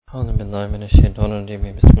أعوذ بالله من الشيطان الرجيم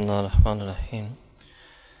بسم الله الرحمن الرحيم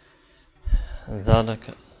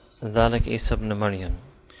ذلك عيسى ابن مريم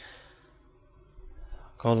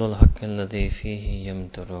قول الحق الذي فيه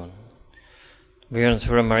يمترون. We are in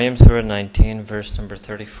Surah Maryam, Surah 19, verse number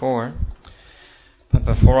 34. But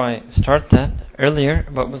before I start that, earlier,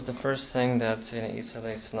 what was the first thing that Sayyidina Isa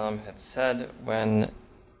alayhi salam had said when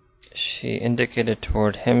she indicated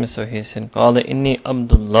toward him? So he said, قال إني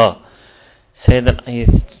عبد الله. Say that he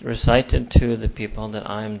recited to the people that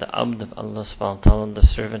I am the Abd of Allah subhanahu wa ta'ala, the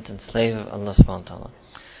servant and slave of Allah subhanahu wa ta'ala.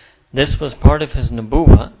 This was part of his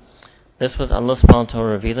nubuwah. This was Allah subhanahu wa ta'ala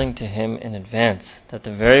revealing to him in advance that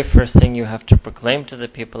the very first thing you have to proclaim to the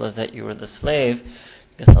people is that you are the slave,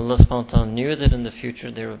 because Allah subhanahu wa ta'ala knew that in the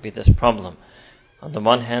future there would be this problem. On the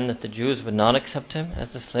one hand, that the Jews would not accept him as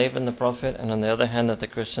the slave and the prophet, and on the other hand, that the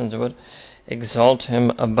Christians would exalt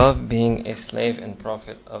him above being a slave and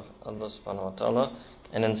prophet of Allah subhanahu wa ta'ala,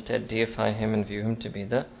 and instead deify him and view him to be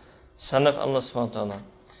the son of Allah subhanahu wa ta'ala.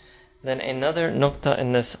 Then another nukta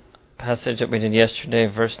in this passage that we did yesterday,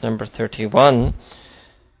 verse number 31,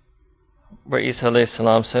 where Isa alayhi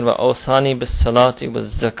salam said, وَأَوْصَانِي بِالصَّلَاةِ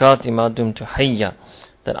وَالزَّكَاةِ مَا دُمْتُ حَيًّا,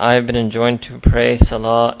 that I have been enjoined to pray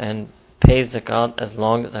salah and pay zakat as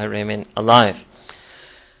long as I remain alive.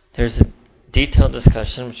 There's a detailed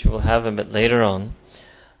discussion which we will have a bit later on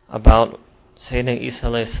about Sayyidina Isa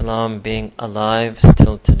alayhi salam being alive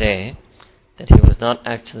still today, that he was not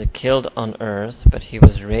actually killed on earth, but he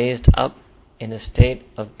was raised up in a state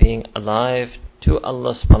of being alive to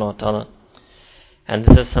Allah subhanahu wa ta'ala. And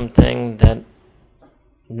this is something that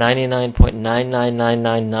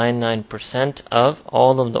 99.999999% of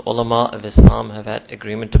all of the ulama of Islam have had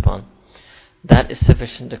agreement upon. That is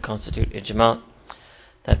sufficient to constitute ijma'.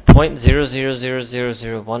 That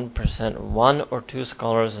 0.00001%, one or two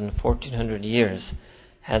scholars in 1400 years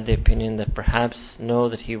had the opinion that perhaps no,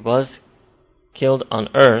 that he was killed on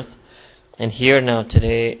earth. And here now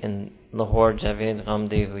today in Lahore, Javed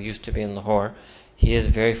Ghamdi, who used to be in Lahore, he has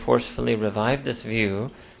very forcefully revived this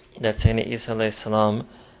view that Sayyidina Isa alayhi salam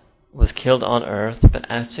was killed on earth, but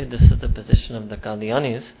actually this is the position of the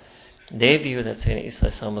Qadianis. They view that Sayyidina Isa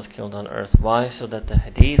alayhi salam was killed on earth. Why? So that the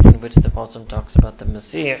hadith in which the Prophet talks about the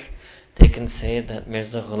Masih, they can say that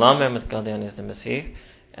Mirza Ghulam Ahmad Qadiani is the Masih,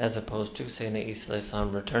 as opposed to Sayyidina Isa alayhi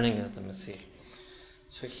salam returning as the Masih.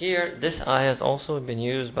 So here, this ayah has also been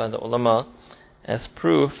used by the ulama as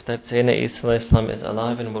proof that Sayyidina Isa alayhi salam is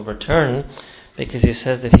alive and will return, because he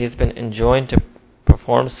says that he has been enjoined to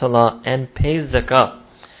perform salah and pay zakah.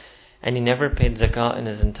 And he never paid zakah in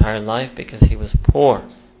his entire life because he was poor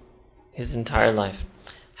his entire life.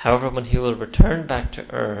 However, when he will return back to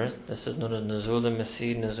earth, this is known as Nuzul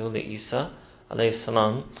al-Masih, Nuzul Isa alayhi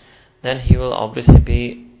salam, then he will obviously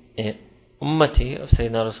be a ummati of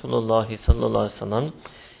Sayyidina Rasulullah sallallahu alaihi wasallam,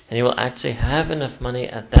 and he will actually have enough money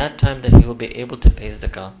at that time that he will be able to pay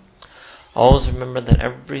zakah. Always remember that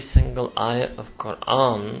every single ayah of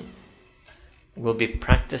Quran will be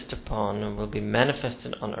practiced upon and will be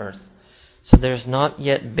manifested on earth. So there's not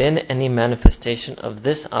yet been any manifestation of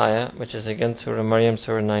this ayah, which is again Surah Maryam,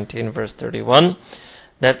 Surah 19, verse 31,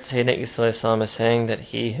 that Sayyidina Isa alayhi salam is saying that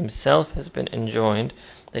he himself has been enjoined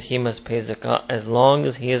that he must pay zakah as long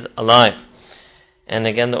as he is alive. And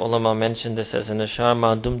again the ulama mentioned this as an ashar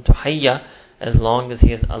ma dumtu hayya, as long as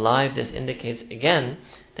he is alive. This indicates again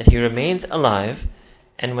that he remains alive,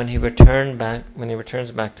 and when he returns back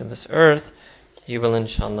to this earth, he will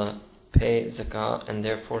inshallah pay zakah, and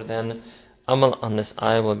therefore then amal on this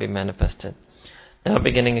ayah will be manifested. Now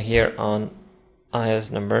beginning here on ayahs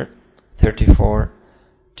number 34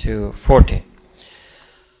 to 40.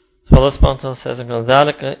 So Allah subhanahu wa ta'ala says,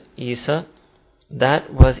 ذَلَكَ Isa, that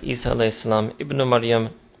was Isa alayhi salam, Ibn Maryam,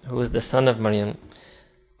 who was the son of Maryam.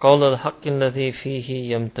 قَوْلَ الْحَقِّ الَّذِي فِيهِ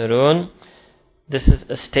يَمْتَرُونَ. This is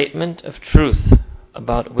a statement of truth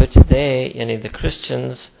about which they, yani the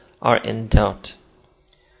Christians, are in doubt.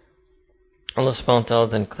 Allah subhanahu wa ta'ala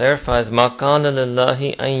then clarifies, مَا كَانَ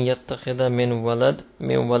لِلَّهِ أَن يَتَّخِذَ مِن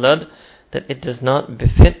وَلَدٍ, that it does not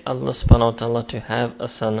befit Allah subhanahu wa ta'ala to have a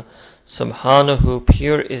son. Subhanahu,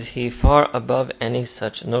 pure is he, far above any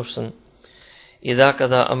such notion. إِذَا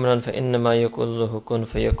كَذَا أَمْرًا فَإِنَّمَا يَقُولُ لَهُ كُن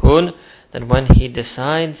فَيَكُونُ, that when he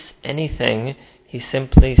decides anything, he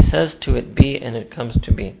simply says to it be, and it comes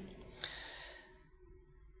to be.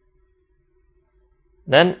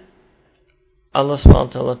 Then Allah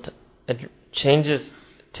subhanahu wa ta'ala changes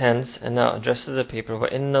tense and now addresses the people.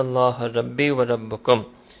 وَإِنَّ اللَّهَ رَبِّي وَرَبُّكُمْ,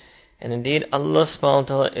 and indeed Allah subhanahu wa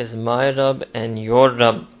ta'ala is my Rabb and your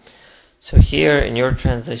Rabb. So here in your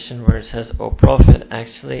translation where it says O Prophet,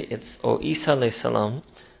 actually it's O Isa alayhi salam,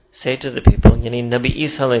 say to the people, yani Nabi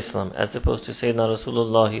Isa alayhi salam, as opposed to Sayyidina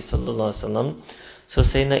Rasulullah sallallahu alaihi wasallam. So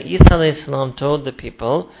Sayyidina Isa alayhi salam told the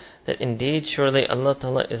people that indeed, surely Allah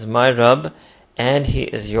Ta'ala is my Rabb and He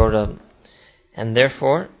is your Rabb. And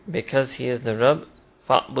therefore, because He is the Rabb,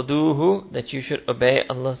 fa'buduhu, that you should obey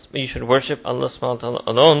Allah, you should worship Allah subhanahu wa ta'ala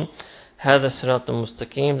alone, هذا صراط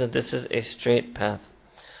مستقيم, that this is a straight path.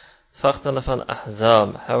 فاختلف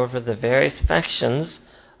الأحزاب, however the various factions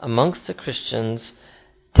amongst the Christians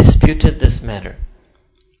disputed this matter.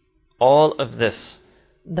 All of this,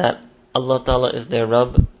 that Allah Ta'ala is their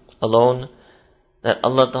Rabb alone, that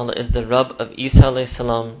Allah Ta'ala is the Rabb of Isa alayhi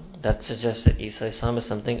salam, that suggests that Isa alayhi salam is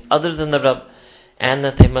something other than the Rabb, and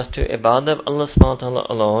that they must do ibadah of Allah subhanahu wa ta'ala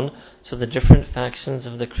alone. So the different factions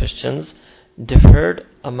of the Christians differed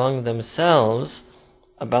among themselves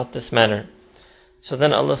about this matter. So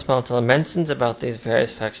then Allah subhanahu wa ta'ala mentions about these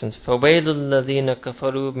various factions. فَوَيْلُ الَّذِينَ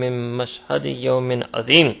كَفَرُوا مِن مَشْهَدِ يَوْمٍ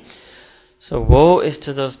عَظِيمٍ. So woe is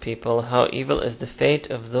to those people, how evil is the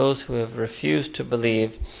fate of those who have refused to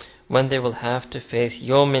believe, when they will have to face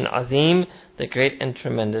Yawmin Azim, the great and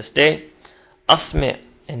tremendous day. Asmi',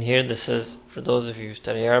 and here this is, for those of you who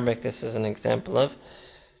study Arabic, this is an example of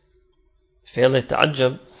fi'l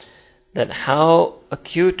ta'ajjub, that how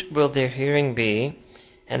acute will their hearing be,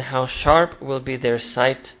 and how sharp will be their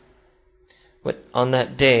sight on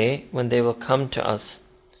that day when they will come to us.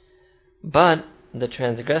 But the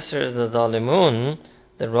transgressors, the zalimun,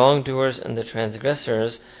 the wrongdoers and the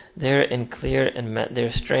transgressors, they're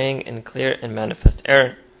straying in clear and manifest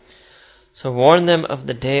error. So warn them of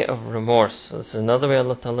the day of remorse. So this is another way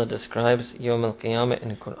Allah Ta'ala describes Yawm al-Qiyamah in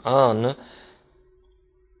the Quran.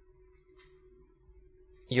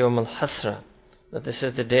 Yawm al-Hasra, that this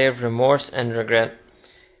is the day of remorse and regret.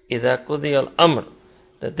 إِذَا قُضِيَ الْأَمْرُ,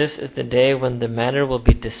 that this is the day when the matter will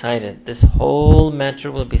be decided. This whole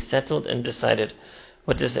matter will be settled and decided.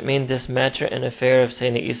 What does it mean, this matter and affair of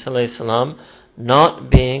Sayyidina Isa alayhi salam not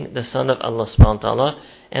being the son of Allah subhanahu wa ta'ala,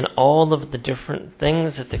 and all of the different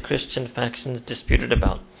things that the Christian factions disputed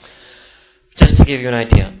about? Just to give you an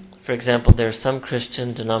idea, for example, there are some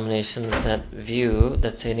Christian denominations that view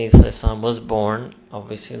that Sayyidina Isa alayhi salam was born,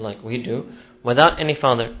 obviously like we do, without any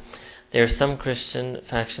father. There are some Christian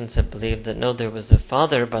factions that believe that no, there was a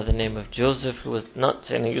father by the name of Joseph, who was not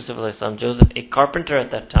Sayyidina Yusuf alayhi salam, Joseph, a carpenter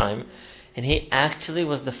at that time, and he actually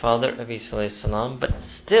was the father of Isa alayhi salam, but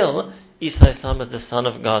still Isa alayhi salam is the son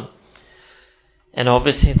of God. And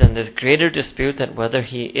obviously then there's greater dispute that whether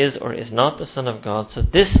he is or is not the son of God. So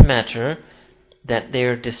this matter that they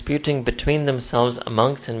are disputing between themselves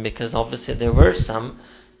amongst, and because obviously there were some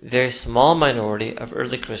very small minority of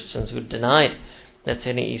early Christians who denied that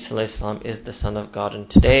Sayyidina Isa alayhi salam is the son of God, and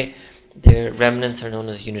today their remnants are known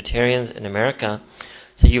as Unitarians in America.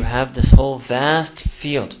 So you have this whole vast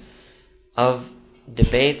field of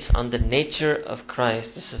debates on the nature of Christ,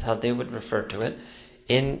 this is how they would refer to it,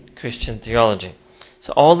 in Christian theology.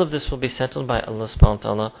 So all of this will be settled by Allah subhanahu wa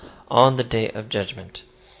ta'ala on the day of judgment.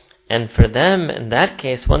 And for them, in that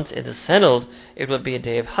case, once it is settled, it will be a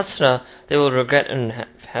day of hasra. They will regret and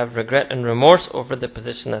have regret and remorse over the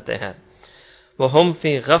position that they had. وَهُمْ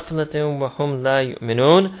فِي غَفْلَةٍ وَهُمْ لَا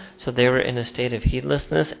يُؤْمِنُونَ. So they were in a state of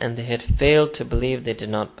heedlessness, and they had failed to believe, they did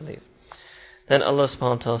not believe. Then Allah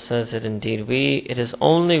subhanahu wa ta'ala says that indeed it is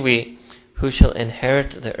only we who shall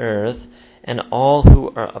inherit the earth and all who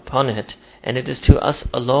are upon it, and it is to us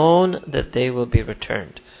alone that they will be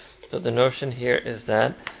returned. So the notion here is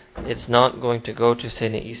that it's not going to go to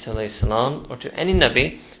Sayyidina Isa alayhi salam or to any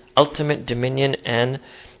Nabi. Ultimate dominion and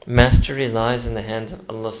mastery lies in the hands of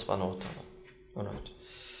Allah subhanahu wa ta'ala. Alright.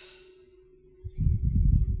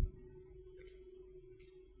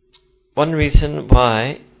 One reason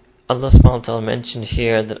why Allah subhanahu wa ta'ala mentioned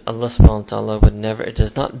here that Allah subhanahu wa ta'ala would never, it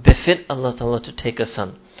does not befit Allah ta'ala to take a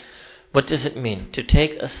son. What does it mean? To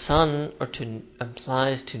take a son, or to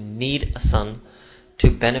implies to need a son,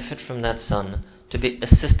 to benefit from that son, to be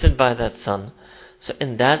assisted by that son. So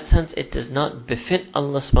in that sense, it does not befit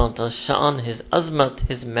Allah subhanahu wa ta'ala sha'an, His azmat,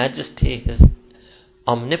 His majesty, His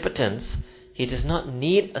omnipotence. He does not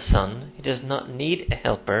need a son, He does not need a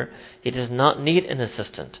helper, He does not need an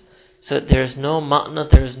assistant. So there is no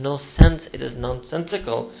ma'na, there is no sense, it is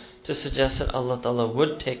nonsensical to suggest that Allah Ta'ala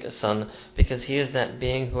would take a son, because He is that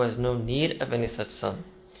being who has no need of any such son.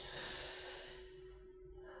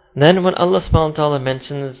 Then when Allah subhanahu wa ta'ala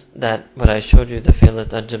mentions that, what I showed you, the fi'l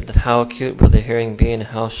at-ajab, that how acute will their hearing be and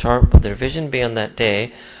how sharp will their vision be on that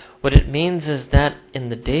day, what it means is that in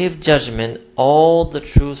the day of judgment, all the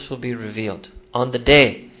truths will be revealed. On the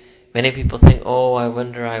day, many people think, oh, I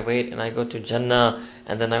wonder, I wait and I go to Jannah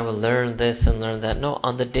and then I will learn this and learn that. No,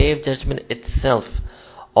 on the day of judgment itself,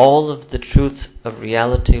 all of the truths of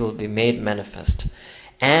reality will be made manifest.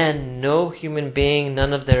 And no human being,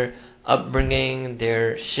 none of their upbringing,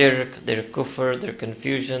 their shirk, their kufr, their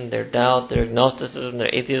confusion, their doubt, their agnosticism,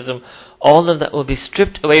 their atheism, all of that will be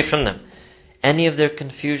stripped away from them. Any of their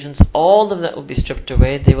confusions, all of that will be stripped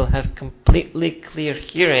away. They will have completely clear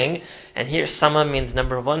hearing. And here sama means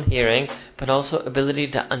number one, hearing, but also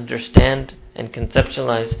ability to understand and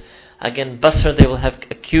conceptualize. Again, basar, they will have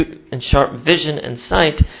acute and sharp vision and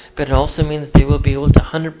sight, but it also means they will be able to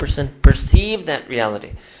 100% perceive that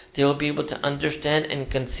reality. They will be able to understand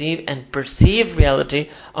and conceive and perceive reality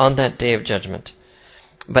on that day of judgment.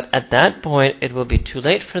 But at that point, it will be too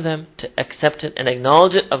late for them to accept it and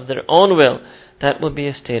acknowledge it of their own will. That will be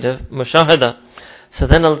a state of mushahada. So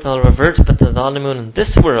then Allah Ta'ala reverts, but the zalimun in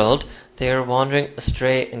this world, they are wandering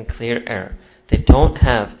astray in clear error. They don't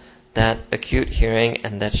have that acute hearing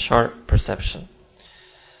and that sharp perception.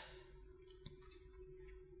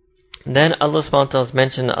 Then Allah subhanahu wa ta'ala has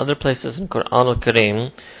mentioned in other places in Quran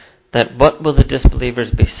al-Kareem that what will the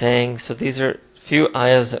disbelievers be saying. So these are few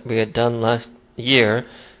ayahs that we had done last year.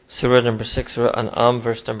 Surah number 6, Surah An'am,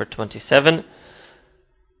 verse number 27.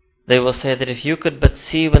 They will say that if you could but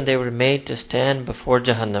see when they were made to stand before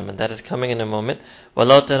Jahannam, and that is coming in a moment.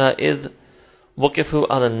 وَلَوْ تَرَى إِذْ وُقِفُوا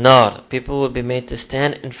عَلَى النَّارِ, people will be made to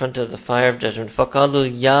stand in front of the fire of judgment.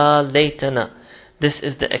 فَقَالُوا يَا لَيْتَنَا, this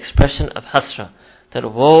is the expression of hasra,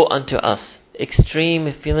 that woe unto us,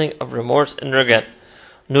 extreme feeling of remorse and regret.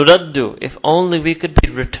 Nuraddu, if only we could be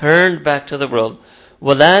returned back to the world.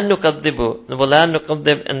 وَلَا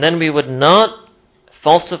نُكَذِّبُ, and then we would not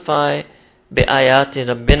falsify بِآيَاتِ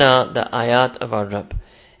رَبِّنَا, the ayat of our Rabb.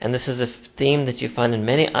 And this is a theme that you find in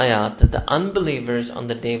many ayat, that the unbelievers on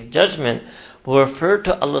the day of judgment will refer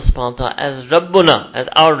to Allah subhanahu wa ta'ala as Rabbuna, as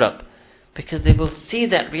our Rabb. Because they will see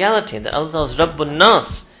that reality, that Allah is Rabbun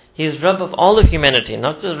Nas. He is Rabb of all of humanity,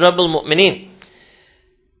 not just Rabbul Mu'mineen.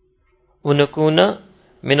 وَنَكُونَ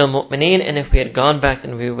مِنَ الْمُؤْمِنِينَ, and if we had gone back,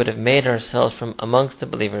 then we would have made ourselves from amongst the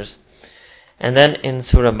believers. And then in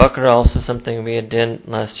Surah Baqarah, also something we had done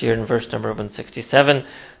last year in verse number 167,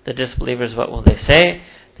 the disbelievers, what will they say?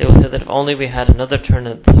 They will say that if only we had another turn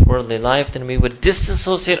at this worldly life, then we would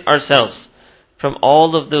disassociate ourselves from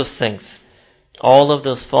all of those things, all of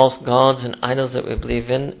those false gods and idols that we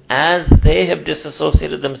believe in, as they have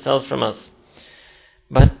disassociated themselves from us.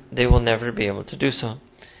 But they will never be able to do so.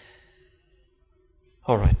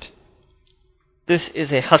 Alright. This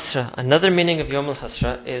is a hasra. Another meaning of Yawm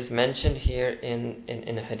al-Hasra is mentioned here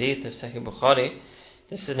in a hadith of Sahih Bukhari.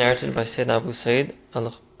 This is narrated by Sayyidina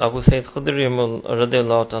Abu Sayyid Khudri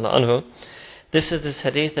radiallahu ta'ala anhu. This is this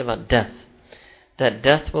hadith about death. That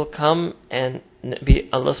death will come and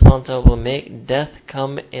Allah subhanahu wa ta'ala will make death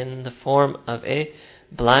come in the form of a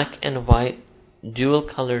black and white dual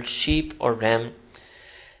colored sheep or ram.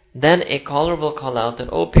 Then a caller will call out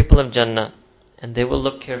that, "O people of Jannah," and they will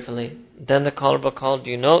look carefully. Then the caller will call,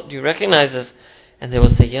 do you recognize this? And they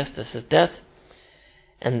will say, yes, this is death.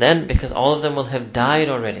 And then, because all of them will have died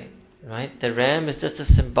already, right? The ram is just a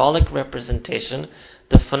symbolic representation,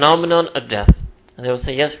 the phenomenon of death. And they will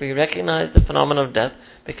say, yes, we recognize the phenomenon of death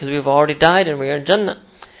because we've already died and we are in Jannah.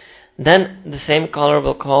 Then the same caller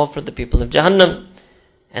will call for the people of Jahannam,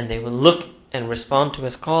 and they will look and respond to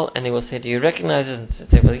his call, and he will say, do you recognize it? And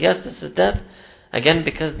say, well, yes, this is death. Again,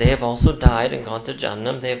 because they have also died and gone to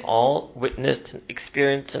Jahannam, they have all witnessed and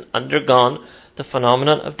experienced and undergone the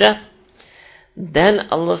phenomenon of death. Then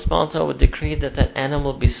Allah subhanahu wa ta'ala would decree that that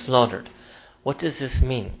animal be slaughtered. What does this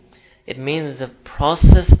mean? It means the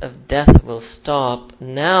process of death will stop.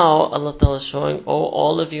 Now Allah ta'ala is showing, oh,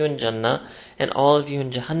 all of you in Jannah and all of you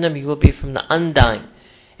in Jahannam, you will be from the undying.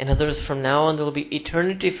 In other words, from now on there will be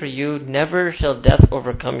eternity for you. Never shall death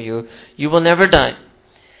overcome you. You will never die.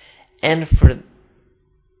 And for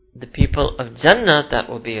the people of Jannah, that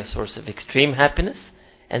will be a source of extreme happiness,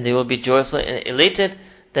 and they will be joyful and elated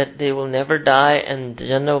that they will never die, and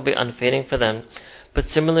Jannah will be unfading for them. But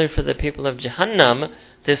similarly for the people of Jahannam,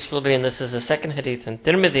 this will be, and this is the second hadith in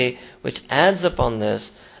Tirmidhi, which adds upon this,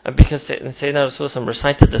 because Sayyidina Rasulullah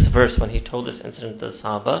recited this verse when he told this incident to the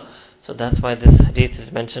Sahaba, so that's why this hadith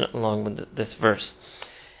is mentioned along with this verse.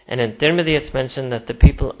 And in Tirmidhi it's mentioned that the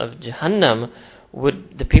people of Jahannam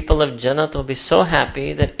the people of Jannah will be so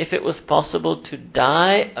happy that if it was possible to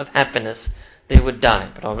die of happiness, they would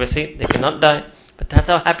die. But obviously they cannot die, but that's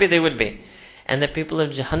how happy they would be. And the people of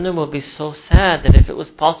Jahannam will be so sad that if it was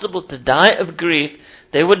possible to die of grief,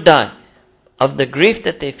 they would die of the grief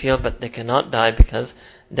that they feel, but they cannot die because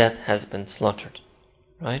death has been slaughtered.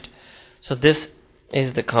 Right? So this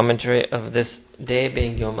is the commentary of this day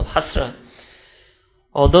being Yawm al-Hasra.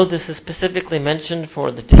 Although this is specifically mentioned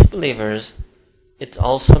for the disbelievers, it's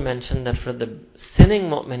also mentioned that for the sinning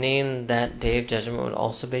mu'mineen, that day of judgment would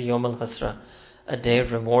also be Yawm al-Hasra, a day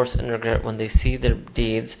of remorse and regret when they see their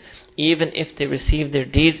deeds, even if they receive their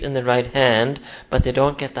deeds in the right hand, but they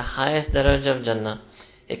don't get the highest darajah of Jannah.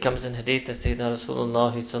 It comes in hadith that Sayyidina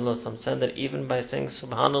Rasulullah said that even by saying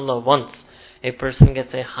Subhanallah once, a person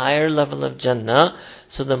gets a higher level of Jannah.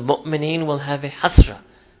 So the mu'mineen will have a hasra.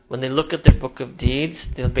 When they look at their book of deeds,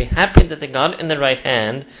 they'll be happy that they got it in the right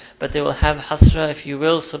hand, but they will have hasra, if you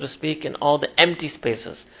will, so to speak, in all the empty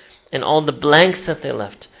spaces, in all the blanks that they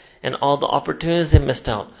left, and all the opportunities they missed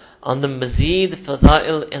out, on the mazid,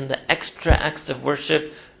 fadail, and the extra acts of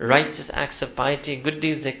worship, righteous acts of piety, good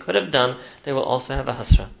deeds they could have done. They will also have a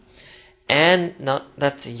hasra. And not,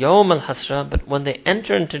 that's Yawm al-Hasra, but when they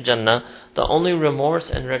enter into Jannah, the only remorse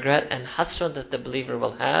and regret and hasra that the believer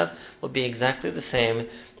will have will be exactly the same,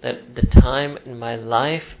 that the time in my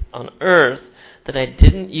life on earth that I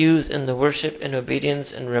didn't use in the worship and obedience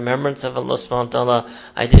and remembrance of Allah subhanahu wa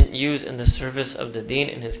ta'ala, I didn't use in the service of the deen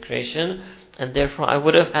in His creation, and therefore I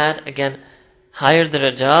would have had, again, higher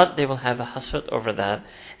darajat. They will have a hasrat over that,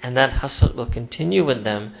 and that hasrat will continue with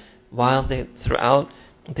them while they, throughout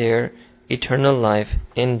their eternal life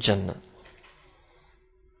in Jannah.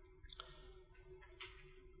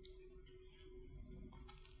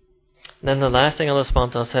 Then the last thing Allah subhanahu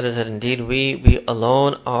wa ta'ala said is that indeed we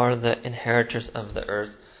alone are the inheritors of the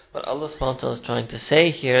earth. What Allah subhanahu wa ta'ala is trying to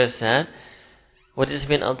say here is that what does it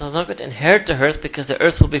mean? Allah is not going to inherit the earth, because the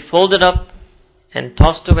earth will be folded up and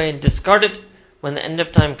tossed away and discarded when the end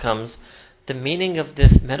of time comes. The meaning of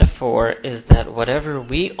this metaphor is that whatever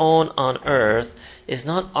we own on earth is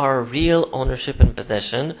not our real ownership and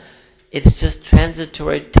possession. It's just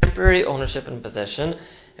transitory, temporary ownership and possession.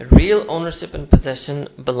 Real ownership and possession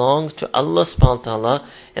belongs to Allah subhanahu wa ta'ala.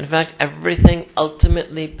 In fact, everything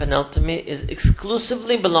ultimately, penultimately is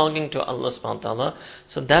exclusively belonging to Allah subhanahu wa ta'ala.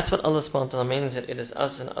 So that's what Allah subhanahu wa ta'ala means, that it is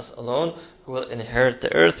us and us alone who will inherit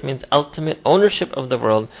the earth. Means ultimate ownership of the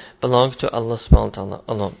world belongs to Allah subhanahu wa ta'ala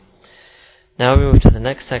alone. Now we move to the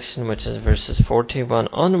next section, which is verses 41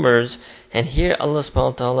 onwards, and here Allah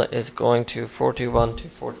subhanahu wa ta'ala is going to 41 to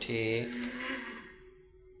 50.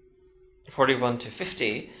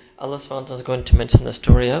 Allah subhanahu wa ta'ala is going to mention the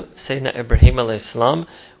story of Sayyidina Ibrahim alayhi salam,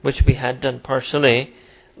 which we had done partially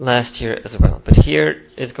last year as well. But here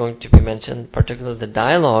is going to be mentioned particularly the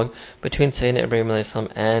dialogue between Sayyidina Ibrahim alayhi salam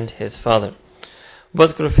and his father.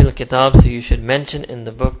 وَذْكُرُ فِي الْكِتَابِ, so you should mention in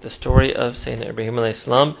the book the story of Sayyidina Ibrahim alayhi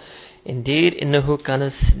salam. Indeed, إِنَّهُ كَانَ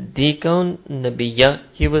صِدِّيقًا نَبِيًّا,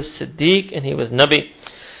 he was Siddiq and he was Nabi.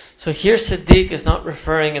 So here Siddiq is not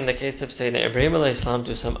referring in the case of Sayyidina Ibrahim alayhi salam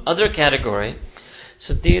to some other category.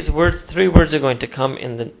 So these words, 3 words are going to come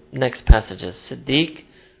in the next passages: Siddiq,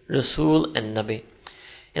 Rasul, and Nabi.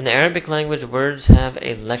 In the Arabic language, words have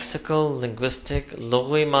a lexical, linguistic,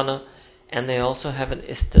 lugwi mana, and they also have an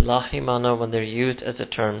istilahi mana when they're used as a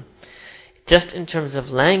term. Just in terms of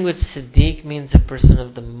language, Siddiq means a person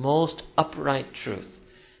of the most upright truth,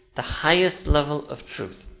 the highest level of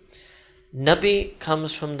truth. Nabi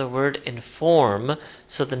comes from the word inform,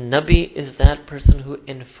 so the Nabi is that person who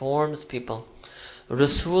informs people.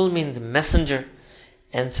 Rasul means messenger,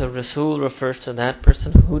 and so Rasul refers to that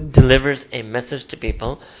person who delivers a message to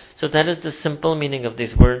people. So that is the simple meaning of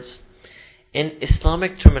these words. In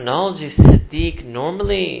Islamic terminology, Siddiq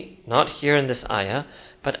normally, not here in this ayah,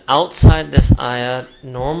 but outside this ayah,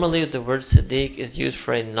 normally the word Siddiq is used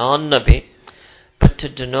for a non-Nabi, but to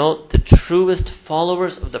denote the truest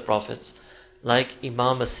followers of the prophets, like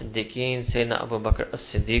Imam as-Siddiqeen, Sayyidina Abu Bakr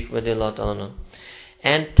as-Siddiq radiyallahu ta'ala.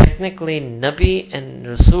 And technically, Nabi and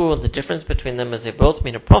Rasul, the difference between them is they both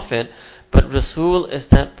mean a prophet, but Rasul is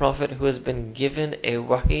that prophet who has been given a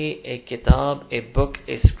wahi, a kitab, a book,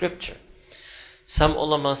 a scripture. Some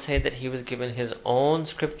ulama say that he was given his own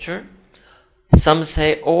scripture. Some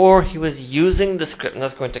say, or he was using the script, and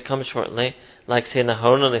that's going to come shortly, like Sayyidina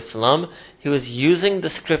Harun alayhi salam, he was using the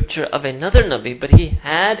scripture of another Nabi, but he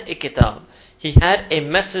had a kitab. He had a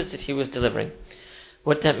message that he was delivering.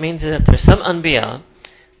 What that means is that there's some anbiya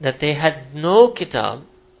that they had no kitab,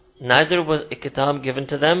 neither was a kitab given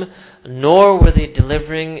to them, nor were they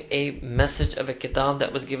delivering a message of a kitab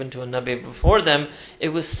that was given to a Nabi before them. It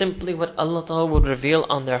was simply what Allah Ta'ala would reveal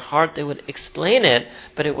on their heart. They would explain it,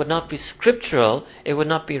 but it would not be scriptural. It would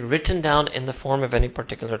not be written down in the form of any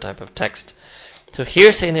particular type of text. So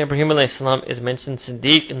here Sayyidina Ibrahim alayhi salam is mentioned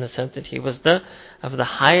Siddiq in the sense that he was of the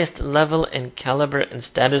highest level and caliber and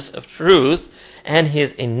status of truth, and he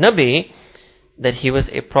is a Nabi, that he was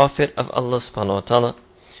a prophet of Allah subhanahu wa ta'ala.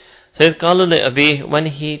 So when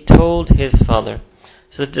he told his father,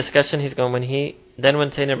 so the discussion he's going, when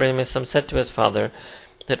Sayyidina Ibrahim said to his father,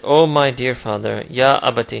 that, "O my dear father, Ya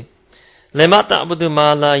abati, lema ta'budu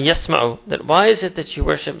ma la yasma'u," that why is it that you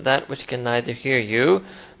worship that which can neither hear you,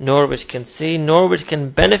 nor which can see, nor which can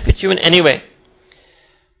benefit you in any way?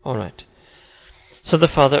 Alright. So the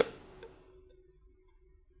father,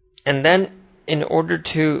 and then in order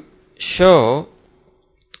to show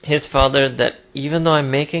his father that even though I'm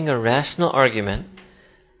making a rational argument,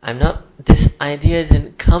 this idea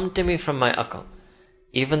didn't come to me from my aql.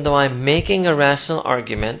 Even though I'm making a rational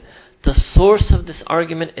argument, the source of this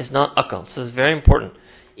argument is not aql. So it's very important.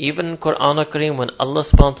 Even in Quran al-Kareem, when Allah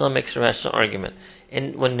subhanahu wa ta'ala makes a rational argument,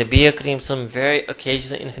 and when Nabi Kareem some very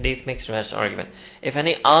occasionally in hadith makes a rational argument, if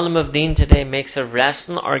any alim of deen today makes a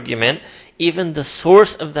rational argument, even the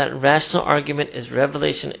source of that rational argument is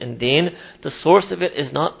revelation in deen. The source of it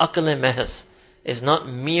is not aql mahas, is not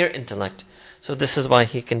mere intellect. So this is why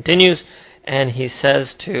he continues, and he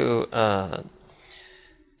says to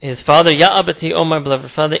his father, "Ya abati, O my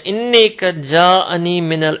beloved father, inni kad ja'ani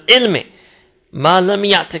min al-ilmi ma lam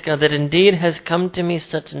ya'tika," that indeed has come to me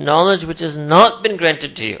such knowledge which has not been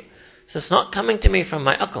granted to you. So it's not coming to me from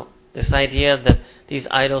my aql. This idea that these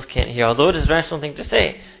idols can't hear, although it is a rational thing to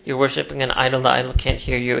say, you're worshipping an idol, the idol can't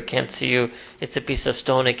hear you, it can't see you, it's a piece of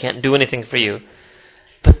stone, it can't do anything for you.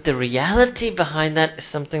 But the reality behind that is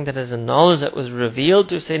something that is a knowledge that was revealed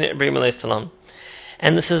to Sayyidina Ibrahim alayhi salam.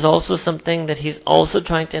 And this is also something that he's also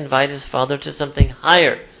trying to invite his father to something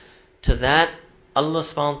higher, to that Allah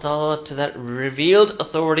subhanahu wa ta'ala, to that revealed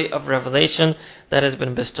authority of revelation that has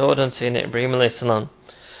been bestowed on Sayyidina Ibrahim alayhi salam.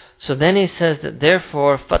 So then he says that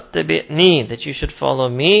therefore, fattabi'ni, that you should follow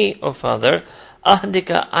me, O father,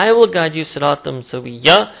 ahdika, I will guide you, siratam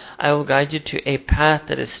sawiyya, I will guide you to a path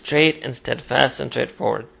that is straight and steadfast and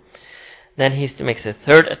straightforward. Then he makes a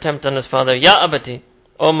third attempt on his father, Ya abati,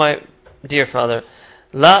 O my dear father,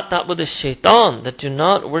 la ta'budu shaitan, that do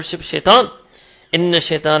not worship shaitan. Inna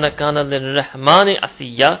shaitana kana lirrahmani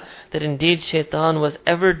asiyya, that indeed shaitan was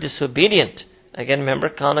ever disobedient. Again, remember,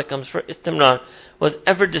 kana comes for istimrar, was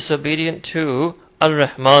ever disobedient to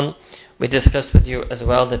Ar-Rahman. We discussed with you as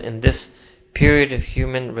well that in this period of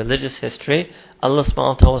human religious history, Allah subhanahu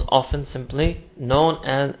wa ta'ala was often simply known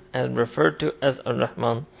as and referred to as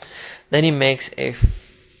Ar-Rahman. Then he makes a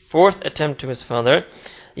fourth attempt to his father,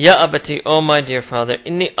 Ya abati, O my dear father,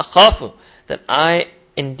 inni akhafu, that I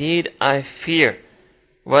fear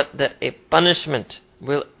that a punishment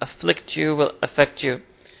will afflict you, will affect you,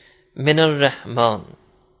 min ar-Rahman,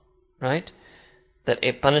 right? That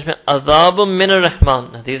a punishment, adhabum min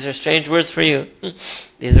ar-Rahman. Now these are strange words for you.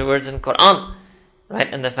 These are words in Quran, right?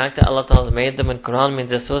 And the fact that Allah Ta'ala made them in Quran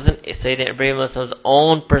means this wasn't Sayyidina Ibrahim's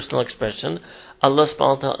own personal expression. Allah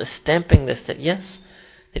subhanahu wa ta'ala is stamping this, that yes,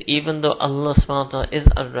 that even though Allah subhanahu wa ta'ala is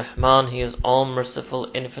Ar-Rahman, He is all merciful,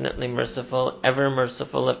 infinitely merciful, ever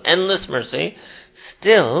merciful, of endless mercy,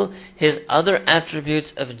 still His other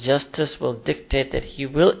attributes of justice will dictate that He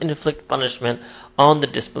will inflict punishment on the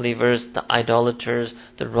disbelievers, the idolaters,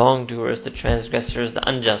 the wrongdoers, the transgressors, the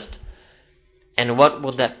unjust. And what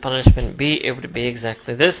will that punishment be? It would be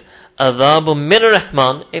exactly this, Adhabu min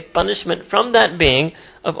Rahman, a punishment from that being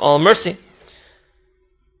of all mercy.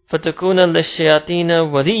 فَتَكُونَ لِلشَّيَاطِينَ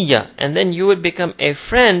وَلِيًّا, and then you would become a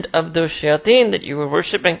friend of those shayateen that you were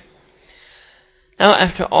worshipping. Now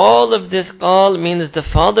after all of this, qal means the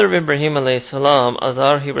father of Ibrahim alayhi salam,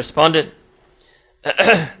 Azar, he responded,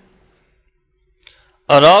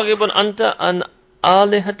 أَرَاغِبٌ أَنْتَ أَنْ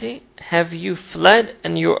آلِهَتِي, have you fled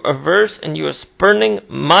and you are averse and you are spurning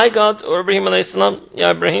my God, O Ibrahim alayhi salam,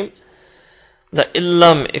 Ya Ibrahim? La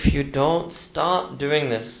illam, if you don't stop doing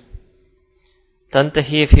this,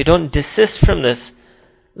 tantahi, if you don't desist from this,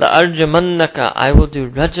 la arjumannaka, I will do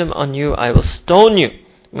rajam on you, I will stone you.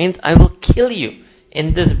 Means I will kill you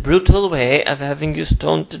in this brutal way of having you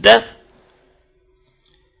stoned to death.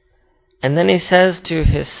 And then he says to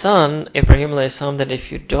his son Ibrahim alayhi salam that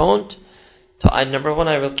if you don't, so number one,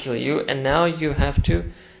 I will kill you, and now you have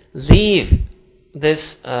to leave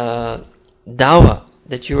this dawah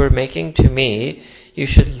that you were making to me. You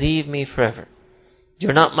should leave me forever.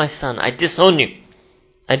 You're not my son. I disown you.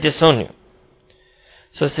 I disown you.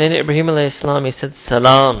 So Sayyidina Ibrahim alayhi salam, he said,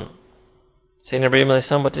 Salam. Sayyidina Ibrahim alayhi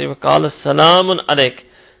salam, what did he call us? Salamun alayk.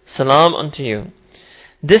 Salam unto you.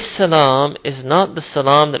 This salam is not the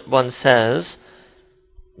salam that one says,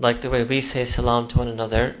 like the way we say salam to one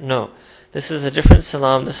another. No. This is a different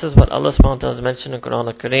salam. This is what Allah subhanahu wa ta'ala has mentioned in Quran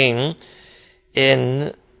al-Kareem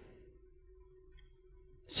in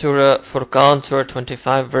Surah Furqan, Surah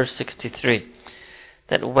 25, verse 63.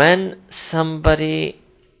 That when somebody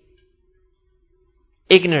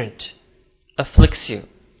ignorant afflicts you,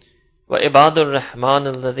 وَإِبَادُ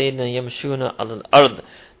الرَّحْمَنِ الَّذِينَ يَمْشُونَ عَلَى الْأَرْضِ,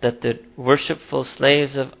 that the worshipful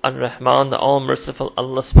slaves of Ar-Rahman, the all-merciful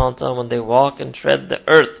Allah subhanahu wa ta'ala, when they walk and tread the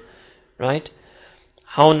earth, right?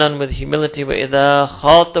 Hawnan, with humility, وَإِذَا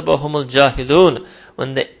خَاطَبَهُمُ الْجَاهِلُونَ,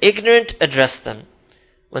 when the ignorant address them.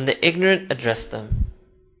 When the ignorant address them,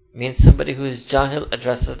 means somebody who is jahil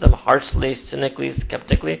addresses them harshly, cynically,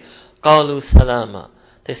 skeptically, قَالُوا سَلَامًا,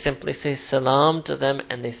 they simply say salam to them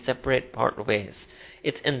and they separate part ways.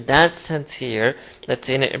 It's in that sense here that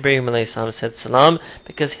Sayyidina Ibrahim alayhi salam said salam,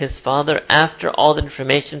 because his father, after all the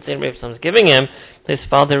information Sayyidina Ibrahim was giving him, his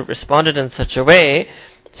father responded in such a way,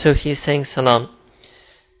 so he's saying salam.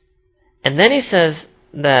 And then he says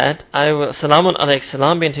that I will salamun alayk,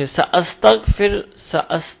 salam be unto you, sa'astaghfiru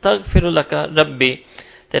laka rabbi,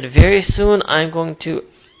 that very soon I'm going to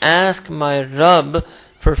ask my Rabb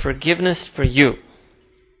for forgiveness for you.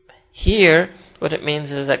 Here, what it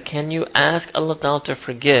means is that can you ask Allah Ta'ala to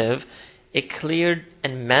forgive a clear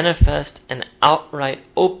and manifest and outright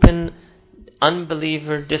open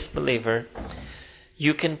unbeliever, disbeliever?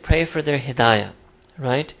 You can pray for their hidayah,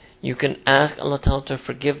 right? You can ask Allah Ta'ala to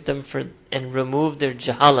forgive them and remove their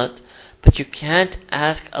jahalat, but you can't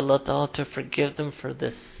ask Allah Ta'ala to forgive them for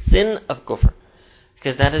the sin of kufr,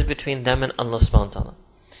 because that is between them and Allah subhanahu wa ta'ala.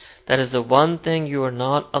 That is the one thing you are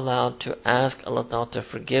not allowed to ask Allah Ta'ala to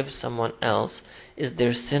forgive someone else, is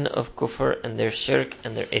their sin of kufr and their shirk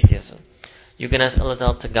and their atheism. You can ask Allah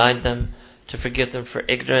Ta'ala to guide them, to forgive them for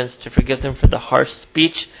ignorance, to forgive them for the harsh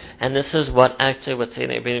speech, and this is what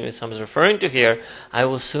Sayyidina Ibrahim is referring to here. I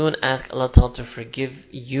will soon ask Allah Ta'ala to forgive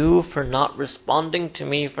you for not responding to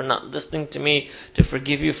me, for not listening to me, to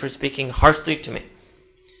forgive you for speaking harshly to me.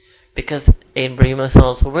 Because Ibrahim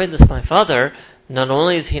was worried, this my father, not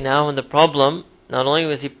only is he now in the problem, not only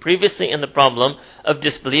was he previously in the problem of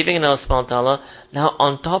disbelieving in Allah subhanahu wa ta'ala, now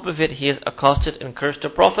on top of it he has accosted and cursed the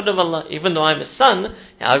Prophet of Allah. Even though I'm his son,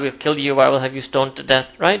 I will kill you, I will have you stoned to death,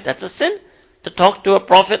 right? That's a sin. To talk to a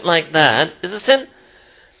prophet like that is a sin.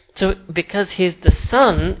 So because he's the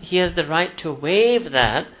son, he has the right to waive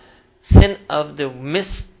that sin of the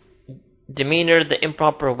misdemeanor, the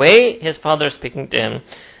improper way his father is speaking to him.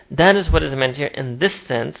 That is what is meant here. In this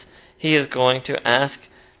sense, he is going to ask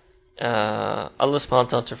Allah subhanahu wa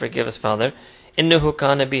ta'ala to forgive his father. Innahu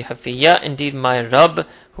kana bi hafiyya, indeed my Rabb,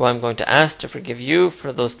 who I'm going to ask to forgive you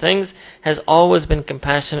for those things, has always been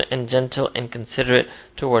compassionate and gentle and considerate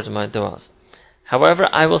towards my du'as. However,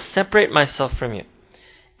 I will separate myself from you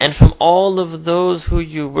and from all of those who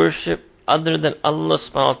you worship other than Allah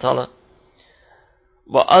subhanahu wa ta'ala.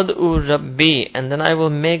 Wa ad'u rabbi, and then I will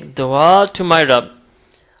make dua to my Rabb.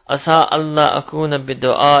 Asa Allah akuna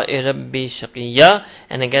bidu'a'i rabbi shaqiyya.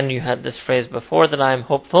 And again, you had this phrase before, that I am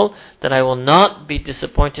hopeful that I will not be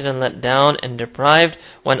disappointed and let down and deprived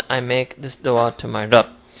when I make this dua to my Rabb.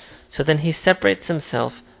 So then he separates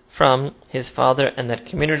himself from his father and that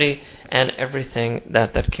community and everything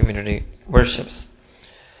that community worships.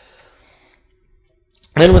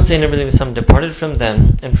 Then when Sayyidina Ibrahim departed from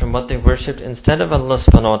them and from what they worshipped instead of Allah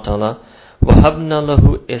subhanahu wa ta'ala, وَهَبْنَا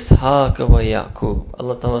لَهُ إِسْحَاقَ وَيَعْقُوبَ,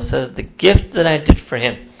 Allah Ta'ala says, the gift that I did for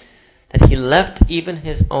him, that he left even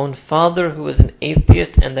his own father who was an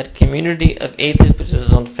atheist and that community of atheists, which is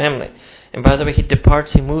his own family. And by the way, he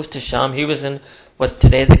departs, he moves to Sham. He was in what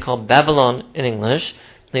today they call Babylon in English.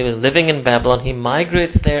 He was living in Babylon. He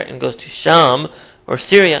migrates there and goes to Sham or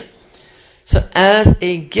Syria. So as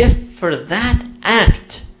a gift for that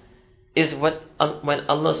act is when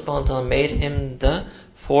Allah subhanahu wa ta'ala made him the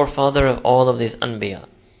forefather of all of these anbiya.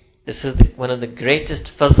 This is one of the greatest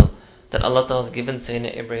fazl that Allah Ta'ala has given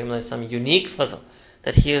Sayyidina Ibrahim alayhi salam, unique fazl,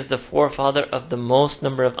 that he is the forefather of the most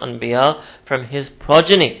number of anbiya. From his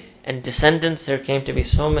progeny and descendants there came to be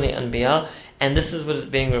so many anbiya, and this is what is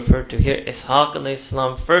being referred to here. Ishaq alayhi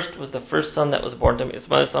salam first was the first son that was born to him.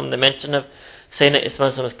 Ismail alayhi salam, the mention of Sayyidina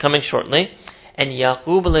Ismail alayhi salam is coming shortly, and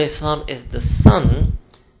Yaqub alayhi salam is the son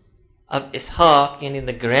of Ishaq, meaning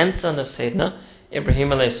the grandson of Sayyidina Ibrahim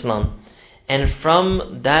alayhi salam. And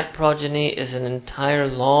from that progeny is an entire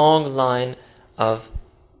long line of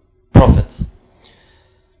prophets.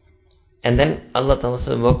 And then Allah Ta'ala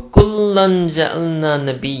says, وَكُلًّا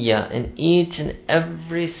جَعَلْنَا نَبِيًّا, and each and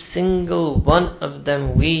every single one of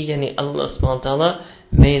them, we, yani Allah subhanahu wa ta'ala,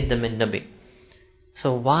 made them a Nabi.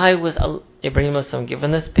 So why was Ibrahim alayhi salam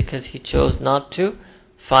given this? Because he chose not to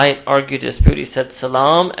fight, argue, dispute. He said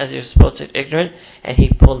salam as you're supposed to, ignorant, and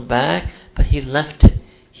he pulled back, but he left it.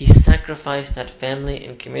 He sacrificed that family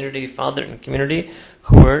and community, father and community,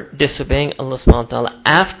 who were disobeying Allah subhanahu wa ta'ala.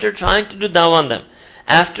 After trying to do dawah on them,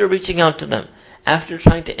 after reaching out to them, after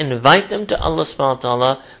trying to invite them to Allah subhanahu wa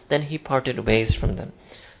ta'ala, then he parted ways from them.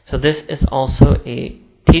 So this is also a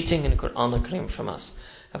teaching in Quran al-Karim from us.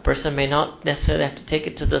 A person may not necessarily have to take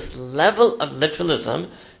it to this level of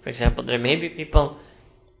literalism. For example, there may be people,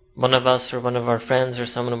 one of us or one of our friends or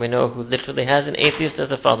someone we know who literally has an atheist as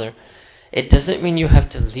a father. It doesn't mean you have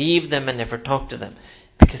to leave them and never talk to them.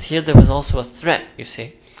 Because here there was also a threat, you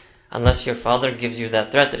see. Unless your father gives you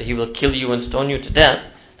that threat that he will kill you and stone you to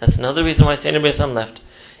death, that's another reason why Sayyidina Ibrahim left.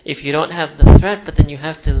 If you don't have the threat, but then you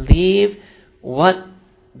have to leave what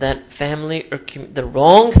that family or the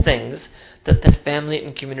wrong things that family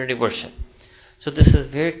and community worship. So this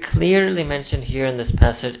is very clearly mentioned here in this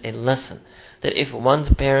passage, a lesson. That if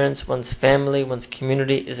one's parents, one's family, one's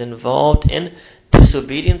community is involved in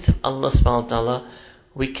disobedience of Allah subhanahu wa ta'ala,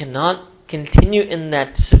 we cannot continue in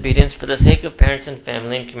that disobedience for the sake of parents and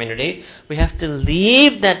family and community. We have to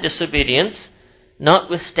leave that disobedience,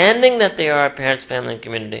 notwithstanding that they are our parents, family and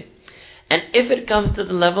community. And if it comes to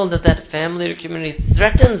the level that family or community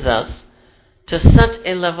threatens us to such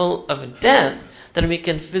a level of death, then we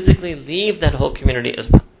can physically leave that whole community as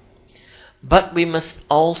well. But we must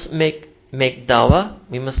also make dawah.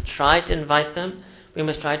 We must try to invite them. We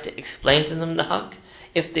must try to explain to them the haqq.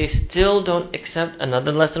 If they still don't accept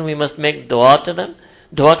another lesson, we must make dua to them.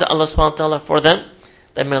 Dua to Allah subhanahu wa ta'ala for them.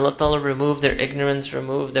 That may Allah ta'ala remove their ignorance,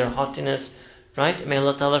 remove their haughtiness. Right? May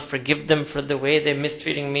Allah ta'ala forgive them for the way they're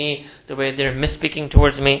mistreating me, the way they're misspeaking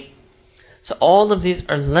towards me. So all of these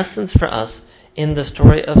are lessons for us in the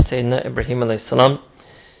story of Sayyidina Ibrahim alayhi salam.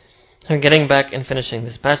 I'm getting back and finishing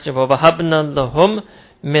this passage. وَوَهَبْنَا لَهُمْ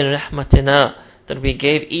مِنْ رَحْمَتِنَا, that we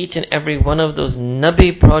gave each and every one of those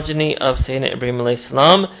Nabi progeny of Sayyidina Ibrahim alayhi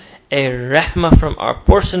salam a rahmah from our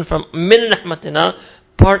portion, from min rahmatina,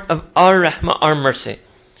 part of our rahmah, our mercy.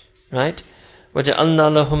 Right?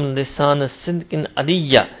 وَجَعَلْنَا لَهُمْ لِسَانَ صِدْقٍ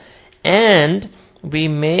عَلِيًّا, and we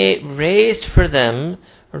raised for them,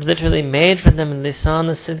 or literally made for them,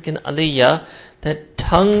 lisan sidqin aliyya, that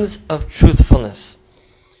tongues of truthfulness.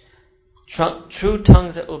 True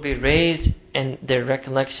tongues that will be raised in their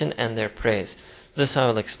recollection and their praise. This I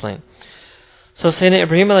will explain. So Sayyidina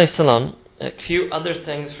Ibrahim alayhi salam, a few other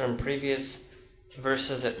things from previous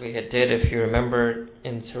verses that we had did, if you remember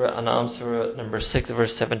in Surah An'am, Surah number 6,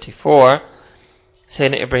 verse 74,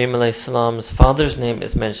 Sayyidina Ibrahim alayhi salam's father's name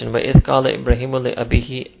is mentioned. وَإِذْ قَالَ إِبْرَاهِيمُ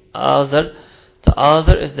لِأَبِيهِ آزَرَ. So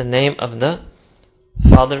Azar is the name of the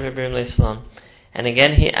father of Ibrahim alayhi salam. And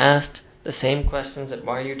again he asked the same questions, that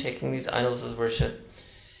why are you taking these idols as worship?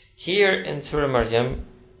 Here in Surah Maryam,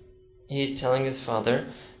 he's telling his father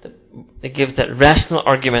that he gives that rational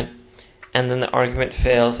argument, and then the argument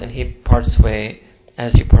fails and he parts way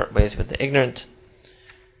as you part ways with the ignorant.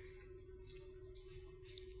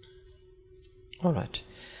 Alright.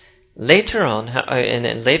 Later on, in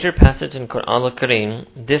a later passage in Quran al-Kareem,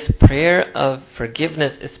 this prayer of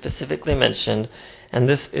forgiveness is specifically mentioned, and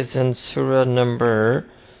this is in Surah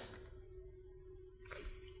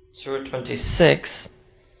 26,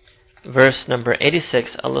 verse number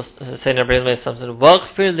 86. Allah Sayyidina Ibrahim said,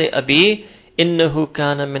 وَاغْفِرْ لِأَبِي إِنَّهُ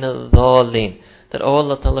كَانَ مِنَ الضَّالِّينَ, that, oh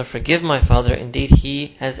Allah Ta'ala, forgive my father, indeed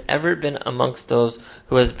he has ever been amongst those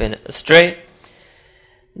who has been astray.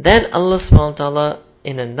 Then Allah subhanahu wa ta'ala,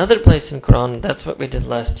 in another place in Quran, that's what we did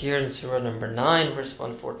last year in Surah number 9, verse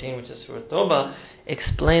 114, which is Surah Tawbah,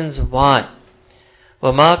 explains why.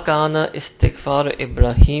 وَمَا كَانَ إِسْتِغْفَارُ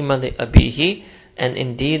إِبْرَاهِيمَ لِأَبِيهِ, and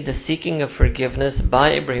indeed the seeking of forgiveness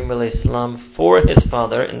by Ibrahim alayhi salam for his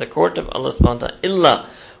father in the court of Allah subhanahu wa ta'ala illa,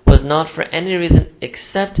 was not for any reason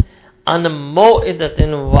except an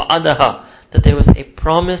maw'idatin wa'adaha, that there was a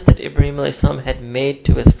promise that Ibrahim alayhi salam had made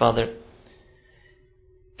to his father.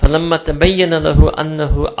 فَلَمَّا تَبَيَّنَ لَهُ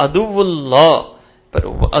أَنَّهُ عَدُوٌّ اللَّهِ,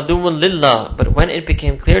 عَدُوٌّ لِلَّهِ, but when it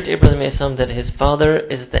became clear to Ibrahim alayhi salam that his father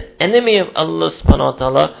is the enemy of Allah subhanahu wa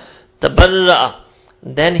ta'ala, تَبَرَّأَ,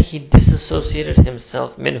 then he disassociated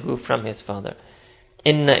himself minhu, from his father.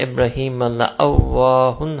 Inna Ibrahim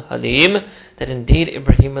la'awwahun halim, that indeed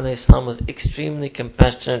Ibrahim alayhi salam was extremely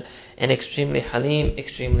compassionate and extremely halim,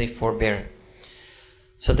 extremely forbearing.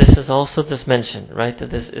 So this is also this mention, right,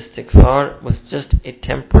 that this istighfar was just a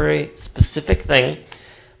temporary, specific thing,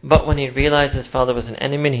 but when he realized his father was an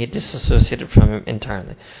enemy, he disassociated from him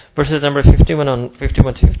entirely. Verses number 51 to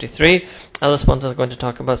 53, Allah subhanahu wa ta'ala is going to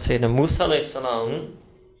talk about Sayyidina Musa alayhi salam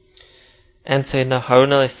and Sayyidina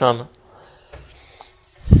Harun alayhi salam.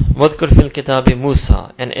 وَذْكُرْ فِي الْكِتَابِ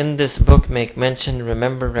مُوسَى, and in this book make mention,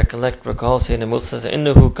 remember, recollect, recall Sayyidina Musa,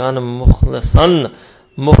 إِنَّهُ كَانَ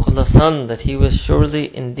مُخْلَصًا, that he was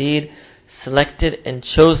surely indeed selected and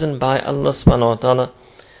chosen by Allah subhanahu wa ta'ala.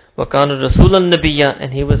 وَكَانَ رَسُولًا نَبِيًّا,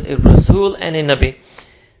 and he was a Rasul and a Nabi.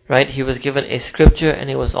 Right? He was given a scripture and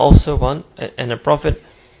he was also one and a prophet.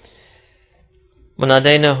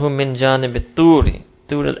 وَنَادَيْنَاهُ مِنْ جَانِبِ الطُّورِ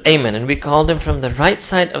Tur al-Ayman, and we called him from the right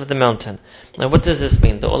side of the mountain. Now what does this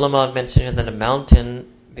mean? The ulama mentioned here that a mountain,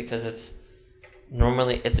 because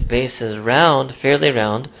normally its base is round, fairly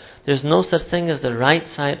round, there's no such thing as the right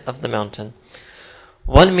side of the mountain.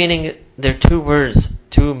 One meaning, there are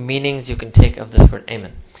two meanings you can take of this word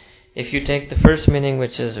Ayman. If you take the first meaning,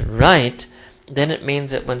 which is right, then it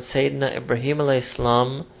means that when Sayyidina Ibrahim alayhi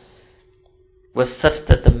salam was such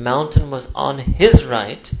that the mountain was on his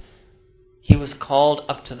right, he was called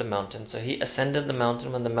up to the mountain. So he ascended the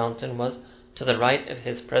mountain when the mountain was to the right of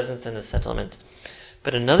his presence and his settlement.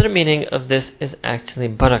 But another meaning of this is actually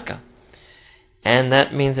barakah. And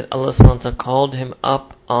that means that Allah subhanahu wa ta'ala called him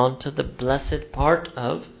up onto the blessed part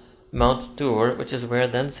of Mount Tur, which is where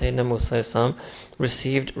then Sayyidina Musa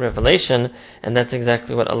received revelation, and that's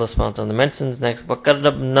exactly what Allah subhanahu wa ta'ala mentions next.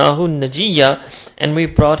 وَقَرَّبْنَاهُ نَجِيًّا, and we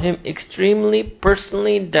brought him extremely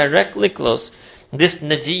personally, directly close. This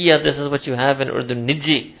Najiyya, this is what you have in Urdu,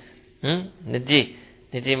 Niji. Niji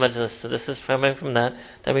Majlis. So this is coming from that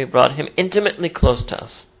we brought him intimately close to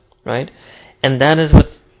us. Right? And that is what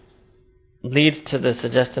leads to the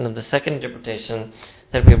suggestion of the second interpretation,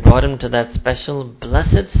 that we brought him to that special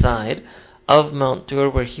blessed side of Mount Tur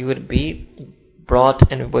where he would be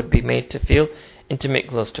brought and would be made to feel intimate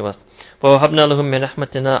close to us. وَوَهَبْنَا لَهُم مِّن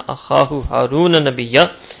رَحْمَتِنَا أَخَاهُ هَارُونَ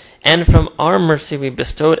نَبِيًّا, and from our mercy we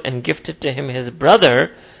bestowed and gifted to him his brother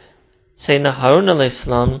Sayyidina Harun alayhi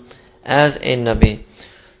salam as a Nabi.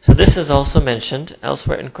 So this is also mentioned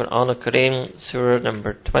elsewhere in Quran al-Kareem, Surah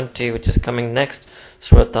number 20, which is coming next,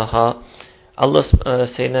 Surah Taha. Allah,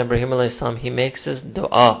 Sayyidina Ibrahim alayhi salam, he makes his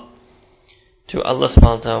dua to Allah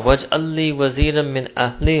subhanahu wa ta'ala, وَجْعَلْ لِي وَزِيرًا مِّنْ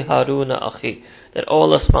أَهْلِي هَارُونَ أَخِي, that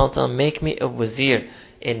Allah subhanahu wa ta'ala make me a wazir,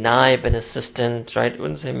 a naib, an assistant, right? I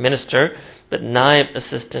wouldn't say minister, but naib,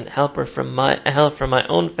 assistant, helper from my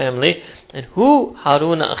own family. And who?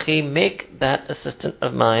 Harun Akhi, make that assistant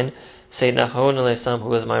of mine, Sayyidina Harun alayhi salam,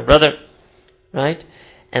 who is my brother, right?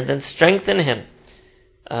 And then strengthen him,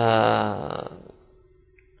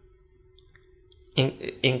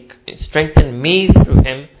 strengthen me through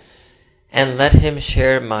him, and let him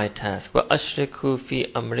share my task. وَأَشْرِكْهُ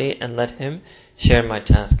فِي أَمْرِي, and let him share my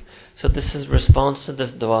task. So this is response to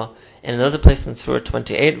this dua. In another place in Surah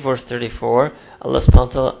 28, verse 34, Allah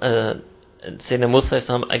subhanahu wa ta'ala, Sayyidina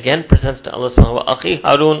Musa again presents to Allah subhanahu wa ta'ala, وَأَخِي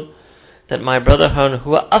Harun, that my brother Harun,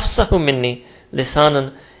 huwa afsahu minni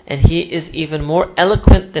lisanan, and he is even more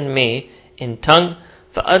eloquent than me in tongue,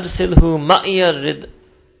 فَأَرْسِلْهُ مَعِيَ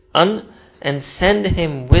رِدْءًا, and send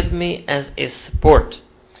him with me as a support.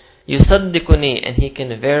 يُصَدِّقُنِي, and he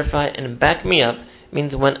can verify and back me up,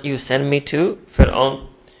 means when you send me to Fir'aun,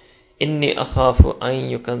 إِنِّي أَخَافُ أَن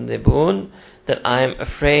يُكَذِّبُونَ, that I am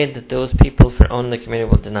afraid that those people, Fir'aun, the community,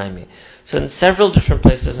 will deny me. So in several different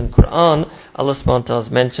places in Quran, Allah subhanahu wa ta'ala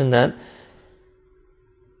has mentioned that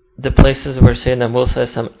the places where Sayyidina Musa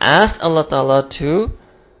asked Allah ta'ala to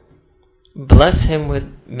bless him with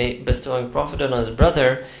bestowing prophethood on his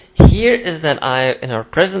brother. Here is that ayah in our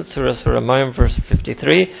present surah, Surah Maryam, verse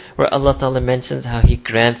 53, where Allah ta'ala mentions how he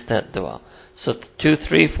grants that dua. So 2,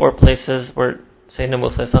 3, 4 places where Sayyidina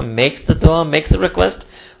Musa makes the dua, makes the request.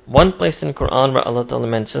 One place in Quran where Allah ta'ala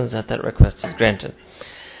mentions that request is granted.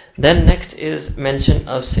 Then next is mention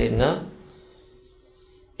of Sayyidina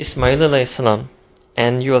Ismail alayhi salam,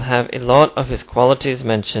 and you will have a lot of his qualities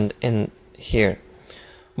mentioned in here.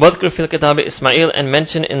 وَذْكُرْ فِي الْكِتَابِ Ismail, and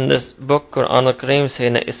mention in this book, Quran al-Kareem,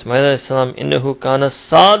 Sayyidina Ismail alayhi salam, إِنَّهُ كَانَ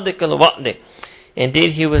صَادِقَ الْوَعْدِ,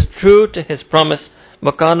 indeed he was true to his promise.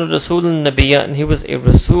 وَكَانَ رَسُولًا نَبِيًّا, and he was a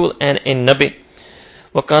Rasul and a Nabi.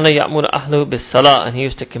 وَكَانَ يَأْمُرُ أَهْلُهُ بِالصَّلَاةِ, and he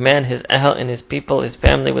used to command his ahl and his people, his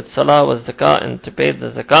family, with salah, with zakah, and to pay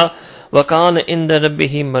the zakah. وَكَانَ إِنْدَ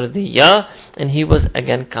رَبِّهِ مَرْضِيًّا, and he was,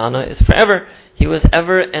 again, kana is forever, he was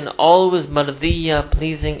ever and always mardiyya,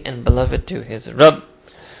 pleasing and beloved to his Rabb.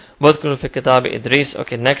 وَذْكُرُ فِي كِتَابِ Idris.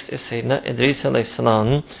 Okay, next is Sayyidina Idris alayhi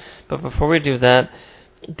salam. But before we do that,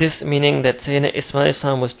 this meaning that Sayyidina Ismail alayhi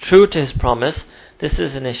salam was true to his promise, this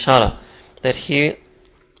is an ishara that he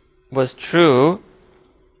was true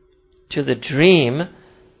to the dream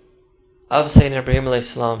of Sayyidina Ibrahim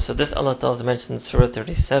alayhi salam. So this Allah Ta'ala mentioned in Surah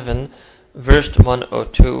 37, verse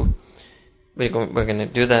 102. We're going to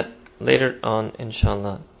do that later on,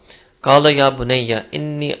 inshallah. قَالَ يَا بُنَيَّ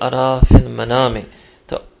إِنِّي أَرَى فِي الْمَنَامِ.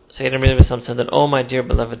 So Sayyidina Ibrahim alayhi salam said that, oh my dear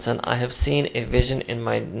beloved son, I have seen a vision in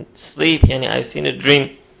my sleep, yani I have seen a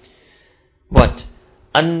dream. What?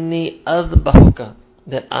 أَنِّي أَذْبَحُكَ,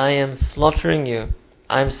 that I am slaughtering you,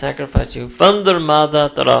 I am sacrificing you. فَانْظُرْ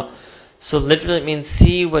مَاذَا تَرَى. So literally it means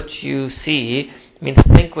see what you see, it means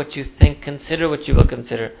think what you think, consider what you will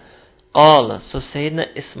consider. قال, so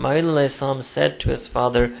Sayyidina Ismail alayhi salam said to his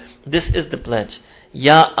father, this is the pledge.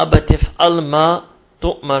 Ya abatif alma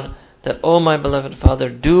tu'mar, that, O my beloved father,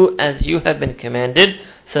 do as you have been commanded.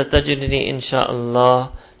 Satajidni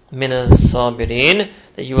insha'Allah min as-sabirin,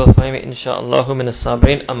 that you will find me insha'Allah min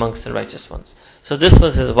as-sabirin, amongst the righteous ones. So this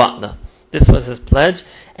was his wa'da. This was his pledge,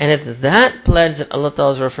 and it's that pledge that Allah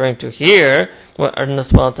Ta'ala is referring to here, where Allah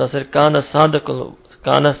Subhanahu wa Ta'ala said, Kana sadiqal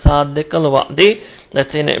wa'di, that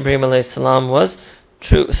Sayyidina Ibrahim alayhi salam was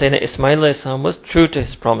true, Sayyidina Ismail alayhi salam was true to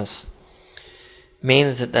his promise.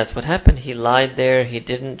 Means that that's what happened. He lied there, he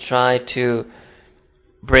didn't try to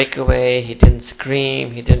break away, he didn't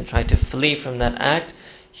scream, he didn't try to flee from that act.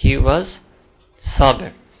 He was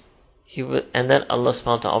sabir. And then Allah subhanahu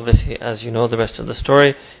wa ta'ala, obviously, as you know the rest of the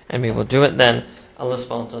story, and we will do it then, Allah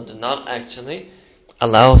subhanahu wa ta'ala did not actually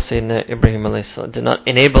allow Sayyidina Ibrahim alayhi salam, did not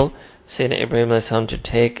enable Sayyidina Ibrahim alayhi salam to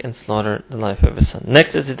take and slaughter the life of his son.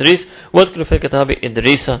 Next is Idris. وَذْكُرُ فِي الْكِتَابِ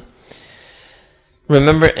إِدْرِيسَ.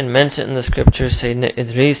 Remember and mention in the scripture Sayyidina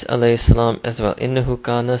Idris alayhi salam as well. إِنَّهُ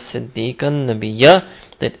كَانَ صِدِّيقًا نَبِيًّا,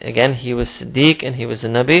 that again he was Siddiq and he was a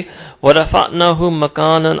Nabi. وَرَفَعْنَاهُ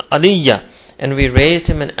مَكَانًا عَلِيًّا, and we raised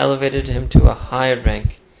him and elevated him to a higher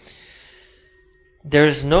rank. There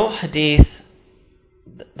is no hadith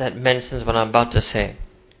that mentions what I'm about to say,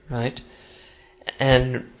 right?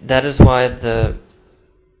 And that is why the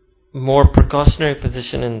more precautionary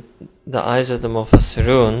position in the eyes of the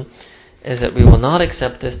Mufassirun is that we will not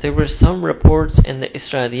accept this. There were some reports in the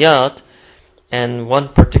Israeliyat, and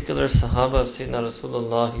one particular Sahaba of Sayyidina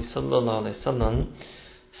Rasulullah sallallahu alayhi wasallam,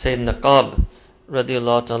 Sayyidina Qab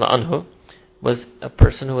radiallahu ta'ala anhu, was a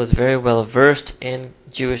person who was very well versed in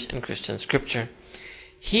Jewish and Christian scripture.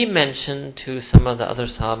 He mentioned to some of the other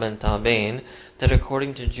Sahaba and Tabi'in that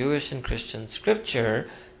according to Jewish and Christian scripture,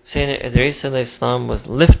 Sayyidina Idris alayhi salam was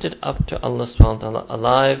lifted up to Allah subhanahu wa ta'ala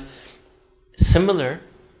alive, similar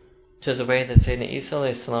to the way that Sayyidina Isa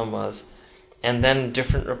alayhi salam was. And then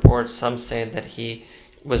different reports, some say that he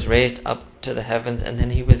was raised up to the heavens and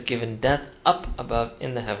then he was given death up above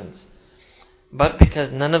in the heavens. But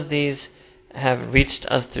because none of these have reached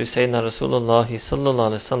us through Sayyidina Rasulullah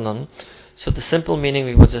sallallahu alaihi wasallam, so the simple meaning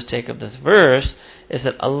we will just take of this verse is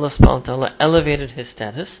that Allah subhanahu wa ta'ala elevated his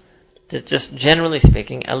status, just generally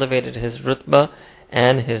speaking, elevated his rutbah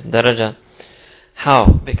and his daraja.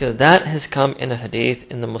 How? Because that has come in a hadith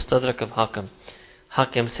in the Mustadrak of Hakim.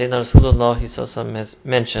 Hakim, Sayyidina Rasulullah sallallahu alaihi wasallam has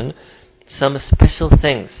mentioned some special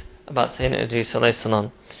things about Sayyidina Idris alayhi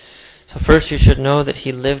salam. So first you should know that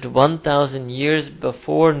he lived 1,000 years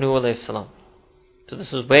before Nuh alayhi salam. So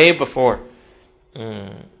this was way before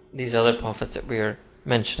these other prophets that we are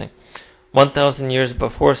mentioning. 1,000 years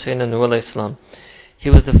before Sayyidina Nuh alayhi salam. He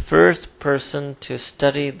was the first person to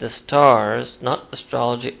study the stars, not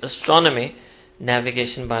astrology, astronomy,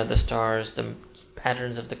 navigation by the stars, the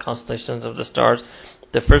patterns of the constellations of the stars.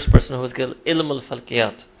 The first person who was given ilm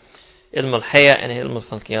al-falqiyat, ilm al-haya and ilm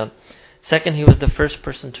al-falqiyat. Second, he was the first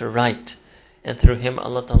person to write, and through him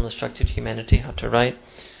Allah Ta'ala instructed humanity how to write.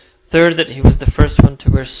 Third, that he was the first one to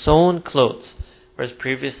wear sewn clothes, whereas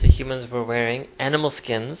previously humans were wearing animal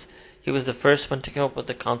skins. He was the first one to come up with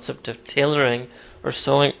the concept of tailoring or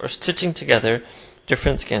sewing or stitching together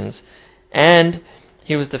different skins. And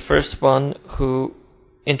he was the first one who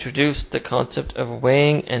introduced the concept of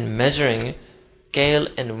weighing and measuring, kail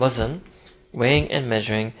and wazn, weighing and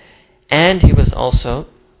measuring. And he was also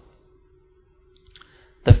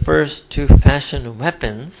the first to fashion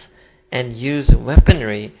weapons and use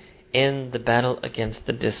weaponry in the battle against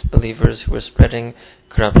the disbelievers who were spreading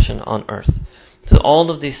corruption on earth. So all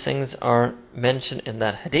of these things are mentioned in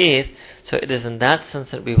that hadith. So it is in that sense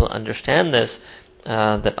that we will understand this,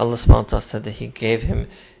 that Allah subhanahu wa ta'ala said that He gave him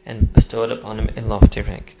and bestowed upon him a lofty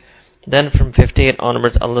rank. Then from 58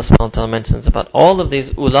 onwards, Allah subhanahu wa ta'ala mentions about all of these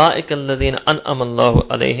أُولَٰئِكَ الَّذِينَ أَنْعَمَ اللَّهُ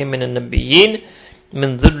عَلَيْهِمْ مِنَ النَّبِيِّينَ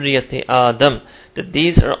مِنْ ذُرِّيَّةِ آدَمَ, that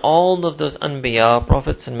these are all of those anbiya,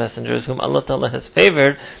 prophets and messengers whom Allah ta'ala has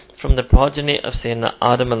favored from the progeny of Sayyidina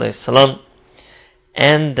Adam alayhi salam.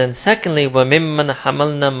 And then secondly, وَمِمَّنْ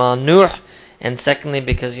حَمَلْنَا مَا نُوحٍ, and secondly,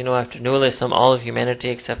 because after Nuh alayhi salam, all of humanity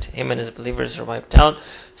except him and his believers are wiped out.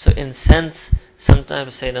 So in sense,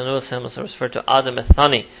 sometimes Sayyidina Nuh alayhi salam is referred to Adam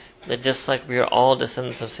al-Thani, that just like we are all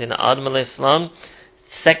descendants of Sayyidina Adam alayhi salam,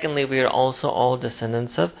 secondly, we are also all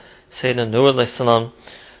descendants of Sayyidina Nuh alayhi salam.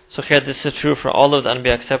 So here this is true for all of the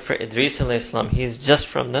Anbiya except for Idris alayhi salam. He is just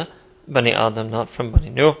from the Bani Adam, not from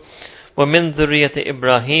Bani Nuh. وَمِن ذُرِّيَّةِ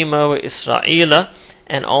إِبْرَاهِيمَ وَإِسْرَائِيلَ,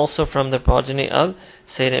 and also from the progeny of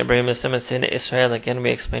Sayyidina Ibrahim alayhi salam and Sayyidina Israel. Again,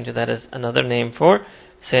 we explained to that as another name for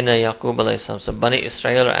Sayyidina Yaqub alayhi salam. So Bani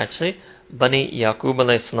Israel are actually Bani Yaqub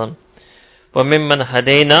alayhi salam. وَمِمَّنْ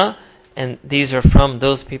هَدَيْنَا, and these are from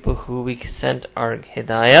those people who we sent our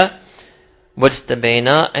hidayah,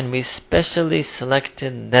 wajtabaina, and we specially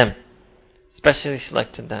selected them.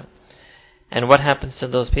 And what happens to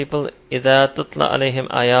those people? إِذَا تُتْلَى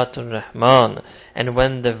عَلَيْهِمْ آيَاتُ الرَّحْمَنِ, and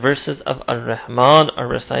when the verses of Ar-Rahman are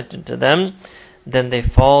recited to them, then they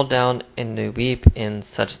fall down and they weep in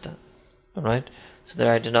sajda. Alright? So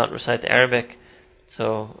there I do not recite the Arabic,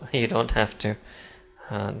 so you don't have to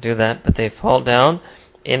do that, but they fall down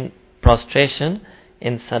in prostration,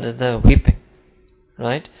 in sajda, weeping.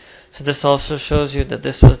 Right? So this also shows you that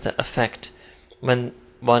this was the effect when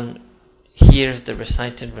one hears the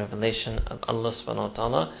recited revelation of Allah subhanahu wa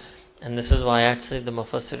ta'ala. And this is why actually the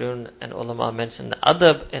Mufassirun and ulama mentioned the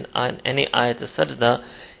adab in any ayat of sajda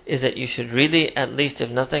is that you should really, at least if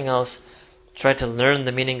nothing else, try to learn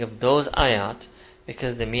the meaning of those ayat,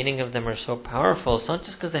 because the meaning of them are so powerful. It's not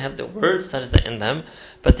just because they have the word sajda in them,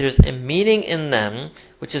 but there's a meaning in them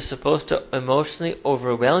which is supposed to emotionally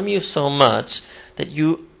overwhelm you so much that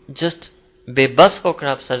you just bebas hokar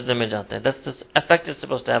aap sajda mein jate hain. That's the effect it's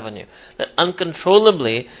supposed to have on you. That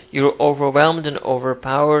uncontrollably you're overwhelmed and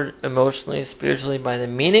overpowered emotionally, spiritually by the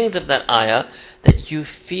meanings of that ayah, that you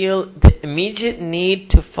feel the immediate need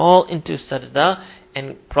to fall into sajda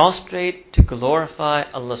and prostrate to glorify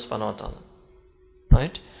Allah subhanahu wa ta'ala.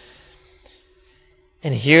 Right?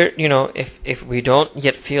 And here, if we don't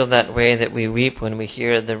yet feel that way, that we weep when we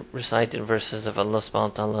hear the recited verses of Allah subhanahu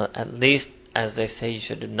wa ta'ala, at least, as they say, you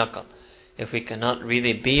should do naqal. If we cannot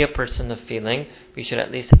really be a person of feeling, we should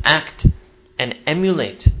at least act and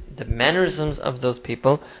emulate the mannerisms of those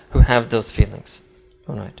people who have those feelings.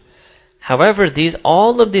 Alright. However,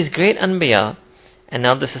 all of these great anbiya, and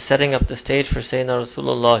now this is setting up the stage for Sayyidina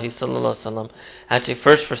Rasulullah sallallahu alaihi wasallam, actually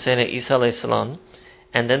first for Sayyidina Isa alayhi salam,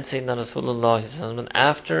 and then Sayyidina Rasulullah sallallahu alaihi wasallam, and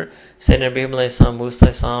after Sayyidina Ibrahim alayhi salam, Musa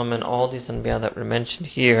alayhi salam, and all these anbiya that were mentioned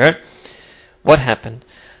here, what happened?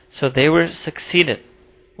 So they were succeeded.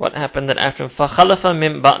 What happened that after فَخَلَفَ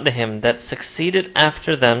مِن بَعْدِهِمْ, that succeeded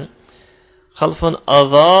after them, خَلْفٌ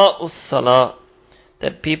أَضَاءُ الصَّلَاةِ,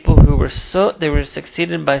 that people who were they were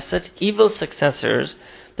succeeded by such evil successors.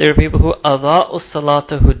 There were people who أَضَاءُ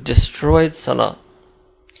الصَّلَاةَ, who destroyed salah.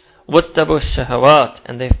 وَاتَّبُوا الشَّهَوَاتِ,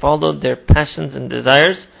 and they followed their passions and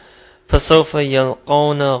desires. فَسَوْفَ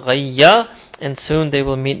يَلْقَوْنَ غَيًّا, and soon they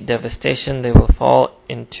will meet devastation. They will fall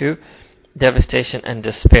into devastation and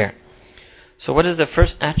despair. So what is the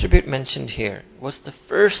first attribute mentioned here? What's the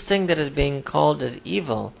first thing that is being called as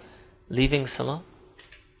evil? Leaving salah.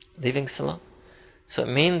 Leaving salah. So it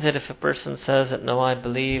means that if a person says that, no, I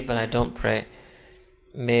believe but I don't pray,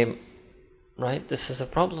 right? This is a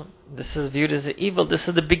problem. This is viewed as evil. This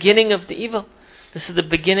is the beginning of the evil. This is the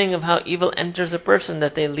beginning of how evil enters a person,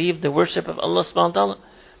 that they leave the worship of Allah subhanahu wa ta'ala.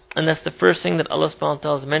 And that's the first thing that Allah subhanahu wa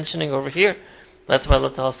ta'ala is mentioning over here. That's why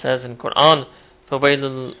Allah ta'ala says in Quran,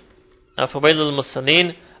 فَوَيْلُ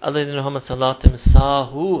الْمُصَلِّينَ الَّذِينَ هُمْ عَنْ صَلَاتِهِمْ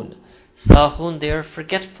سَاهُونَ. Sahun, they are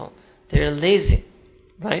forgetful. They are lazy.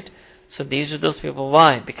 Right? So these are those people.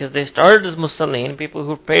 Why? Because they started as musallin, people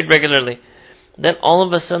who prayed regularly. Then all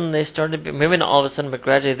of a sudden they started, maybe not all of a sudden, but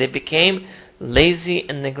gradually they became lazy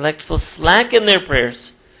and neglectful, slack in their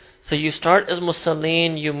prayers. So you start as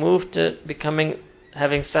musallin, you move to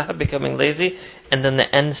having sahab, becoming lazy, and then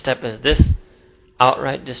the end step is this,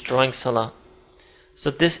 outright destroying salah. So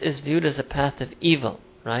this is viewed as a path of evil,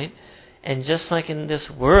 right? And just like in this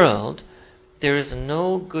world, there is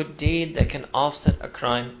no good deed that can offset a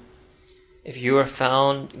crime. If you are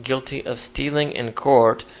found guilty of stealing in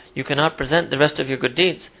court, you cannot present the rest of your good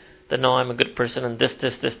deeds. That, no, I'm a good person and this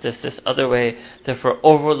other way, therefore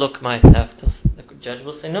overlook my theft. The judge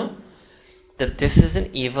will say no. That this is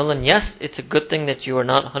an evil, and yes, it's a good thing that you are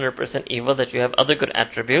not 100% evil, that you have other good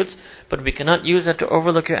attributes, but we cannot use that to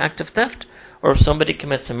overlook your act of theft. Or if somebody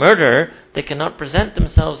commits a murder, they cannot present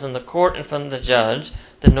themselves in the court in front of the judge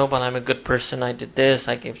that, no, but I'm a good person, I did this,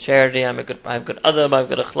 I gave charity, I have good adab, I have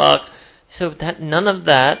good akhlaq. So that none of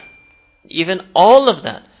that, even all of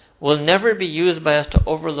that, will never be used by us to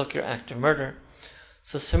overlook your act of murder.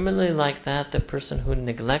 So similarly like that, the person who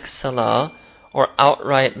neglects salah or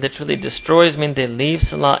outright literally destroys, means they leave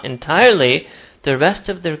salah entirely, the rest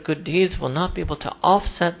of their good deeds will not be able to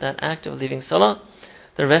offset that act of leaving salah.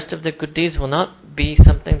 The rest of their good deeds will not be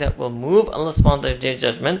something that will move Allah subhanahu wa ta'ala day of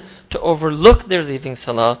judgment to overlook their leaving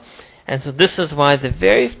salah. And so this is why the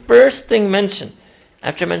very first thing mentioned,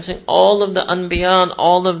 after mentioning all of the anbiya and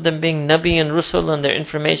all of them being nabi and rusul and their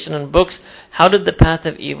information and books, how did the path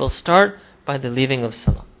of evil start? By the leaving of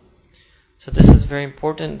salah. So this is very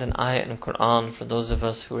important, an ayah in Quran for those of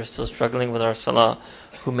us who are still struggling with our salah,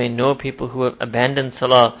 who may know people who have abandoned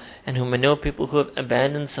salah, and who may know people who have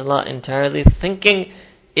abandoned salah entirely, thinking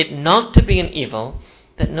it not to be an evil,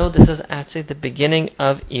 that no, this is actually the beginning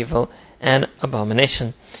of evil and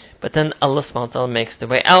abomination. But then Allah subhanahu wa ta'ala makes the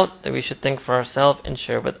way out, that we should think for ourselves and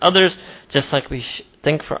share with others, just like we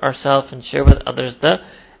think for ourselves and share with others the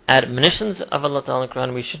admonitions of Allah ta'ala in the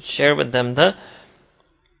Quran. We should share with them the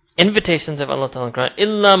invitations of Allah ta'ala in the Quran.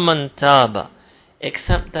 Illa man taba,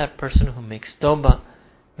 except that person who makes tawbah.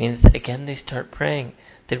 Means that again they start praying,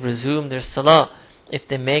 they resume their salah. If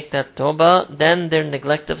they make that tawbah, then their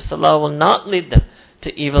neglect of salah will not lead them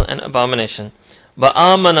to evil and abomination. Wa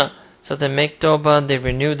amana, so they make tawbah, they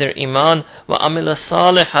renew their iman. Wa amila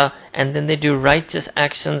salihah, and then they do righteous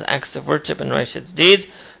actions, acts of worship and righteous deeds.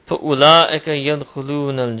 فَأُولَٰئِكَ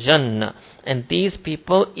يَدْخُلُونَ الْجَنَّةِ, and these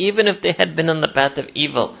people, even if they had been on the path of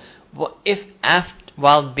evil,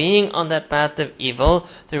 while being on that path of evil,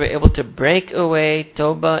 they were able to break away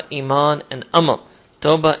tawbah, iman and amal.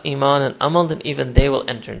 Tawbah, iman and amal, then even they will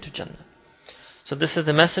enter into Jannah. So this is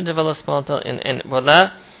the message of Allah subhanahu wa ta'ala in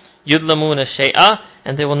وَلَا يُظْلَمُونَ شَيْئًا,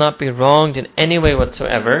 and they will not be wronged in any way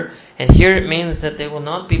whatsoever. And here it means that they will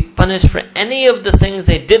not be punished for any of the things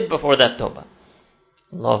they did before that tawbah.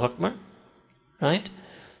 Allahu Akbar. Right?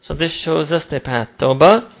 So this shows us the path.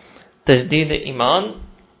 Tawbah, tajdeed iman,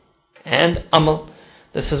 and amal.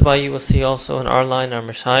 This is why you will see also in our line, our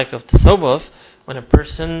mashayikh of tasawwuf, when a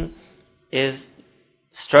person is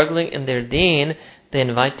struggling in their deen, they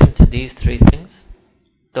invite them to these three things: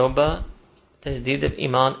 tawbah, tajdeed of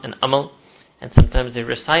iman, and amal. And sometimes they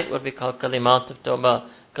recite what we call kalimat of tawbah,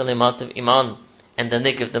 kalimat of iman, and then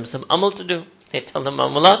they give them some amal to do. They tell them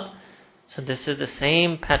amalat. So this is the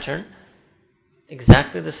same pattern,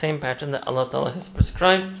 exactly the same pattern that Allah Ta'ala has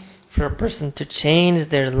prescribed for a person to change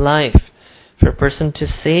their life, for a person to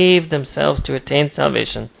save themselves, to attain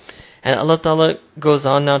salvation. And Allah Ta'ala goes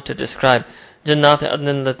on now to describe Jannat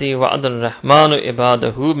adnin lati wa'ada ar-Rahmanu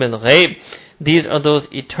ibadahu min ghayb. These are those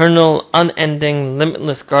eternal, unending,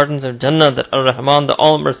 limitless gardens of Jannah that Ar-Rahman, the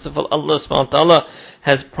All-Merciful Allah subhanahu wa ta'ala,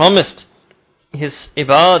 has promised His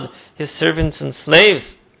ibad, His servants and slaves,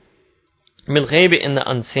 min ghayb, in the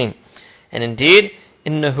unseen. And indeed,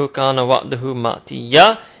 innahu kana wa'dahu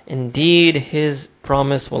ma'tiyya, indeed His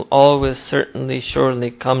promise will always, certainly,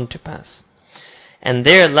 surely come to pass. And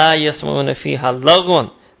there, la yasma'una fiha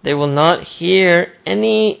lagwan, they will not hear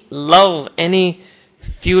any love, any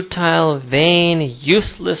futile, vain,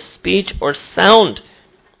 useless speech or sound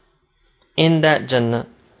in that Jannah.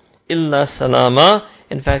 Illa salama,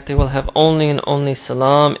 in fact they will have only and only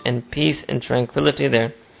salam and peace and tranquility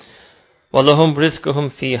there. Walahum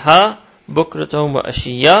rizquhum fiha bukratum wa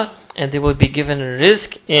ashiya, and they will be given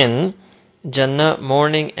rizq in Jannah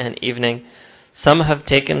morning and evening. Some have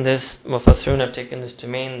taken this, Mufassirun have taken this to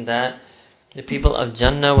mean that the people of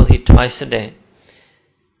Jannah will eat twice a day.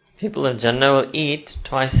 People of Jannah will eat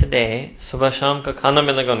twice a day. Subah sham ka khana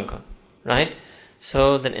milaga unko. Right?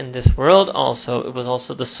 So that in this world also, it was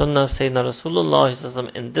also the sunnah of Sayyidina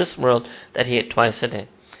Rasulullah in this world that he ate twice a day.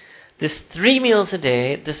 This 3 meals a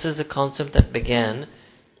day, this is a concept that began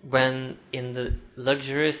when in the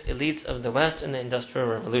luxurious elites of the West in the Industrial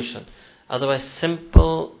Revolution. Otherwise,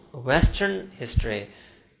 simple Western history,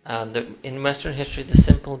 in Western history, the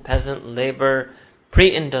simple peasant, labor,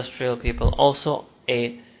 pre-industrial people also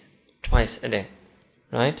ate twice a day.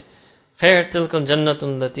 Right? خَيْرْ تِلْكَ الْجَنَّةُ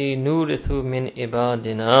الَّتِي نُورِثُ مِنْ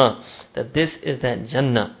إِبَادِنَا, that this is that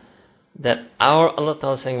Jannah that Allah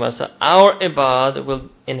Ta'ala is saying about us, so our ibad will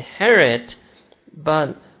inherit,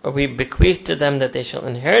 but we bequeath to them that they shall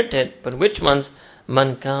inherit it. But which ones?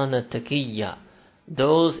 Man kana taqiyya,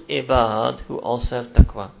 those ibad who also have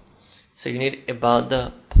taqwa. So you need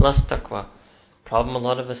ibadah plus taqwa. Problem a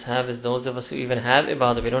lot of us have is those of us who even have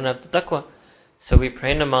ibadah, we don't have the taqwa. So we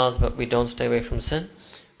pray namaz, but we don't stay away from sin.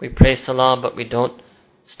 We pray salah, but we don't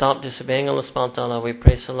stop disobeying Allah subhanahu wa ta'ala. We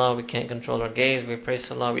pray salah, we can't control our gaze. We pray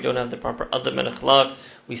salah, we don't have the proper adab and akhlaq.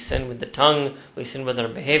 We sin with the tongue, we sin with our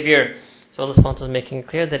behavior. So Allah subhanahu wa ta'ala is making it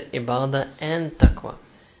clear that ibadah and taqwa,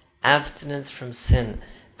 abstinence from sin,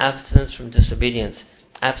 abstinence from disobedience,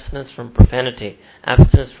 abstinence from profanity,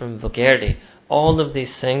 abstinence from vulgarity, all of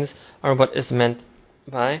these things are what is meant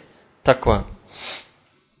by taqwa.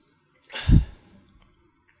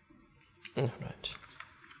 Right.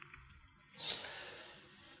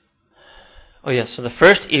 Oh yes, so the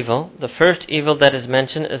first evil that is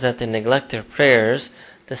mentioned is that they neglect their prayers.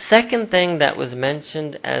 The second thing that was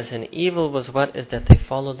mentioned as an evil was what? Is that they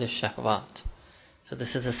follow the shahwat. So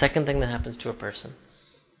this is the second thing that happens to a person.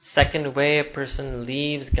 Second way a person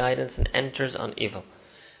leaves guidance and enters on evil.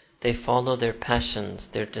 They follow their passions,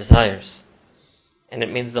 their desires. And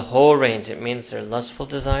it means the whole range. It means their lustful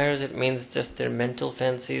desires. It means just their mental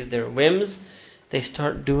fancies, their whims. They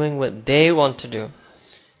start doing what they want to do.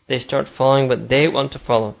 They start following what they want to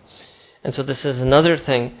follow. And so this is another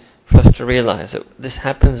thing for us to realize, that this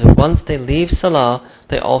happens once they leave Salah,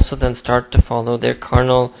 they also then start to follow their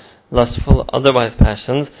carnal, lustful, otherwise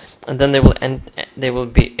passions, and then they will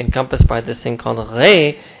be encompassed by this thing called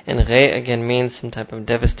ghay, and ghay again means some type of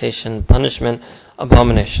devastation, punishment,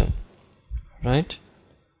 abomination. Right?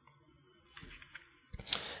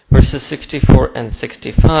 Verses 64 and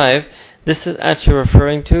 65, this is actually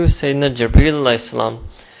referring to Sayyidina Jibreel alayhi salam.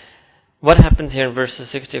 What happens here in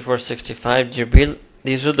verses 64, 65, Jibreel,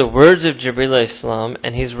 these are the words of Jibreel alayhi salam,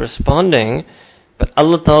 and he's responding, but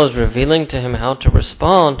Allah Ta'ala is revealing to him how to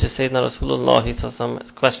respond to Sayyidina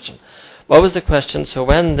Rasulullah's question. What was the question? So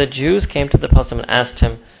when the Jews came to the Prophet and asked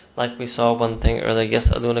him, like we saw one thing earlier,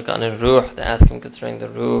 يَسْأَلُونَكَ عَنِ الرُّوحِ, they asked him concerning the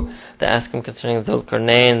Ruh, they asked him concerning Dhul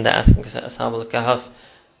Qarnayn, they asked him concerning Ashab al-Kahf,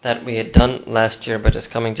 that we had done last year, but it's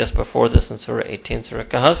coming just before this in Surah 18, Surah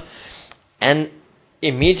Kahf. And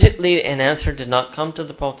immediately an answer did not come to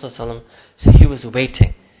the Prophet ﷺ, so he was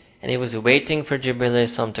waiting. And he was waiting for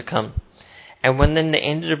Jibreel ﷺ to come. And when then the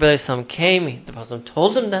angel Jibreel ﷺ came, the Prophet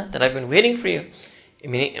told him that I've been waiting for you,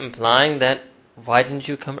 meaning implying that, why didn't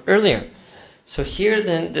you come earlier? So here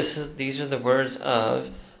then, these are the words of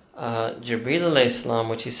Jibreel alayhi salam,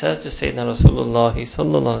 which he says to Sayyidina Rasulullah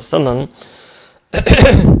sallallahu alaihi wasallam,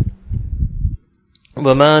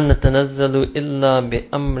 وَمَا نَتَنَزَّلُ إِلَّا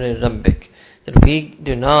بِأَمْرِ رَبِّكَ,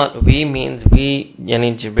 that we means we,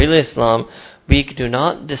 yani Jibreel alayhi salam, we do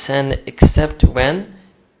not descend except when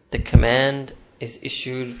the command is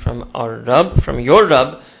issued from our Rabb, from your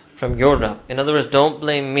Rabb. In other words, don't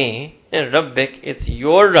blame me, Rabbik, it's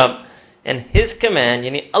your Rabb and His command,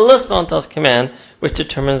 yani Allah subhanahu wa ta'ala's command, which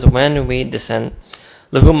determines when we descend.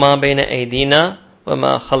 لَهُ مَا بَيْنَ أَيْدِينَا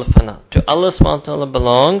وَمَا خَلْفَنَا, to Allah subhanahu wa ta'ala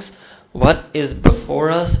belongs what is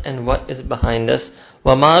before us and what is behind us.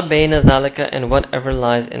 وَمَا بَيْنَ ذَلِكَ, and whatever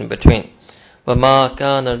lies in between. وَمَا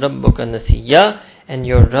كَانَ رَبُّكَ نَسِيًّا, and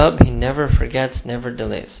your Rabb, He never forgets, never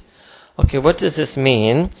delays. Okay, what does this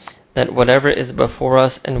mean? That whatever is before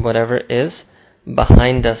us and whatever is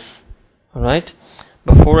behind us. Alright?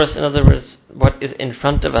 Before us, in other words, what is in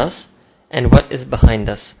front of us and what is behind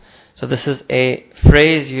us. So this is a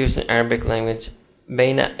phrase used in Arabic language.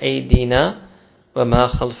 بَيْنَ أَيْدِينَا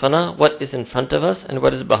وَمَا خَلْفَنَا, what is in front of us and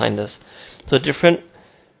what is behind us. So different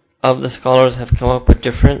of the scholars have come up with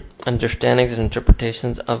different understandings and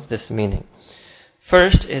interpretations of this meaning.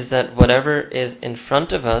 First is that whatever is in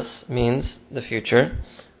front of us means the future,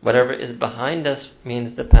 whatever is behind us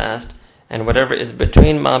means the past, and whatever is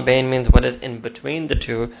between ma bain means what is in between the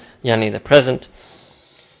two, yani the present.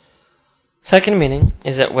 Second meaning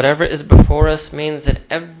is that whatever is before us means that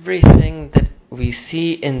everything that we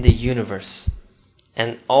see in the universe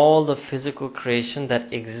and all the physical creation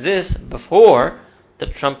that exists before the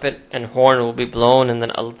trumpet and horn will be blown, and then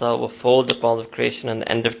Allah will fold up all of creation in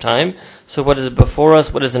the end of time. So what is before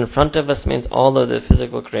us, what is in front of us means all of the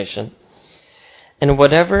physical creation. And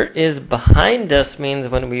whatever is behind us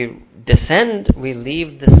means when we descend, we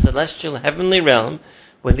leave the celestial heavenly realm,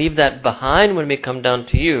 we leave that behind when we come down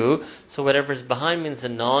to you. So whatever is behind means the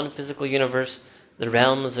non-physical universe, the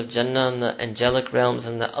realms of Jannah and the angelic realms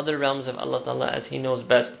and the other realms of Allah Ta'ala as He knows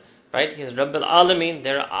best. Right? He is Rabb al-Alameen,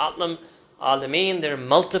 there are Atlam, Alameen, there are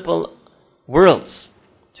multiple worlds.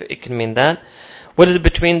 So it can mean that. What is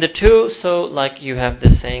between the two? So like you have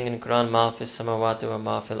this saying in Quran, ma fis samawati wa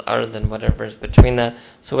ma fil ard, and whatever is between that.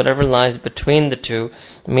 So whatever lies between the two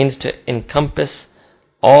means to encompass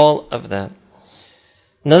all of that.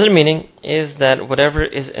 Another meaning is that whatever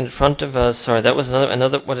is in front of us,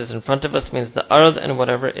 what is in front of us means the ard, and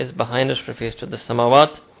whatever is behind us refers to the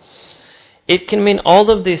samawat. It can mean all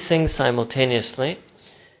of these things simultaneously.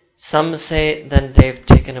 Some say then they've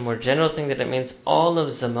taken a more general thing, that it means all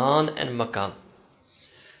of zaman and makan.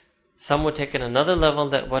 Some would take it another level,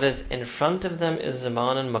 that what is in front of them is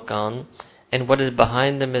zaman and makan, and what is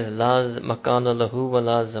behind them is la makana lahu wa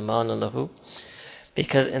la zamana lahu.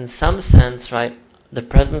 Because in some sense, right, the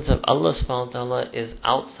presence of Allah subhanahu wa ta'ala is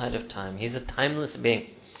outside of time. He's a timeless being.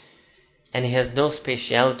 And He has no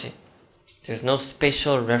spatiality. There's no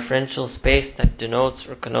spatial referential space that denotes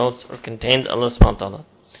or connotes or contains Allah subhanahu wa ta'ala.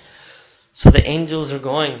 So the angels are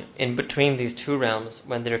going in between these two realms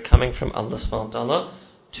when they're coming from Allah subhanahu wa ta'ala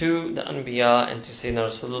to the Anbiya and to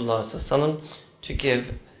Sayyidina Rasulullah sallallahu alaihi wasallam to give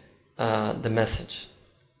the message.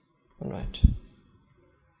 Alright.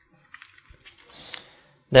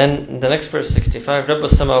 Then the next verse 65, Rabb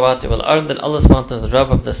as-samawati wal ard, that Allah subhanahu wa ta'ala is the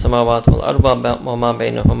Rabb of the samawat wal ard wa ma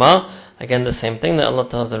baynahuma. Again the same thing, that Allah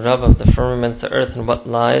ta'ala is the Rabb of the firmaments, the earth, and what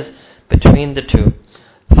lies between the two.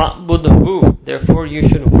 Fa'budhu, therefore you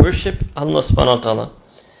should worship Allah subhanahu wa ta'ala.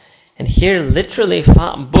 And here literally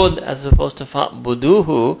fa'bud as opposed to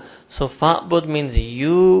fa'buduhu. So fa'bud means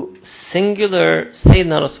you, singular,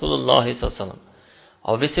 Sayyidina Rasulullah sallallahu alaihi wasallam.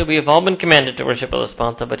 Obviously we have all been commanded to worship Allah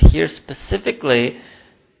subhanahu wa ta'ala, but here specifically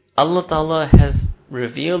Allah Ta'ala has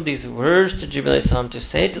revealed these words to Jibreel alayhi salam to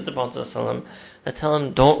say to the Prophet sallallahu alaihi wasallam, that tell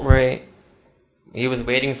him, don't worry, he was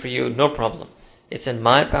waiting for you, no problem. It's in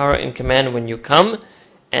my power and command when you come,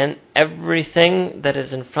 and everything that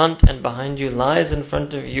is in front and behind you lies in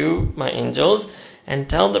front of you, my angels, and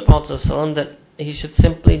tell the Prophet sallallahu alaihi wasallam that he should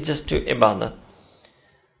simply just do ibadah.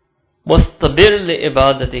 وَاسْتَبِرْ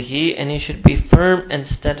لِعِبَادَتِهِ, and he should be firm and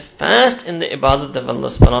steadfast in the ibadat of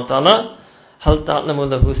Allah subhanahu wa ta'ala. هَلْ تَعْلَمُ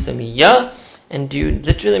لَهُ سَمِيًّا, and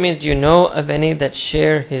literally means, do you know of any that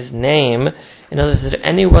share his name? In other words, is there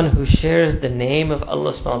anyone who shares the name of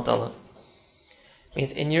Allah subhanahu wa ta'ala?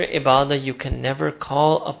 Means in your ibadah you can never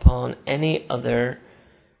call upon any other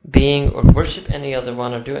being or worship any other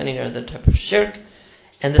one or do any other type of shirk.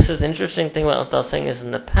 And this is the interesting thing what Allah is saying is,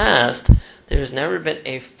 in the past there has never been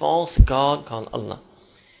a false god called Allah.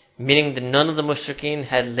 Meaning that none of the mushrikeen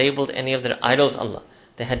had labeled any of their idols Allah.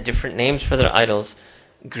 They had different names for their idols.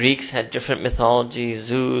 Greeks had different mythology,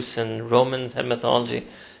 Zeus, and Romans had mythology.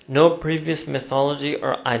 No previous mythology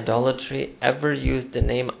or idolatry ever used the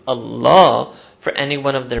name Allah for any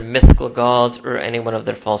one of their mythical gods or any one of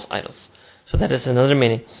their false idols. So that is another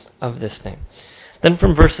meaning of this name. Then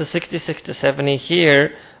from verses 66 to 70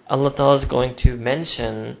 here, Allah Ta'ala is going to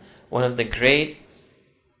mention one of the great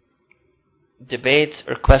debates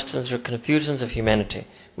or questions or confusions of humanity,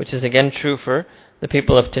 which is again true for the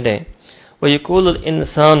people of today. وَيَقُولُ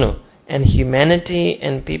الْإِنسَانُ, and humanity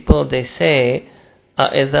and people, they say,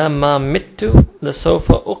 أَإِذَا مَا مِتُّ لَسَوْفَ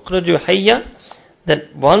أُخْرَجُ حَيًّا,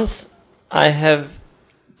 that once I have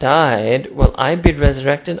died, will I be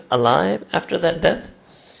resurrected alive after that death?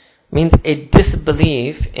 Means a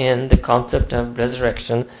disbelief in the concept of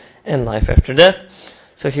resurrection and life after death.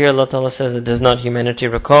 So here Allah Ta'ala says, does not humanity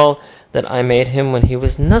recall that I made him when he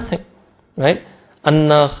was nothing? Right?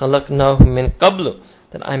 أَنَّا خَلَقْنَاهُ مِنْ قَبْلُ,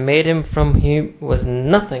 that I made him from he was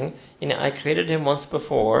nothing. I created him once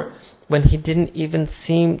before when he didn't even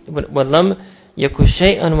seem, وَلَمْ يَكُ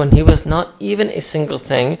شَيْئًا, when he was not even a single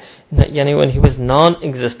thing, when he was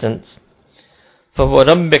non-existent.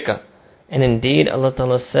 فَوَرَبِّكَ, and indeed Allah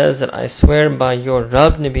Ta'ala says that I swear by your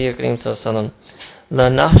Rabb, Nabi Kareem Sallallahu Alaihi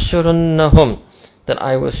Wasallam, لَنَحْشُرُنَّهُمْ, that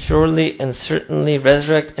I will surely and certainly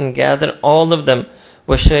resurrect and gather all of them,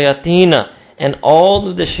 وَشَيَاطِينَ, and all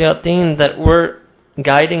of the shayateen that were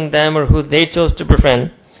guiding them or who they chose to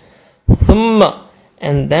befriend. ثُمَّ,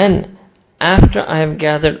 and then after I have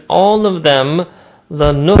gathered all of them,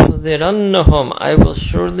 لَنُحْذِرَنَّهُمْ, I will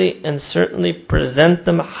surely and certainly present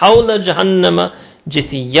them حَوْلَ جَهَنَّمَ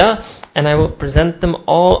جِثِيًّا, and I will present them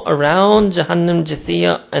all around Jahannam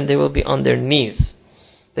Jithiya, and they will be on their knees.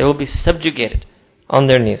 They will be subjugated on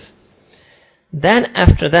their knees. Then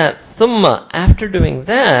after that, ثُمَّ, after doing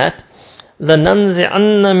that,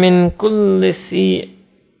 لَنَنْزِعَنَّ مِنْ كُلِّ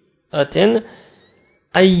سِيئَةٍ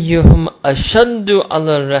أَيُّهُمْ أَشَدُّ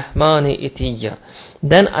عَلَى الرَّحْمَنِ إِتِيًّا,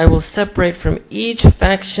 then I will separate from each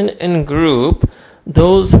faction and group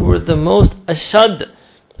those who were the most ashad,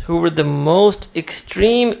 who were the most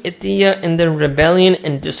extreme itiya in their rebellion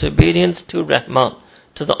and disobedience to Rahman,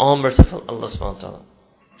 to the all-merciful Allah subhanahu wa ta'ala.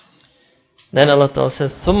 Then Allah Ta'ala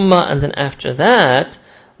says, ثُمَّ, and then after that,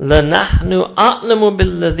 لَنَحْنُ أَعْلَمُ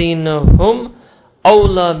بِالَّذِينَ هُمْ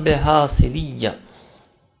أَوْلَى بِهَا صِلِيًّا.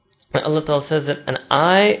 And Allah Ta'ala says that, and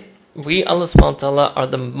we Allah subhanahu wa ta'ala are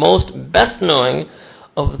the most best knowing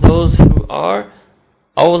of those who are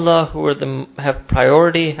awla, who are have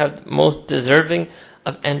priority, have most deserving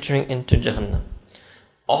of entering into Jahannam.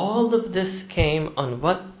 All of this came on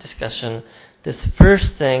what discussion? This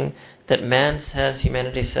first thing that man says,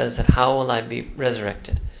 humanity says, that how will I be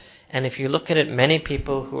resurrected? And if you look at it, many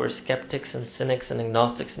people who are skeptics and cynics and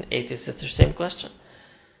agnostics and atheists, it's the same question.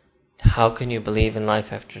 How can you believe in life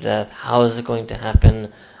after death? How is it going to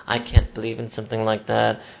happen? I can't believe in something like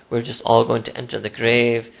that. We're just all going to enter the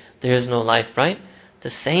grave. There is no life, right?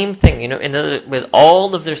 The same thing, with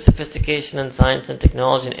all of their sophistication and science and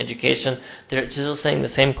technology and education, they're still saying the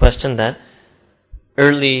same question that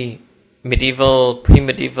early medieval,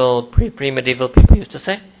 pre-medieval, pre-medieval people used to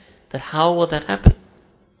say, that how will that happen?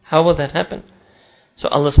 How will that happen? So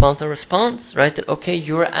Allah subhanahu wa ta'ala responds, right, that okay,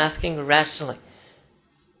 you're asking rationally.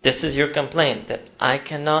 This is your complaint, that I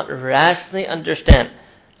cannot rationally understand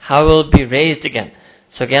how it will be raised again.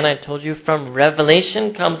 So again, I told you from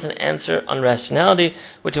revelation comes an answer on rationality,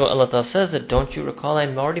 which is what Allah Ta'ala says, that don't you recall I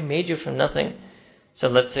already made you from nothing. So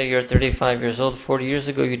let's say you're 35 years old, 40 years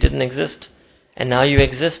ago you didn't exist, and now you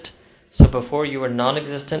exist. So before you were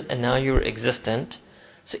non-existent and now you are existent.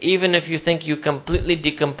 So even if you think you completely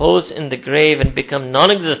decompose in the grave and become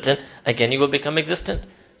non-existent, again you will become existent.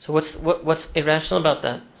 So what's irrational about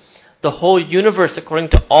that? The whole universe, according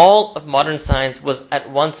to all of modern science, was at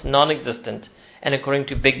once non-existent, and according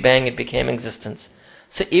to Big Bang it became existence.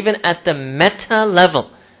 So even at the meta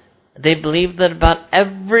level, they believed that about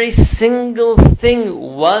every single thing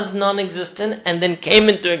was non-existent and then came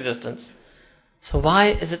into existence. So why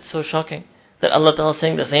is it so shocking that Allah Ta'ala is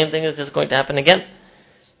saying the same thing is just going to happen again?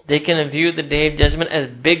 They can view the Day of Judgment as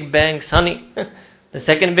Big Bang Sunny, the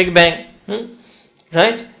second Big Bang,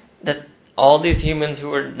 right? That all these humans who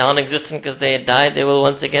were non-existent because they had died, they will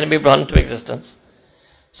once again be brought into existence.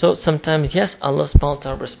 So sometimes, yes, Allah subhanahu wa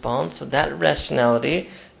ta'ala responds. So that rationality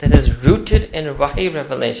that is rooted in wahi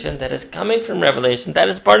revelation, that is coming from revelation, that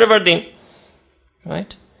is part of our deen.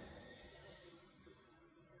 Right?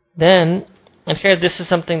 Then, and here this is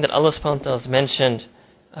something that Allah subhanahu wa ta'ala has mentioned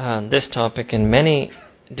this topic in many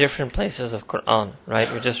different places of Quran.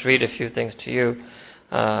 Right? We just read a few things to you.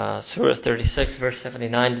 Surah 36, verse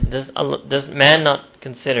 79. Does man not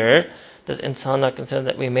consider, does insan not consider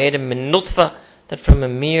that we made him min nutfa, that from a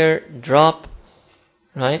mere drop,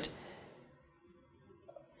 right?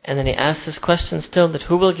 And then he asks this question still, that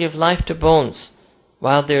who will give life to bones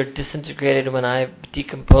while they're disintegrated when I have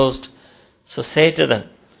decomposed? So say to them,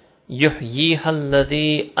 يُحْيِيهَا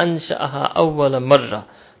الَّذِي أَنْشَأَهَا أَوَّلَ مَرَّةٍ.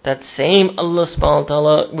 That same Allah subhanahu wa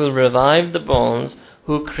ta'ala will revive the bones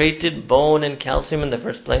who created bone and calcium in the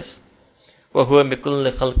first place. وَهُوَ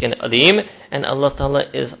بِكُلِّ خَلْقٍ عَلِيمٍ. And Allah ta'ala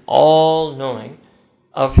is all knowing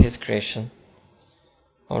of His creation.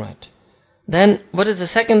 Alright. Then, what is the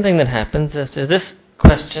second thing that happens? Is this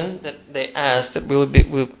question that they ask, that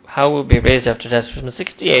how will be raised after death, from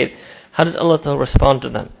 68, how does Allah Ta'ala respond to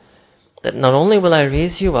them? That not only will I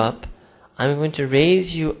raise you up, I'm going to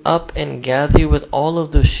raise you up and gather you with all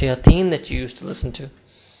of those shayateen that you used to listen to.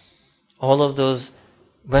 All of those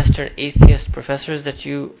Western atheist professors that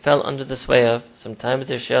you fell under the sway of. Sometimes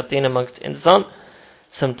they're shayateen amongst insan,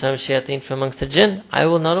 sometimes shayateen from amongst the jinn. I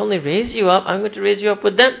will not only raise you up, I'm going to raise you up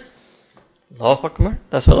with them. Allahu Akbar.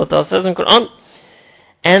 That's what Allah Ta'ala says in Quran.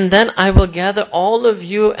 And then I will gather all of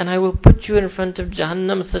you and I will put you in front of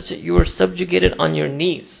Jahannam such that you are subjugated on your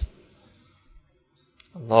knees.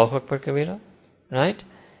 Allahu Akbar Kabira. Right?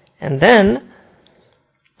 And then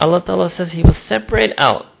Allah Ta'ala says He will separate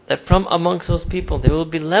out that from amongst those people there will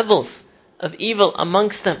be levels of evil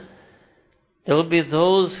amongst them. There will be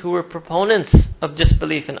those who were proponents of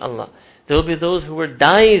disbelief in Allah. There will be those who were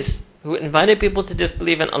dais, who invited people to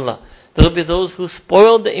disbelieve in Allah. There will be those who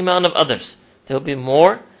spoiled the iman of others. There will be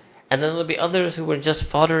more, and then there will be others who were just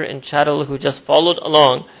fodder and chattel, who just followed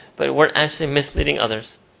along, but weren't actually misleading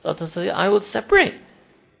others. So Allah says, I will separate.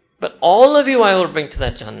 But all of you I will bring to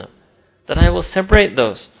that Jahannam. That I will separate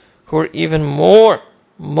those who are even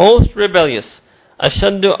most rebellious.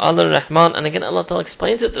 Ashaddu ala Rahman. And again Allah Ta'ala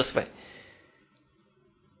explains it this way.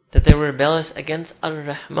 That they were rebellious against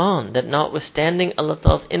Ar-Rahman. That notwithstanding Allah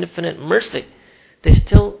Ta'ala's infinite mercy, they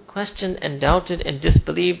still questioned and doubted and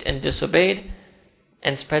disbelieved and disobeyed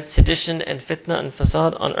and spread sedition and fitna and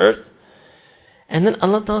fasad on earth. And then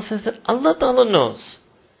Allah Ta'ala says that Allah Ta'ala knows.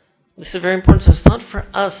 This is very important. So it's not for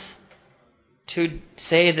us to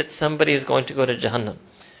say that somebody is going to go to Jahannam.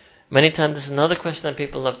 Many times this is another question that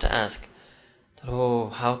people love to ask. Oh,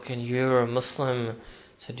 how can you're a Muslim?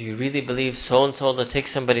 So do you really believe so-and-so? They'll take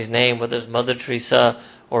somebody's name, whether it's Mother Teresa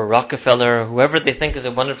or Rockefeller or whoever they think is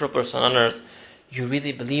a wonderful person on earth. You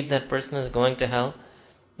really believe that person is going to hell?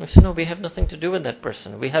 I said, no, we have nothing to do with that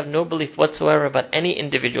person. We have no belief whatsoever about any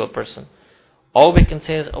individual person. All we can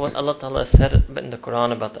say is what Allah Ta'ala said in the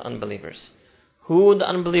Quran about the unbelievers. Who the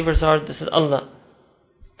unbelievers are, this is Allah.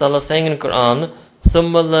 Allah saying in Quran,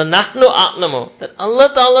 ثُمَّ لَنَحْنُ أَعْلَمُ, that Allah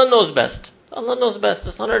Ta'ala knows best. Allah knows best.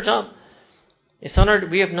 It's not our job.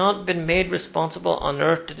 We have not been made responsible on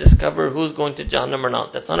earth to discover who's going to Jahannam or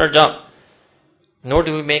not. That's not our job. Nor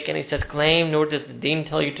do we make any such claim, nor does the deen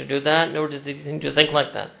tell you to do that, nor does the deen to think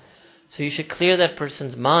like that. So you should clear that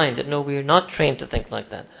person's mind that no, we are not trained to think like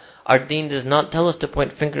that. Our deen does not tell us to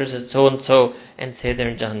point fingers at so-and-so and say they're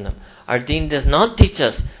in Jahannam. Our deen does not teach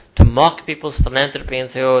us to mock people's philanthropy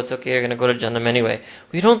and say, oh, it's okay, you're going to go to Jahannam anyway.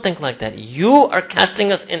 We don't think like that. You are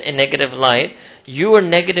casting us in a negative light. You are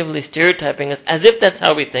negatively stereotyping us as if that's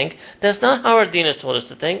how we think. That's not how our deen has told us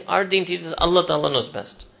to think. Our deen teaches Allah Ta'ala knows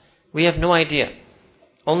best. We have no idea.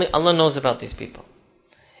 Only Allah knows about these people.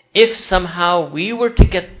 If somehow we were to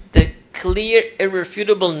get the clear,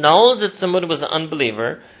 irrefutable knowledge that somebody was an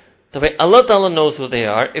unbeliever, the way Allah Ta'ala knows who they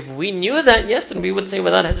are, if we knew that, yes, then we would say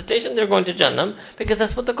without hesitation they're going to Jannah, because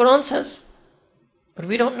that's what the Quran says. But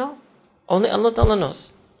we don't know. Only Allah Ta'ala knows.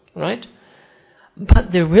 Right?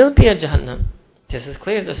 But there will be a Jahannam. This is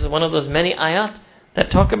clear. This is one of those many ayat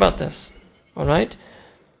that talk about this. Alright?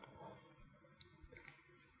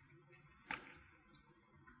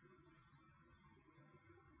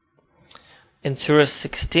 In Surah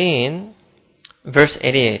 16, verse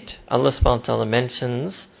 88, Allah subhanahu wa ta'ala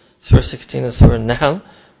mentions, Surah 16 is Surah Nahl,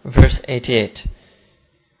 verse 88.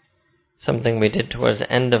 Something we did towards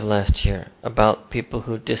the end of last year about people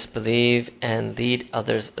who disbelieve and lead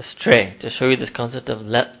others astray. To show you this concept of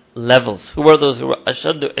levels. Who are those who are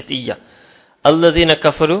ashaddu atiyya? Alladhina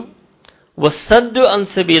kafaru wasaddu an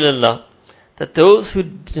sabilillah. That those who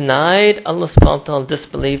denied Allah subhanahu wa ta'ala,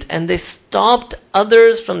 disbelieved, and they stopped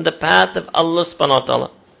others from the path of Allah subhanahu wa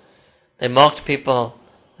ta'ala. They mocked people.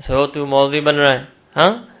 They said, oh, tu Maulvi ban raha hai.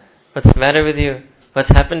 Huh? What's the matter with you? What's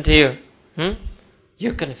happened to you?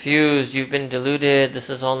 You're confused, you've been deluded, this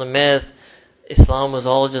is all a myth. Islam was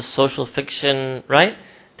all just social fiction, right?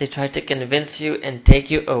 They tried to convince you and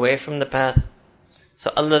take you away from the path.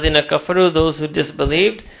 So, alladhina kafaru, those who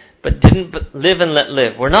disbelieved, but didn't live and let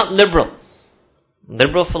live. We're not liberal.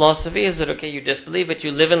 Liberal philosophy is that, okay, you disbelieve, but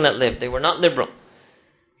you live and let live. They were not liberal.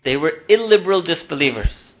 They were illiberal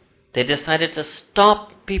disbelievers. They decided to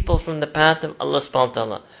stop people from the path of Allah subhanahu wa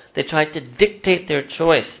ta'ala. They tried to dictate their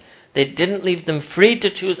choice. They didn't leave them free to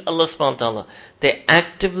choose Allah subhanahu wa ta'ala. They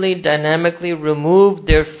actively, dynamically removed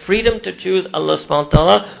their freedom to choose Allah subhanahu wa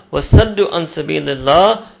ta'ala. وَصَدُّوا عَنْ سَبِيلِ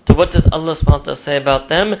اللَّهِ. To what does Allah subhanahu wa ta'ala say about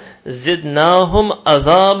them? زِدْنَاهُمْ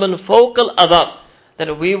عَذَابًا فَوْقَ الْعَذَابِ.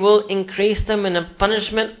 That we will increase them in a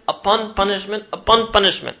punishment upon punishment upon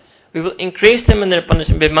punishment. We will increase them in their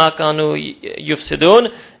punishment بِمَا كَانُوا يُفْسِدُونَ,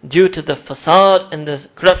 due to the fasad and the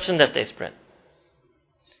corruption that they spread.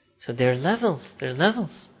 So there are levels,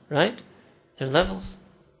 right? There are levels.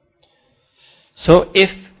 So if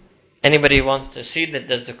anybody wants to see that,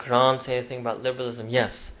 does the Quran say anything about liberalism?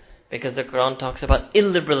 Yes. Because the Quran talks about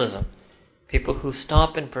illiberalism. People who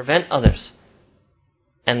stop and prevent others.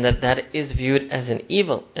 And that is viewed as an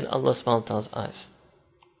evil in Allah subhanahu wa ta'ala's eyes.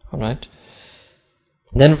 Alright?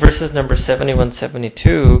 Then verses number 71,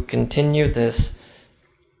 72 continue this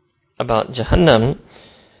about Jahannam.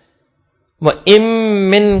 وَإِن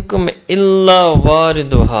مِّنكُمْ إِلَّا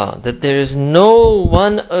وَارِدُهَا. That there is no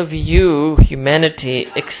one of you, humanity,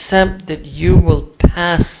 except that you will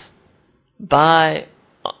pass by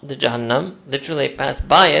the Jahannam, literally pass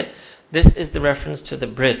by it. This is the reference to the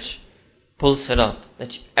bridge, Pul Sirat, that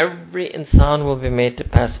every insan will be made to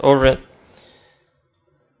pass over it.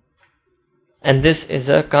 And this is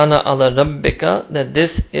a kana ala rabbika, that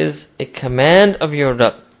this is a command of your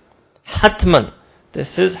Rabb. Hatman. This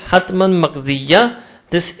is hatman maqdiya.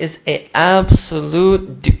 This is an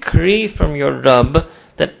absolute decree from your Rabb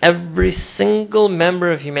that every single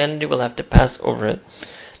member of humanity will have to pass over it.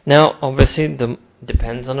 Now, obviously,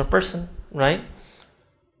 depends on a person, right?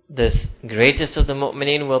 This greatest of the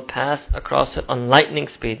mu'mineen will pass across it on lightning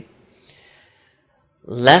speed.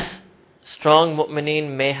 Less strong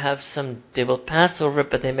mu'mineen they will pass over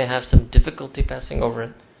it, but they may have some difficulty passing over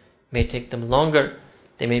it. May take them longer.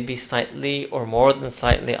 They may be slightly or more than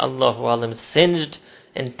slightly, Allahu Alam, singed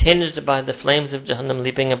and tinged by the flames of Jahannam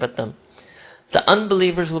leaping up at them. The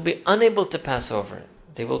unbelievers will be unable to pass over it.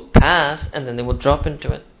 They will pass and then they will drop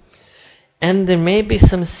into it. And there may be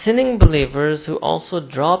some sinning believers who also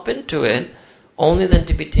drop into it, only then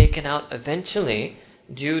to be taken out eventually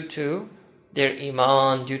due to their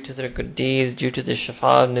iman, due to their good deeds, due to the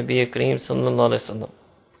shafa'a of Nabi Kareem sallallahu alaihi wasallam.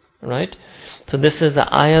 Right? So this is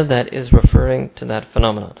the ayah that is referring to that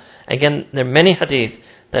phenomenon. Again, there are many hadith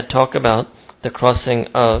that talk about the crossing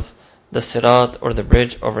of the sirat or the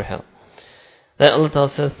bridge over hell. Then Allah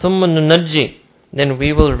Ta'ala says, ثُمَّ نُنَجِّي. Then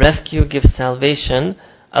we will rescue, give salvation,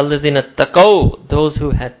 الَّذِينَ اتَّقَوْا. Those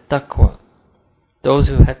who had taqwa. Those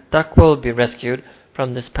who had taqwa will be rescued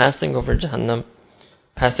from this passing over Jahannam,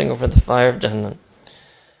 passing over the fire of Jahannam.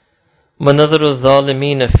 وَنَذَرُ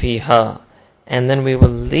الظَّالِمِينَ فِيهَا. And then we will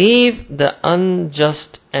leave the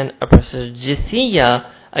unjust and oppressive jithiya.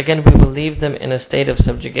 Again, we will leave them in a state of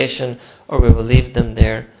subjugation, or we will leave them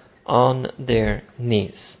there on their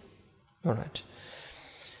knees. Alright.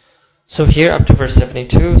 So here up to verse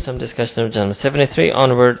 72, some discussion of Jannah. 73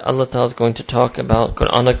 onward, Allah Ta'ala is going to talk about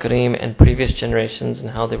Quran al-Kareem and previous generations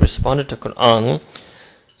and how they responded to Quran.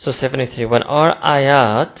 So 73, when our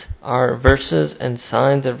ayat, our verses and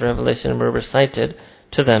signs of revelation were recited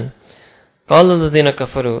to them, قَالَ الَّذِينَ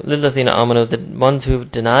كَفَرُوا لِلَّذِينَ آمَنُوا. The ones who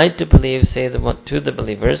have denied to believe say to the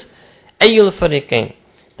believers, أَيُّ الْفَرِيقَيْنِ.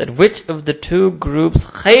 That which of the two groups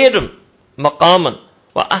خَيْرٌ مَقَامًا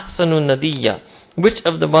وَأَحْسَنُ نَدِيًّا. Which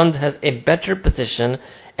of the ones has a better position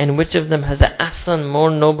And which of them has a ahsan, more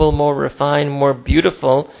noble, more refined, more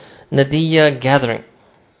beautiful nadiyya gathering?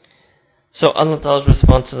 So Allah Ta'ala's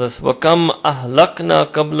response to this, وَكَمْ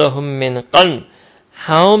أَهْلَكْنَا قَبْلَهُمْ مِنْ قَرْنٍ.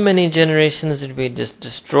 How many generations did we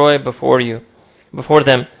destroy before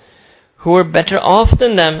them, who were better off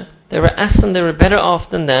than them? They were ahsan, they were better off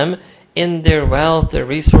than them in their wealth, their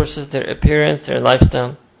resources, their appearance, their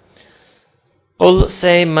lifestyle. قُلْ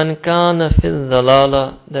say, مَنْ كَانَ فِي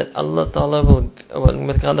الضَّلَالَةِ, that Allah Ta'ala will,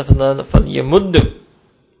 مَنْ كَانَ فِي الضَّلَالَةِ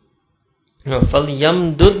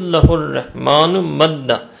فَلْيَمْدُدْ لَهُ الرَّحْمَنُ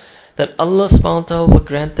مَدًّا, that Allah subhanahu wa ta'ala will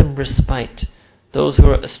grant them respite. Those who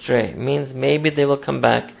are astray, means maybe they will come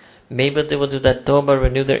back, maybe they will do that tawbah,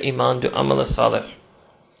 renew their iman, do amal salih.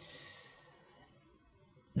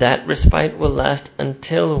 That respite will last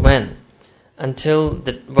until when? Until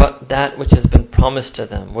that which has been promised to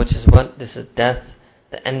them, which is what? This is death,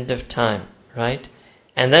 the end of time, right?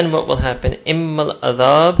 And then what will happen? Immal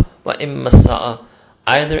adhab wa imma sa'a.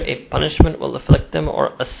 Either a punishment will afflict them,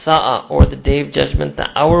 or a sa'a, or the day of judgment, the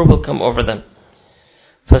hour will come over them.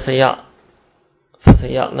 فَسَيَعْلَمُونَ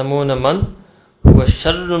مَنْ هُوَ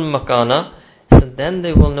شَرٌّ مَكَانًا. So then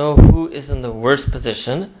they will know who is in the worst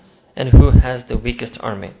position and who has the weakest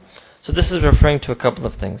army. So this is referring to a couple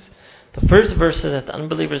of things. The first verse is that the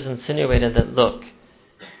unbelievers insinuated that, look,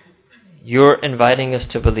 you're inviting us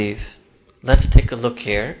to believe. Let's take a look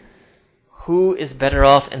here. Who is better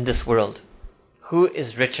off in this world? Who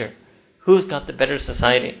is richer? Who's got the better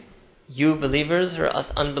society? You believers or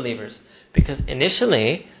us unbelievers? Because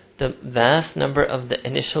initially, the vast number of the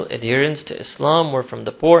initial adherents to Islam were from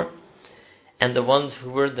the poor, and the ones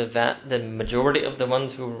who were the majority of the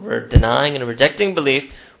ones who were denying and rejecting belief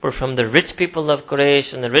were from the rich people of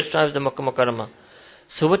Quraysh and the rich tribes of Makkah Mukarramah.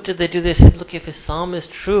 So what did they do? They said, look, if Islam is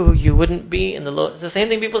true, you wouldn't be in the low. It's the same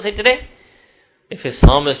thing people say today. If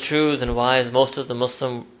Islam is true, then why is most of the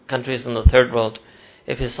Muslim countries in the third world?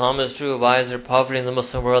 If Islam is true, why is there poverty in the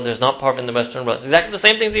Muslim world? There's not poverty in the Western world. It's exactly the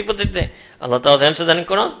same thing people did today. Allah Ta'ala answered that in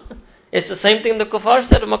Quran. It's the same thing the kuffar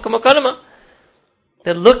said in Makkah Mukarramah.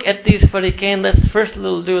 They look at these fariqain. Let's first do a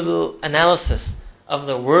little analysis of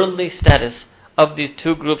the worldly status of these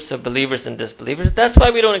two groups of believers and disbelievers. That's why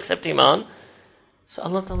we don't accept Iman. So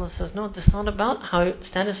Allah Ta'ala says, no, this is not about how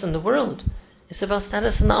status in the world. It's about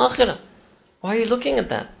status in the akhirah. Why are you looking at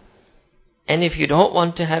that? And if you don't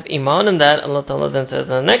want to have Iman in that, Allah Ta'ala then says in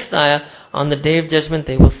the next ayah, on the day of judgment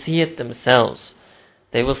they will see it themselves.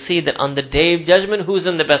 They will see that on the day of judgment, who's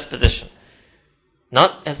in the best position.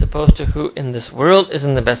 Not as opposed to who in this world is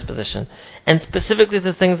in the best position. And specifically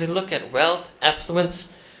the things they look at, wealth, affluence.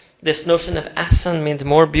 This notion of ahsan means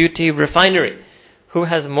more beauty, refinery. Who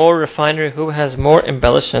has more refinery, who has more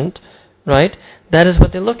embellishment, right? That is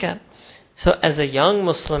what they look at. So as a young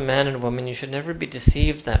Muslim man and woman, you should never be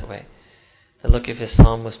deceived that way. That look, if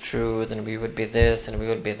Islam was true, then we would be this and we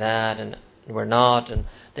would be that, and we're not, and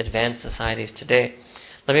the advanced societies today.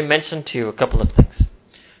 Let me mention to you a couple of things.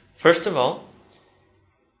 First of all,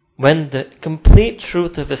 when the complete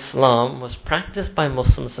truth of Islam was practiced by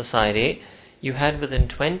Muslim society, you had within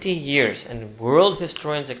 20 years, and world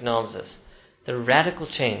historians acknowledge this, the radical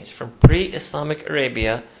change from pre-Islamic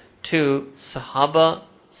Arabia to Sahaba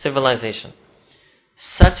civilization.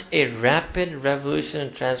 Such a rapid revolution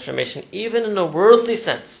and transformation, even in a worldly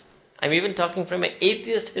sense. I'm even talking from an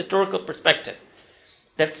atheist historical perspective.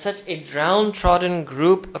 That such a downtrodden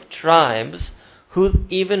group of tribes, who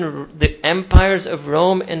even the empires of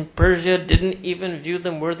Rome and Persia didn't even view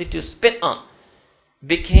them worthy to spit on,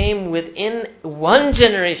 became within one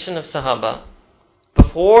generation of Sahaba,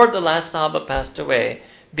 before the last Sahaba passed away,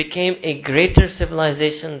 became a greater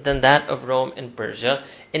civilization than that of Rome and Persia.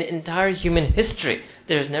 In entire human history,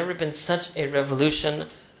 there has never been such a revolution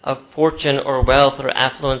of fortune or wealth or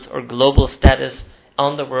affluence or global status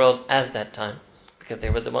on the world as that time. Because they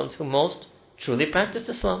were the ones who most truly practiced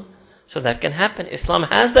Islam. So that can happen. Islam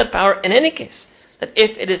has that power in any case. That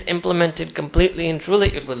if it is implemented completely and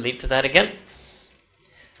truly, it will lead to that again.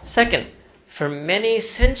 Second, for many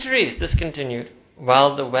centuries this continued.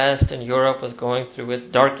 While the West and Europe was going through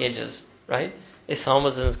its dark ages, right? Islam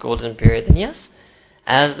was in its golden period. And yes,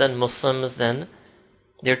 as then Muslims then,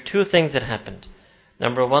 there are two things that happened.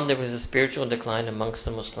 Number one, there was a spiritual decline amongst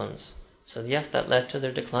the Muslims. So yes, that led to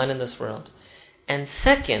their decline in this world. And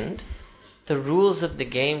second, the rules of the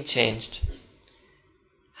game changed.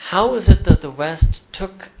 How is it that the West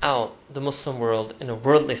took out the Muslim world in a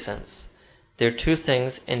worldly sense? There are two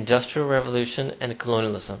things, industrial revolution and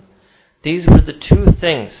colonialism. These were the two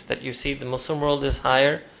things that you see. The Muslim world is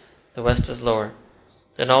higher, the West is lower.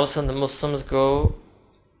 Then all of a sudden the Muslims go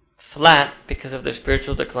flat because of their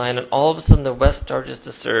spiritual decline, and all of a sudden the West starts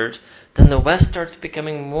to surge, then the West starts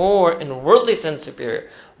becoming more, in worldly sense, superior.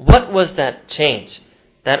 What was that change?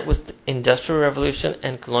 That was the Industrial Revolution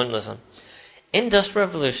and colonialism. Industrial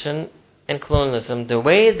Revolution and colonialism, the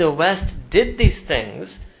way the West did these things,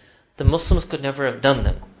 the Muslims could never have done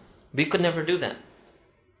them. We could never do that.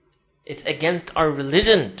 It's against our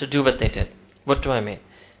religion to do what they did. What do I mean?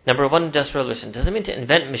 Number one, Industrial Revolution doesn't mean to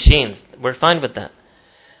invent machines. We're fine with that.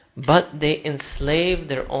 But they enslaved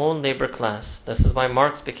their own labor class. This is why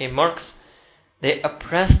Marx became Marx. They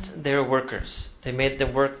oppressed their workers. They made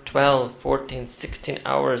them work 12, 14, 16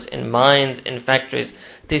 hours in mines, in factories.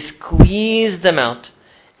 They squeezed them out.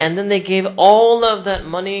 And then they gave all of that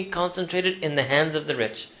money concentrated in the hands of the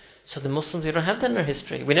rich. So the Muslims, we don't have that in our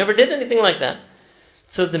history. We never did anything like that.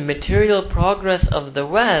 So the material progress of the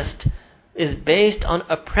West is based on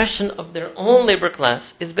oppression of their own labor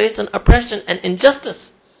class, is based on oppression and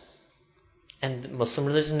injustice. And Muslim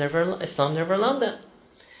religion Islam never allowed that.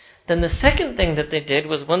 Then the second thing that they did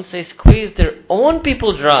was, once they squeezed their own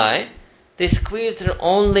people dry, they squeezed their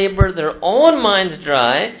own labor, their own minds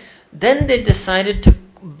dry, then they decided to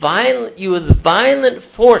use violent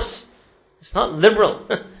force. It's not liberal.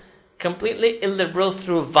 Completely illiberal,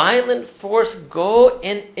 through violent force, go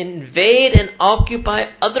and invade and occupy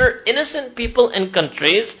other innocent people and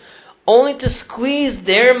countries, only to squeeze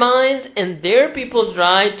their minds and their people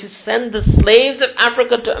dry, to send the slaves of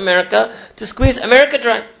Africa to America, to squeeze America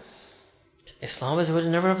dry. Islam would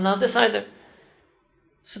never have allowed this either.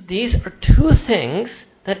 So these are two things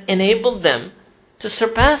that enabled them to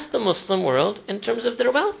surpass the Muslim world in terms of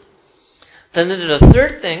their wealth. Then there's a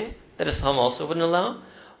third thing that Islam also wouldn't allow.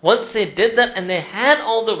 Once they did that and they had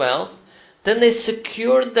all the wealth, then they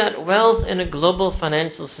secured that wealth in a global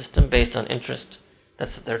financial system based on interest.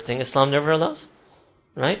 That's the third thing Islam never allows.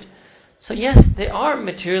 Right? So yes, they are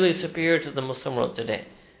materially superior to the Muslim world today.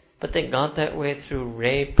 But they got that way through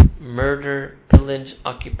rape, murder, pillage,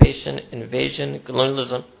 occupation, invasion,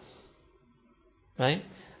 colonialism. Right?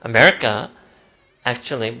 America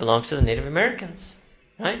actually belongs to the Native Americans.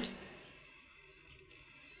 Right?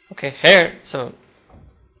 Okay, fair. So,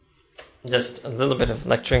 just a little bit of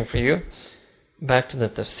lecturing for you. Back to the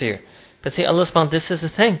tafsir. But see, Allah subhanahu, this is the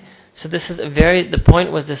thing. So the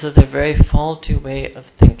point was, this is a very faulty way of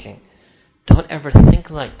thinking. Don't ever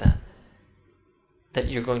think like that. That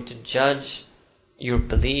you're going to judge your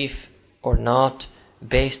belief or not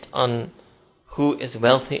based on who is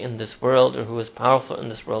wealthy in this world or who is powerful in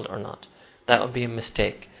this world or not. That would be a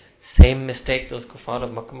mistake. Same mistake those kuffar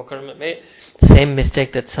of Makkah Mukarramah made. Same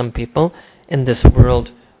mistake that some people in this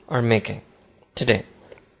world are making today.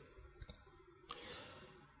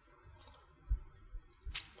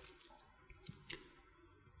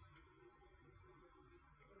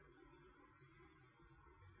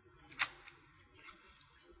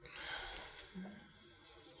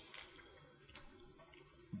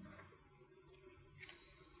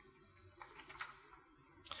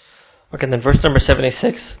 Okay, then verse number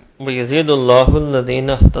 76. وَيَزِيدُ اللَّهُ الَّذِينَ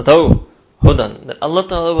اهْتَدَوْا هُدًى. That Allah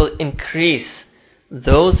Ta'ala will increase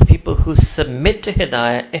those people who submit to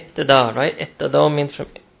Hidayah, ihtida, right? Ihtida means from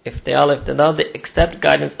iftial, ihtida, they accept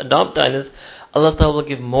guidance, adopt guidance. Allah Ta'ala will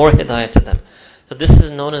give more Hidayah to them. So this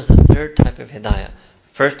is known as the third type of Hidayah.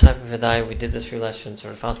 First type of Hidayah, we did this for last in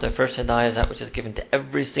Surah Al-Fatiha. First Hidayah is that which is given to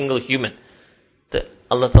every single human. That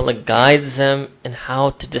Allah Ta'ala guides them in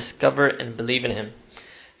how to discover and believe in Him.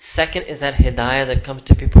 Second is that Hidayah that comes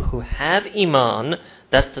to people who have Iman.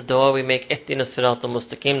 That's the dua we make, Ihdina Siratal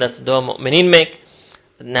Mustaqim. That's the dua Mu'mineen make.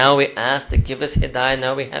 Now we ask to give us Hidayah.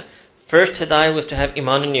 Now we have, first Hidayah was to have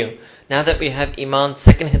Iman in you. Now that we have Iman,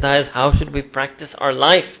 second Hidayah is how should we practice our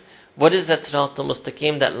life? What is that Siratal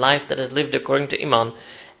Mustaqim, that life that is lived according to Iman?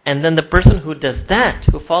 And then the person who does that,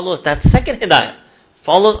 who follows that second Hidayah,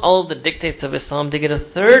 follows all of the dictates of Islam, they get a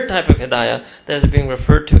third type of Hidayah that is being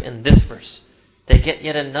referred to in this verse. They get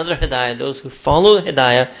yet another Hidayah. Those who follow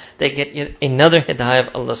Hidayah, they get yet another Hidayah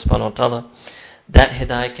of Allah subhanahu wa ta'ala. That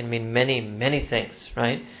Hidayah can mean many, many things,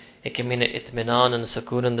 right? It can mean itminan and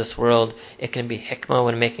sukoon in this world. It can be hikmah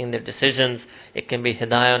when making their decisions. It can be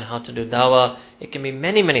Hidayah on how to do dawah. It can be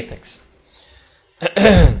many, many things.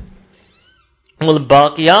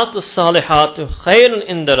 وَالْبَاقِيَاتُ الصَّالِحَاتُ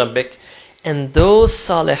خَيْرٌ عِنْدَ رَبِّكَ. And those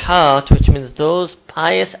salihat, which means those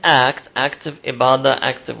pious acts, acts of ibadah,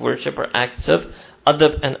 acts of worship, or acts of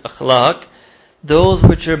adab and akhlaq, those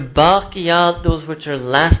which are baqiyat, those which are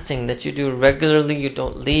lasting, that you do regularly, you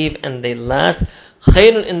don't leave, and they last,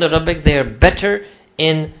 khayrun in the rabbik, they are better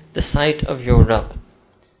in the sight of your Rabb.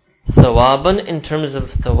 Thawaban, in terms of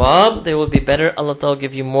thawab, they will be better, Allah Ta'ala will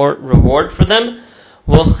give you more reward for them.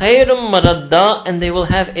 وَخَيْرٌ مَرَدًّا, and they will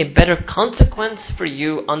have a better consequence for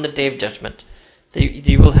you on the Day of Judgment.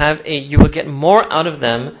 You will get more out of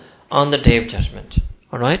them on the Day of Judgment.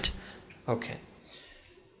 Alright? Okay.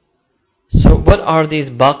 So what are these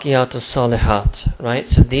Baqiyatus Salihat? Right?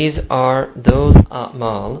 So these are those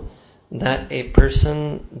a'mal that a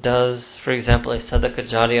person does, for example, a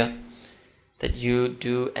Sadaqah Jariyah, that you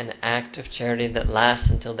do an act of charity that lasts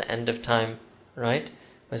until the end of time, right?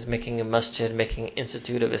 Was making a masjid, making an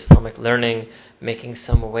institute of Islamic learning, making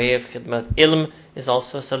some way of khidmat. Ilm is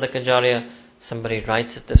also a Sadaqah Jariyah. Somebody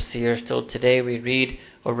writes a tafsir. Still today we read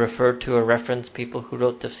or refer to or reference people who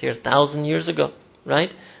wrote tafsir 1,000 years ago,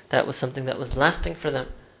 right? That was something that was lasting for them.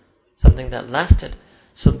 Something that lasted.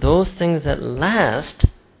 So those things that last,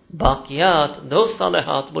 baqiyat, those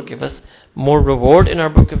salihat will give us more reward in our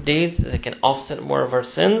book of deeds. They can offset more of our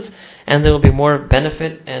sins, and there will be more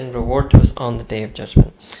benefit and reward to us on the Day of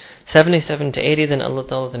Judgment. 77 to 80, then Allah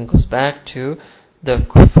Ta'ala then goes back to the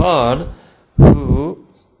kuffar who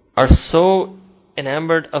are so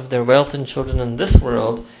enamored of their wealth and children in this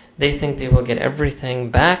world, they think they will get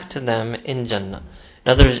everything back to them in Jannah.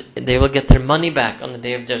 In other words, they will get their money back on the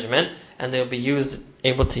Day of Judgment, and they will be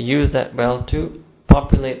able to use that wealth to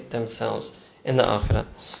populate themselves in the Akhirah.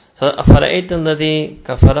 So, أَفَرَأَيْتَ الَّذِي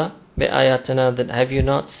كَفَرَ بِآيَاتِنَا, that have you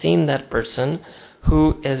not seen that person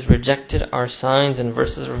who has rejected our signs and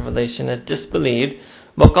verses of revelation and disbelieved?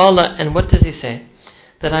 وَقَالَ, and what does he say?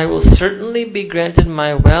 That I will certainly be granted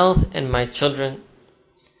my wealth and my children.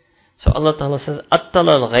 So Allah Ta'ala says, أَطَّلَ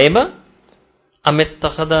الْغَيْبَ أَمِ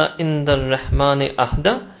اتَّخَذَ إِنْدَ الرَّحْمَنِ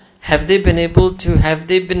أَهْدَى, have they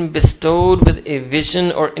been bestowed with a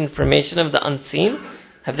vision or information of the unseen?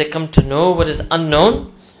 Have they come to know what is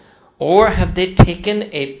unknown? Or have they taken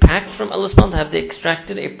a pact from Allah subhanahu wa ta'ala? Have they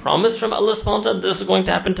extracted a promise from Allah subhanahu wa ta'ala? This is going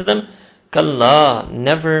to happen to them? Kalla,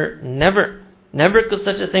 never could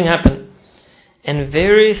such a thing happen. And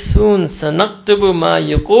very soon, sanaktubu ma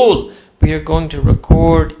yaqul, we are going to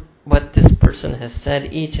record what this person has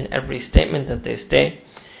said, each and every statement that they say.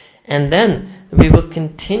 And then we will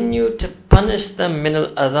continue to punish them min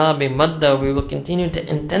al-adhabi madda, we will continue to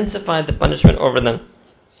intensify the punishment over them.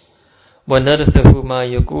 وَنَرْثُهُ مَا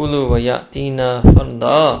يَقُولُ وَيَأْتِينَا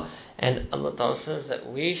فَرْضًا, and Allah Ta'ala says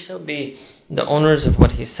that we shall be the owners of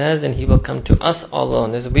what He says, and He will come to us all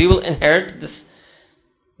alone. As we will inherit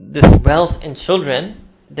this wealth and children,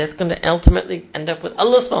 that's going to ultimately end up with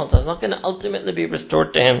Allah subhanahu wa ta'ala. It's not going to ultimately be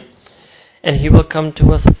restored to Him. And He will come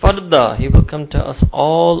to us farda, He will come to us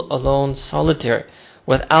all alone, solitary,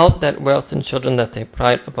 without that wealth and children that they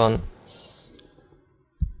pride upon.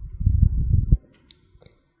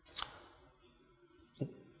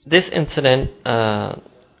 This incident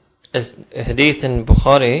is a hadith in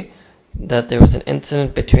Bukhari, that there was an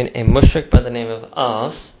incident between a mushrik by the name of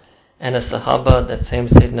As and a Sahaba, that same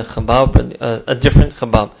Sayyidina Khabab, a different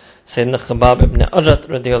Khabab, Sayyidina Khabab ibn Arat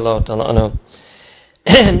radiallahu ta'ala anhu.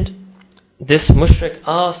 And this mushrik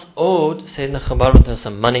As owed Sayyidina Khabab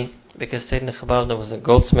some money, because Sayyidina Khabab was a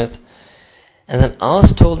goldsmith. And then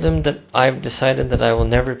As told him that I've decided that I will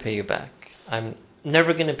never pay you back. I'm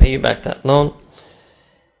never going to pay you back that loan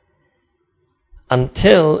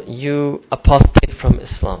until you apostate from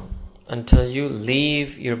Islam, until you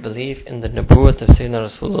leave your belief in the Nabuwwat of Sayyidina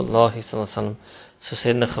Rasulullah sallallahu alaihi wasallam. So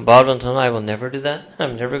Sayyidina Khabar, I will never do that.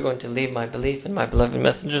 I'm never going to leave my belief in my beloved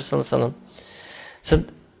Messenger sallallahu alaihi wasallam.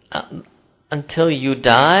 So until you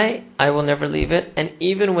die, I will never leave it, and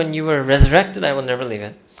even when you are resurrected, I will never leave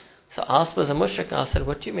it. So As was a mushrik. As said,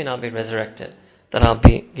 what do you mean I'll be resurrected? That I'll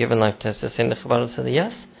be given life to? So Sayyidina Khabar said,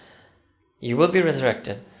 yes, you will be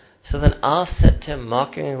resurrected. So then As said to him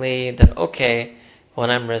mockingly that, okay,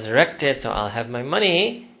 when I'm resurrected, so I'll have my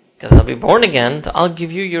money, because I'll be born again, so I'll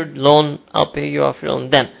give you your loan, I'll pay you off your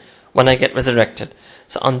loan then, when I get resurrected.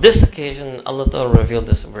 So on this occasion, Allah Ta'ala revealed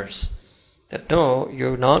this verse, that no,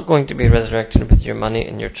 you're not going to be resurrected with your money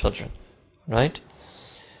and your children. Right?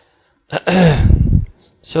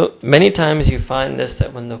 So many times you find this,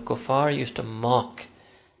 that when the kuffar used to mock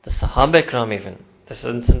the Sahaba Ikram even, this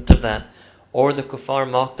incident of that, or the kuffar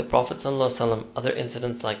mocked the Prophet ﷺ, other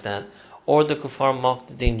incidents like that, or the kuffar mocked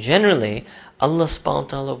the deen generally, Allah subhanahu wa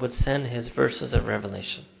ta'ala would send His verses of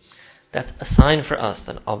revelation. That's a sign for us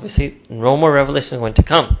that obviously no more revelation is going to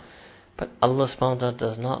come. But Allah subhanahu wa ta'ala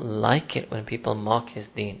does not like it when people mock His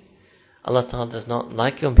deen. Allah ta'ala does not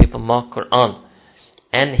like it when people mock Quran.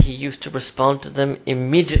 And He used to respond to them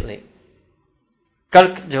immediately.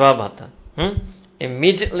 Kark jawab aata.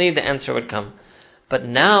 Immediately the answer would come. But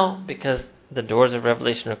now, because the doors of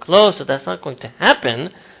revelation are closed, so that's not going to happen,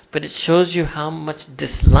 but it shows you how much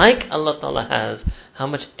dislike Allah Ta'ala has, how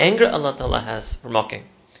much anger Allah Ta'ala has for mocking.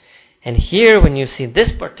 And here when you see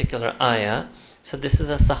this particular ayah, so this is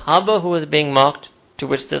a Sahaba who was being mocked, to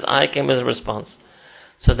which this ayah came as a response.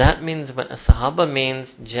 So that means when a Sahaba means,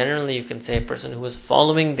 generally you can say a person who is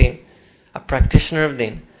following Deen, a practitioner of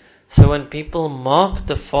Deen. So when people mock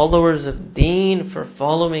the followers of Deen for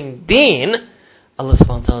following Deen, Allah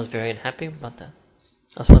subhanahu wa ta'ala is very unhappy about that.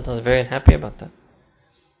 Allah subhanahu wa ta'ala is very unhappy about that.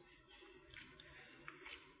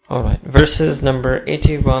 Alright, verses number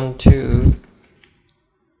 81 to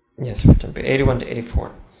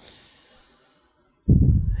 84.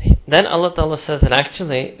 Then Allah Ta'ala says that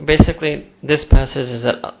actually, basically this passage is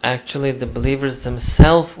that actually the believers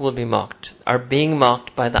themselves will be mocked, are being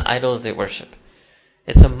mocked by the idols they worship.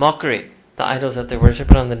 It's a mockery. The idols that they worship,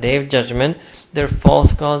 and on the Day of Judgment, their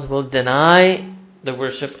false gods will deny the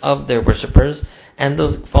worship of their worshippers, and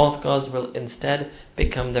those false gods will instead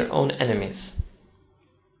become their own enemies.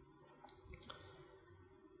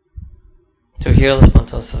 So here Allah subhanahu wa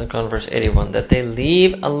ta'ala says in Quran verse 81 that they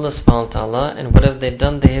leave Allah subhanahu wa ta'ala, and what have they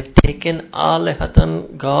done? They have taken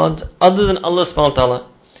alihatan, gods other than Allah subhanahu wa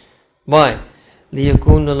ta'ala. Why?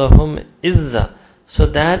 لِيَكُونُ لَهُمْ إِزَّةً, so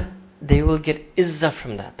that they will get izzah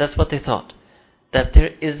from that. That's what they thought. That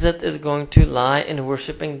their izzat is going to lie in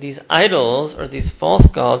worshipping these idols or these false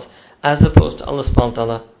gods as opposed to Allah subhanahu wa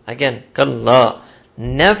ta'ala. Again, kallah.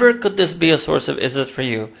 Never could this be a source of izzat for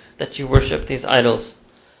you, that you worship these idols.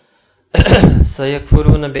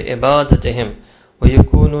 سَيَكْفُرُونَ بِعِبَادَتِهِمْ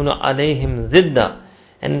وَيَكُونُونَ عَلَيْهِمْ ضِدًّا.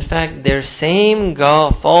 And in fact, their same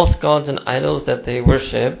false gods and idols that they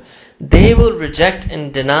worship, they will reject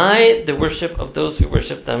and deny the worship of those who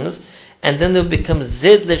worship them, and then they'll become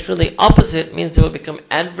zid, literally opposite, means they will become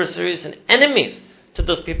adversaries and enemies to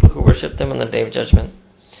those people who worship them on the Day of Judgment.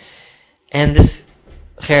 And this,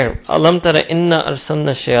 khair, أَلَمْ تَرَ إِنَّا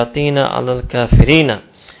أَرْسَلْنَا الشَّيَاطِينَ عَلَى الْكَافِرِينَ.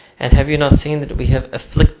 And have you not seen that we have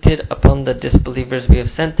afflicted upon the disbelievers? We have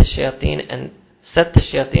sent the shayateen and set the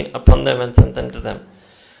shayateen upon them and sent them to them.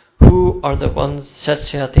 Who are the ones,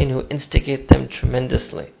 such shayateen, who instigate them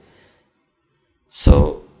tremendously?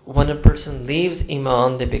 So when a person leaves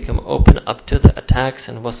Iman, they become open up to the attacks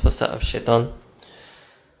and waswasa of shaitan.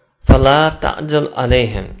 فَلَا تَعْجَلْ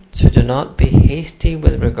عَلَيْهِمْ. So do not be hasty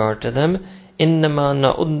with regard to them. إِنَّمَا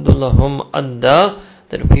نَعُدُّ لَهُمْ أَدَّى.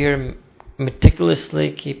 That we are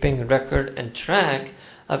meticulously keeping record and track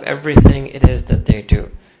of everything it is that they do.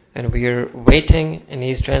 And we are waiting, in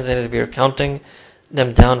these translators, we are counting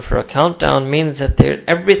them down for a countdown, means that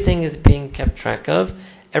everything is being kept track of,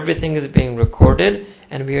 everything is being recorded,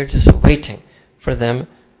 and we are just waiting for them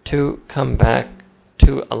to come back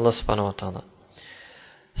to Allah subhanahu wa ta'ala.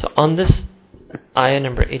 So on this ayah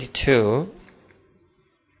number 82,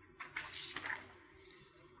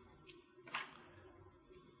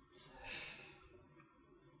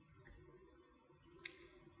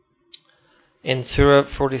 in Surah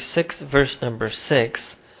 46, verse number 6,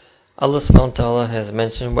 Allah subhanahu wa ta'ala has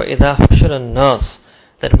mentioned, وَإِذَا حُشِرَ النَّاسِ,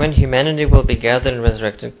 that when humanity will be gathered and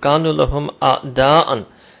resurrected, كَانُوا لَهُمْ أَعْدَاءً,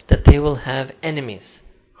 that they will have enemies.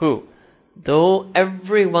 Who? Though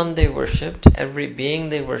everyone they worshipped, every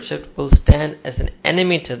being they worshipped, will stand as an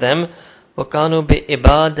enemy to them, وَكَانُوا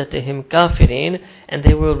بِإِبَادَتِهِمْ كَافِرِينَ, and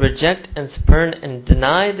they will reject and spurn and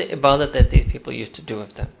deny the ibadat that these people used to do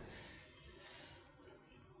of them.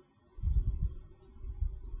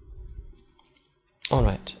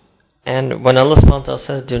 Alright. And when Allah subhanahu wa ta'ala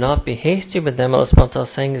says, do not be hasty with them, Allah subhanahu wa ta'ala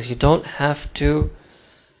is saying is you don't have to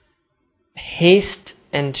haste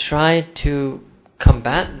and try to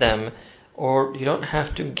combat them, or you don't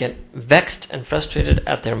have to get vexed and frustrated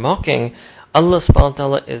at their mocking. Allah subhanahu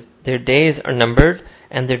wa ta'ala, their days are numbered,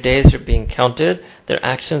 and their days are being counted, their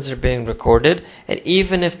actions are being recorded, and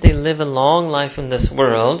even if they live a long life in this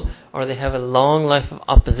world, or they have a long life of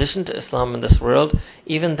opposition to Islam in this world,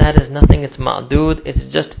 even that is nothing, it's ma'dood,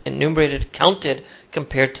 it's just enumerated, counted,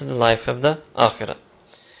 compared to the life of the akhirah.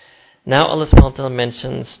 Now Allah subhanahu wa ta'ala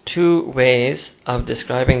mentions two ways of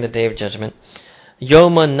describing the Day of Judgment.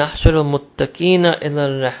 يَوْمَ نَحْشُرُ الْمُتَّقِينَ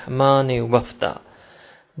إِلَى الرَّحْمَنِ وَفْدًا.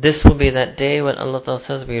 This will be that day when Allah Ta'ala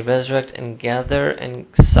says we resurrect and gather and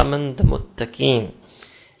summon the muttaqeen,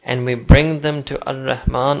 and we bring them to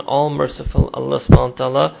Ar-Rahman, all merciful Allah subhanahu wa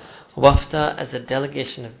ta'ala, wafda, as a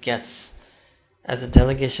delegation of guests. As a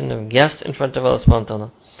delegation of guests in front of Allah subhanahu wa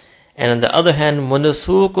ta'ala. And on the other hand,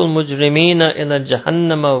 وَنُسُوقُ الْمُجْرِمِينَ إِلَى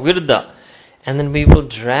جَهَنَّمَ وِرْدًا. And then we will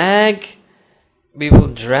drag the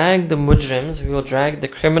mujrims, we will drag the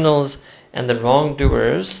criminals and the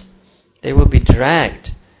wrongdoers. They will be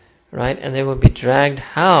dragged. Right? And they will be dragged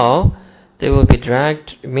how? They will be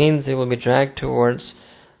dragged, means they will be dragged towards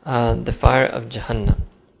the fire of Jahannam.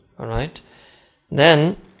 Alright?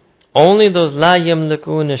 Then, only those la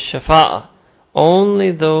yamlikuna shafa'a,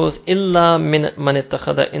 Only those illa min man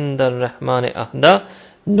ittakhadha inda ar-rahmani ahda.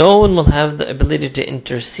 No one will have the ability to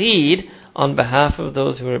intercede on behalf of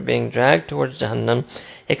those who are being dragged towards Jahannam,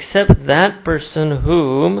 except that person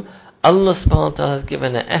whom Allah subhanahu wa ta'ala has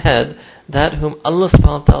given an ahad, that whom Allah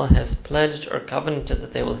subhanahu wa ta'ala has pledged or covenanted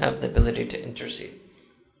that they will have the ability to intercede.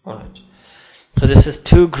 Alright. So this is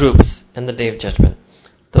two groups in the Day of Judgment.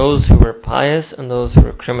 Those who were pious and those who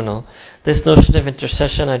were criminal. This notion of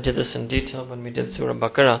intercession, I did this in detail when we did Surah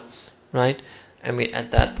Baqarah, right? And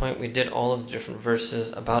at that point we did all of the different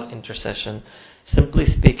verses about intercession. Simply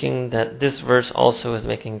speaking, that this verse also is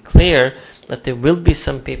making clear that there will be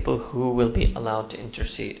some people who will be allowed to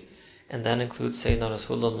intercede. And that includes Sayyidina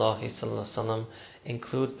Rasulullah sallallahu alaihi wasallam,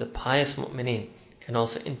 includes the pious mu'mineen, can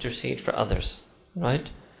also intercede for others. Right?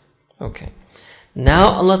 Okay.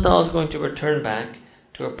 Now Allah Ta'ala is going to return back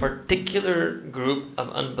to a particular group of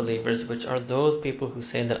unbelievers, which are those people who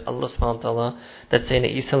say that Allah subhanahu wa ta'ala, that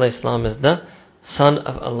Sayyidina Isa alayhi salam is the son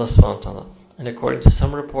of Allah subhanahu wa ta'ala. And according to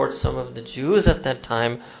some reports, some of the Jews at that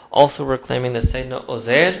time also were claiming that Sayyidina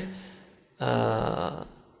Uzair,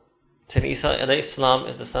 Sayyidina Isa alayhi salam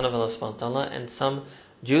is the son of Allah subhanahu wa ta'ala, and some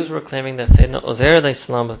Jews were claiming that Sayyidina Uzair alayhi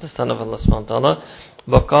salam was the son of Allah subhanahu wa ta'ala.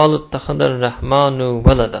 وَقَالُوا اتَّخَذَ الرَّحْمَنُ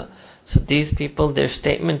وَلَدًا. So these people, their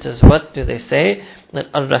statement is, what do they say? That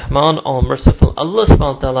Ar-Rahman, all merciful Allah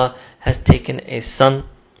subhanahu wa ta'ala, has taken a son.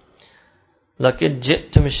 لَقِدْ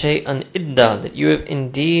جِئْتُمْ شَيْئًا إِدَّا. That you have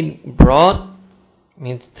indeed brought,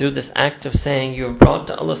 means through this act of saying, you have brought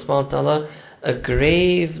to Allah subhanahu wa ta'ala a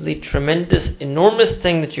gravely tremendous, enormous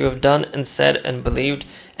thing that you have done and said and believed.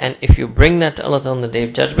 And if you bring that to Allah on the Day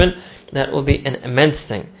of Judgment, that will be an immense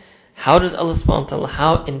thing. How does Allah subhanahu wa ta'ala,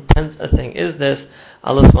 how intense a thing is this?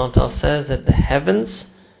 Allah subhanahu wa ta'ala says that the heavens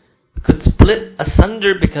could split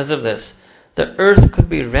asunder because of this. The earth could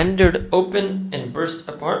be rendered open and burst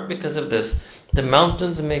apart because of this. The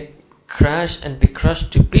mountains may crash and be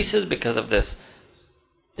crushed to pieces because of this.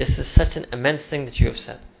 This is such an immense thing that you have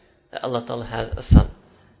said, that Allah Ta'ala has a son.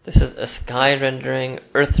 This is a sky rendering,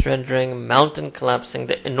 earth rendering, mountain collapsing,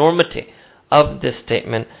 the enormity of this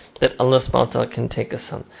statement that Allah subhanahu wa ta'ala can take a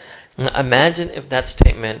son. Now imagine if that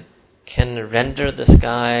statement can render the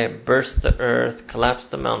sky, burst the earth, collapse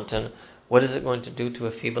the mountain. What is it going to do to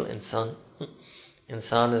a feeble insan?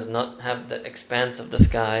 Insan does not have the expanse of the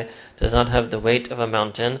sky, does not have the weight of a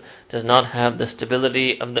mountain, does not have the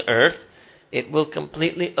stability of the earth. It will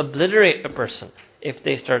completely obliterate a person if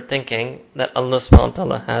they start thinking that Allah subhanahu wa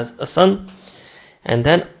ta'ala has a son. And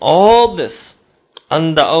then all this,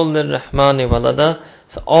 Anda'u lir-Rahmani walada.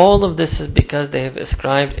 So all of this is because they have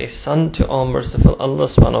ascribed a son to all merciful Allah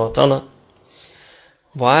subhanahu wa ta'ala.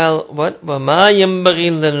 While what? وَمَا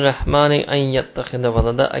يَنْبَغِي لِلرَّحْمَنِ أَنْ يَتَّخِذَ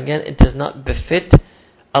وَلَدًا. Again, it does not befit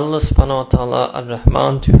Allah subhanahu wa ta'ala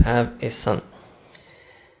ar-Rahman to have a son.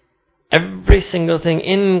 Every single thing,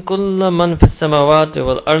 in kulla man fis samawati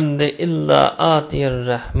wal ardi illa ati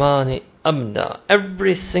ar-Rahmani abda.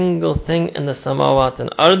 Every single thing in the samawat and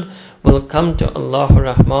ard will come to Allah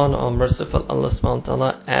ar-Rahman, all merciful Allah subhanahu wa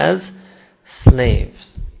ta'ala, as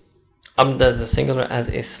slaves. Abda is a singular, as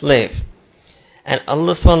a slave. And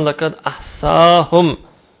Allah subhanahu laqad ahsahum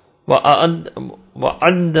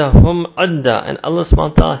wa'addahum adda. And Allah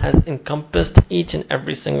subhanahu wa ta'ala has encompassed each and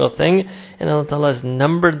every single thing, and Allah ta'ala has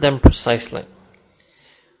numbered them precisely.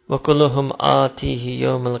 وَكُلُّهُمْ آتِيهِ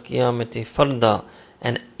يَوْمَ الْقِيَامَةِ فَرْدًا.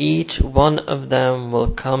 And each one of them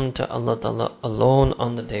will come to Allah ta'ala alone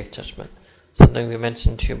on the Day of Judgment. Something we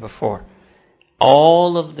mentioned to you before.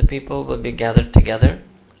 All of the people will be gathered together.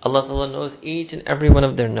 Allah ta'ala knows each and every one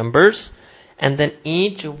of their numbers. And then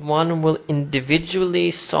each one will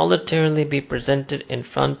individually, solitarily be presented in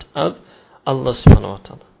front of Allah subhanahu wa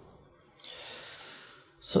ta'ala.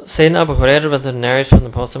 So Sayyidina Abu Hurairah narrates from the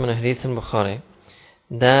Prophet in a hadith in Bukhari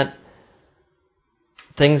that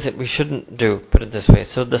things that we shouldn't do, put it this way.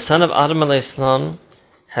 So the son of Adam alayhi salam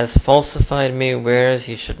has falsified me, whereas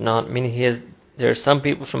he should not. Meaning there are some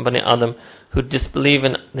people from Bani Adam who disbelieve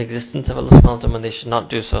in the existence of Allah subhanahu wa ta'ala when they should not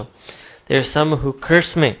do so. There are some who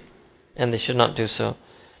curse me, and they should not do so.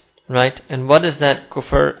 Right? And what is that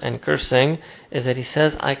kufr and cursing? Is that he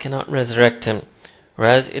says, I cannot resurrect him.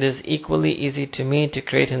 Whereas it is equally easy to me to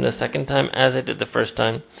create him the second time as I did the first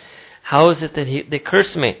time. How is it that they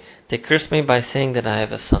curse me? They curse me by saying that I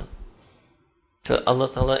have a son. So Allah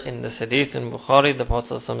Ta'ala in the hadith in Bukhari, the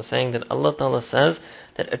Prophet is saying that Allah Ta'ala says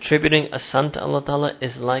that attributing a son to Allah Ta'ala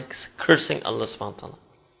is like cursing Allah subhanahu wa ta'ala.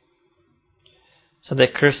 So they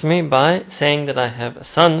curse me by saying that I have a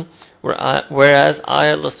son, whereas I,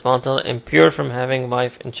 Allah subhanahu wa ta'ala, am pure from having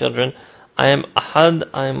wife and children. I am ahad,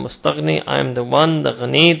 I am mustaghni, I am the one, the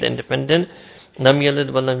ghani, the independent, Lam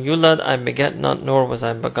yalid wa lam yulad, I beget not nor was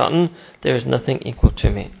I begotten, there is nothing equal to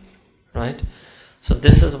me. Right? So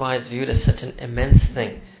this is why it's viewed as such an immense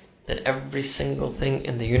thing, that every single thing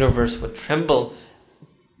in the universe would tremble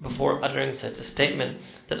before uttering such a statement,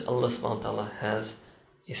 that Allah subhanahu wa ta'ala has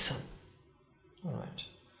a son. Alright.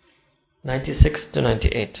 96 to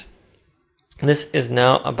 98. This is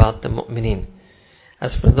now about the mu'mineen.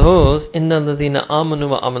 As for those, inna alladhina amanu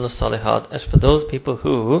wa amanu salihat, as for those people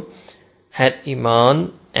who had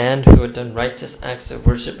iman and who had done righteous acts of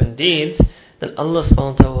worship and deeds, then Allah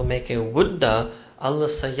subhanahu wa ta'ala will make a wudda. Allah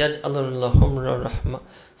sayyaj'alu lahumur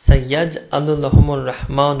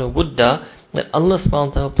rahmanu wudda, that Allah subhanahu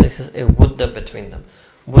wa ta'ala places a wudda between them.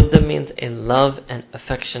 Wudda means a love and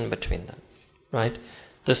affection between them. Right?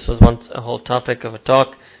 This was once a whole topic of a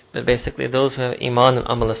talk, but basically those who have iman and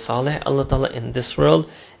amal salih, Allah ta'ala in this world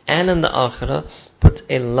and in the akhirah puts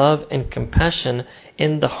a love and compassion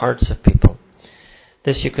in the hearts of people.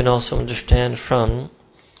 This you can also understand from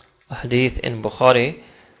a hadith in Bukhari,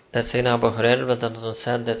 that Sayyidina Abu Hurairah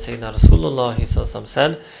said that Sayyidina Rasulullah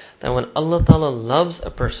said that when Allah ta'ala loves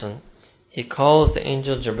a person, He calls the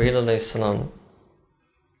angel Jibreel alayhi salam.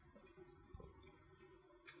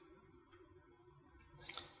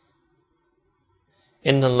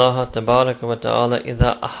 Inna Allah tabaraka wa ta'ala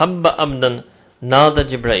idha ahabba abdan nada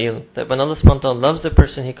Jibreel. That when Allah subhanahu wa ta'ala loves a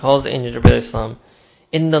person, He calls the angel Jibreel alayhi salam.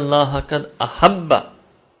 Inna Allah kad ahabba.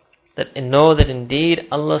 That know that indeed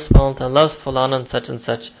Allah subhanahu wa ta'ala loves fulan and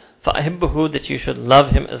such, fa'ahibbuhu, that you should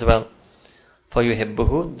love him as well.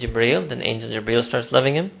 فَيُحِبُّهُ Jibreel, then angel Jibreel starts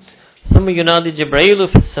loving him. ثُمَّ يُنَادِي جِبْرَيْلُ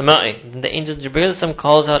فِي السَّمَاءِ, then the angel Jibreel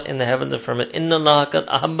calls out in the heavens and firmament, إِنَّ اللَّهَ قَدْ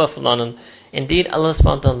أَحَبَّ فُلَانًا, indeed Allah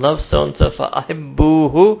subhanahu wa ta'ala loves so-and-so,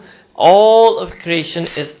 فَأَحِبُّوهُ, all of creation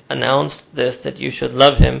is announced this, that you should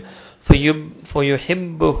love him.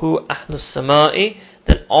 فَيُحِبُّهُ أَهْلُ السَّمَاءِ,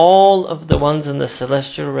 then all of the ones in the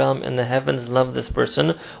celestial realm in the heavens love this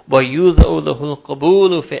person. وَيُوذَعُ لَهُ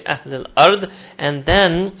الْقَبُولُ فِي أَهْلِ الْأَرْضِ, and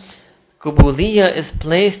then Qubuliyya is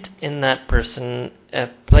placed in that person,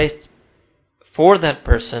 placed for that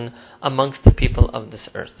person amongst the people of this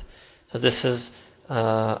earth. So this is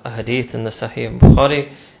a hadith in the Sahih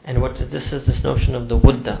Bukhari, and what this is this notion of the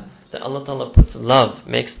wudda, that Allah Ta'ala puts love,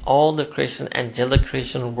 makes all the creation, angelic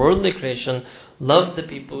creation, worldly creation, love the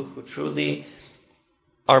people who truly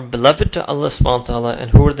are beloved to Allah subhanahu wa ta'ala.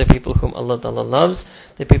 And who are the people whom Allah Ta'ala loves?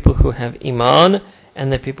 The people who have iman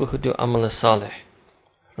and the people who do amal salih.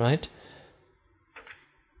 Right?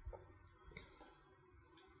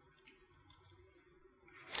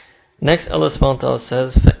 Next, Allah subhanahu wa ta'ala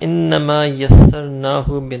says, فَإِنَّمَا يَسَّرْنَاهُ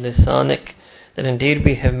بِلِسَانِكَ, that indeed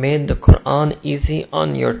we have made the Quran easy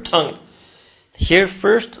on your tongue. Here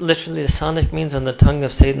first, literally, lisanik means on the tongue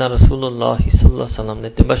of Sayyidina Rasulullah sallallahu alaihi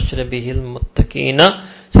wasallam, لِتُبَشِّرَ بِهِ الْمُتَّقِينَ,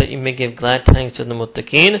 so that you may give glad tidings to the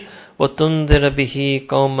muttaqeen, وَتُنذِرَ بِهِ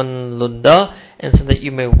قَوْمًا لُدَّا, and so that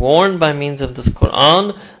you may warn by means of this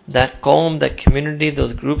Quran that qawm, that community,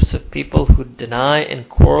 those groups of people who deny and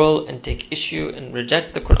quarrel and take issue and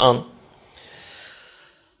reject the Quran.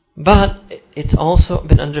 But it's also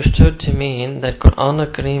been understood to mean that Quran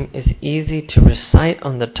al-Kareem is easy to recite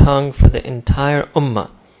on the tongue for the entire ummah.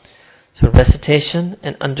 So recitation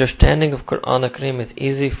and understanding of Quran al-Kareem is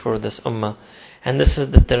easy for this ummah. And this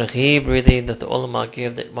is the targheeb really that the ulama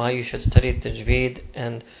give, that why you should study tajweed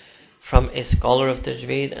and from a scholar of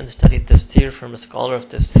tajweed, and study tafsir from a scholar of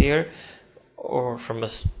tafsir, or from a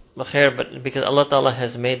khair, but because Allah Ta'ala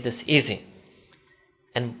has made this easy.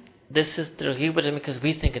 And this is targheeb because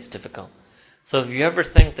we think it's difficult. So if you ever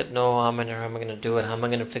think that, no, how am I going to do it? How am I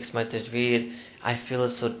going to fix my tajweed? I feel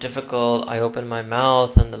it's so difficult. I open my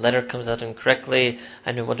mouth and the letter comes out incorrectly.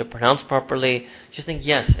 I don't want to pronounce properly. Just think,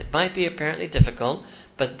 yes, it might be apparently difficult,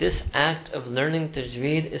 but this act of learning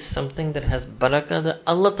tajweed is something that has barakah, that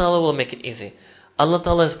Allah Ta'ala will make it easy. Allah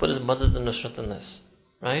Ta'ala has put His madad and nusrat in this.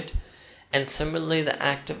 Right? And similarly, the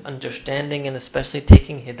act of understanding and especially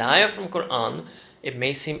taking hidayah from Quran, it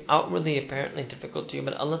may seem outwardly apparently difficult to you,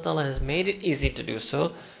 but Allah Ta'ala has made it easy to do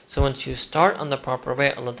so. So once you start on the proper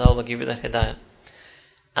way, Allah Ta'ala will give you that hidayah.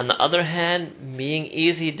 On the other hand, being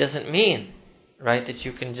easy doesn't mean, right, that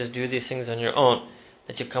you can just do these things on your own,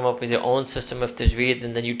 that you come up with your own system of tajweed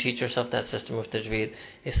and then you teach yourself that system of tajweed.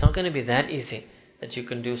 It's not going to be that easy that you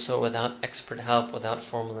can do so without expert help, without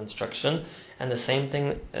formal instruction. And the same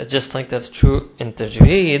thing, just like that's true in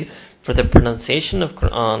tajweed, for the pronunciation of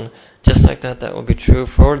Quran, just like that will be true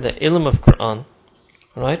for the ilm of Quran.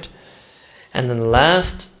 Right? And then the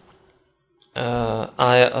last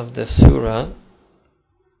ayah of this surah,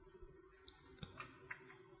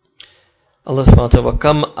 Allah subhanahu wa ta'ala,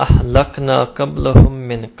 وَكَمْ أَهْلَكْنَا قَبْلَهُمْ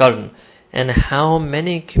مِنْ قَرْنٍ, And how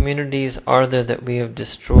many communities are there that we have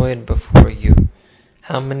destroyed before you?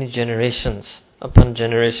 How many generations upon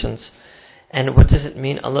generations? And what does it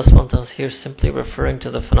mean? Allah subhanahu wa ta'ala is here simply referring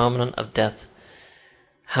to the phenomenon of death.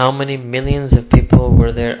 How many millions of people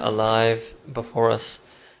were there alive before us?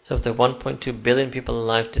 So if there are 1.2 billion people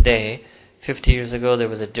alive today, 50 years ago there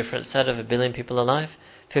was a different set of a billion people alive.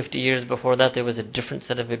 50 years before that there was a different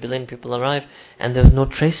set of a billion people alive, and there's no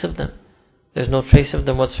trace of them. There's no trace of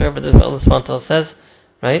them whatsoever. That's what Allah subhanahu wa ta'ala says,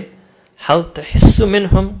 right? هَلْ تَحِسُّ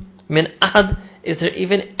مِنْهُمْ مِنْ أَحَدٍ. Is there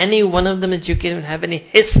even any one of them that you can even have any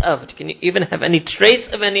hiss of? Can you even have any trace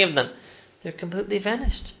of any of them? They're completely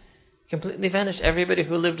vanished. Completely vanished. Everybody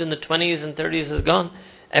who lived in the 20s and 30s is gone.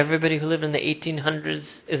 Everybody who lived in the 1800s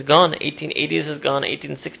is gone. 1880s is gone.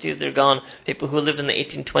 1860s, they're gone. People who lived in the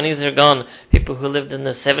 1820s are gone. People who lived in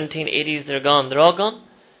the 1780s, they're gone. They're all gone.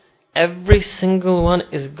 Every single one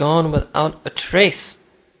is gone without a trace.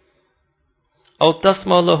 أَوْ تَسْمَعُ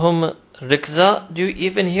لَهُمْ رِكْزًا. Do you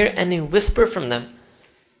even hear any whisper from them?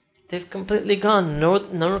 They've completely gone.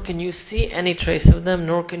 Nor can you see any trace of them,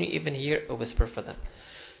 nor can you even hear a whisper for them.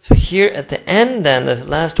 So here at the end then, the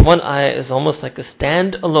last one ayah is almost like a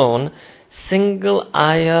stand-alone, single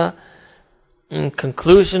ayah in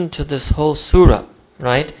conclusion to this whole surah,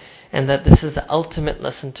 right? And that this is the ultimate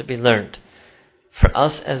lesson to be learned for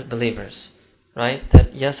us as believers, right?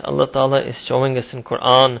 That yes, Allah Ta'ala is showing us in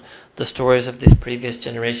Quran the stories of these previous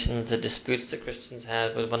generations, the disputes the Christians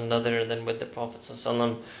had with one another and then with the Prophet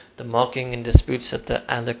ﷺ, the mocking and disputes that the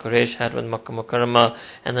Ahl Quraysh had with Makkah Mukarramah,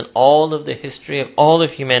 and then all of the history of all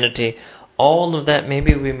of humanity. All of that,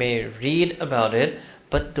 maybe we may read about it,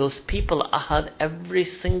 but those people, Ahad, every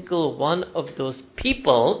single one of those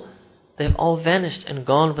people, they've all vanished and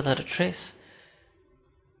gone without a trace.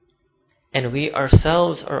 And we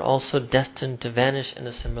ourselves are also destined to vanish in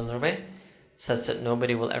a similar way, such that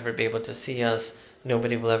nobody will ever be able to see us,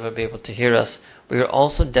 nobody will ever be able to hear us. We are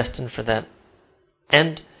also destined for that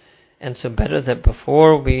end. And so better that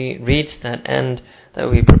before we reach that end, that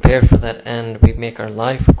we prepare for that end, we make our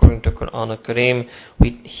life according to Quran al-Kareem,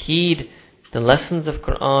 we heed the lessons of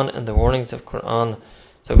Quran and the warnings of Quran.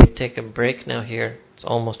 So we take a break now here. It's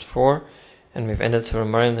almost 4, and we've ended Surah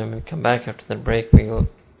Maryam. Then when we come back after the break, we will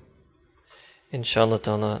inshallah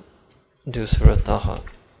ta'ala do Surah Taha.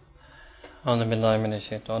 أعوذ بالله من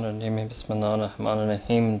الشيطان الرجيم بسم الله الرحمن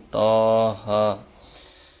الرحيم Taha.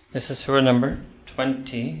 This is Surah number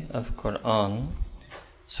 20 of Quran,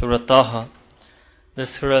 Surah Taha. This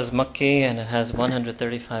surah is Makki and it has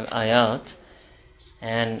 135 ayat.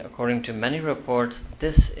 And according to many reports,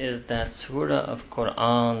 this is that surah of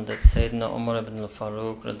Quran that Sayyidina Umar ibn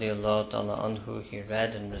al-Faruq radiyallahu ta'ala anhu, he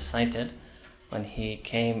read and recited when he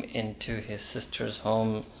came into his sister's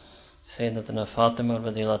home. Sayyidatina Fatima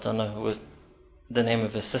radiyallahu ta'ala, who was the name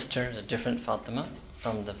of his sister, is a different Fatima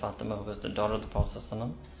from the Fatima who was the daughter of the Prophet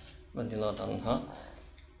radiyallahu ta'ala.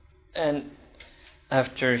 And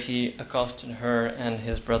after he accosted her and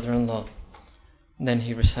his brother-in-law, then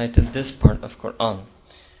he recited this part of Quran.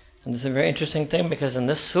 And this is a very interesting thing, because in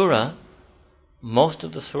this surah, most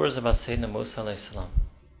of the surah is about Sayyidina Musa alayhi salam.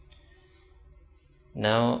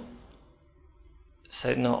 Now,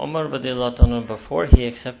 Sayyidina Umar radiyallahu anhu, before he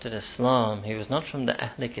accepted Islam, he was not from the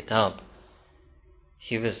Ahl Kitab.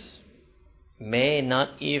 He was,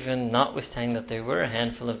 notwithstanding that there were a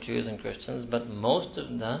handful of Jews and Christians, but most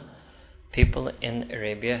of the people in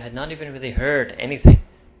Arabia had not even really heard anything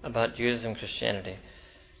about Judaism and Christianity.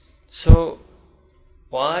 So,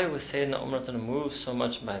 why was Sayyidina Umar moved so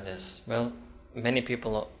much by this? Well, many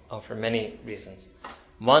people offer many reasons.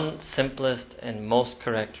 One simplest and most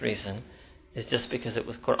correct reason is just because it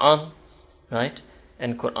was Quran, right?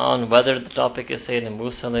 And Quran, whether the topic is Sayyidina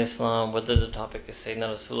Musa alayhi salam, whether the topic is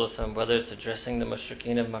Sayyidina Rasulullah, whether it's addressing the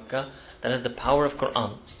mushrikeen of Makkah, that is the power of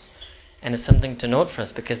Quran. And it's something to note for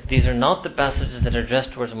us, because these are not the passages that are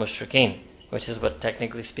addressed towards mushrikeen, which is what,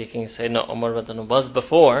 technically speaking, Sayyidina Umar was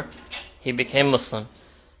before he became Muslim.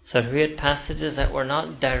 So he had passages that were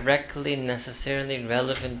not directly necessarily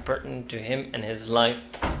relevant, pertinent to him and his life.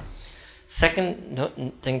 Second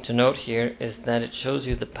thing to note here is that it shows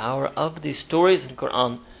you the power of these stories in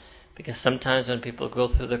Quran, because sometimes when people go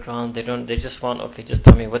through the Quran, they just want, okay, just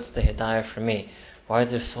tell me what's the hidayah for me. Why are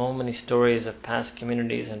there so many stories of past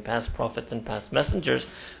communities and past prophets and past messengers?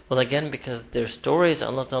 Well, again, because their stories,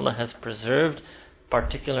 Allah Ta'ala has preserved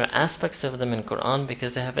particular aspects of them in Quran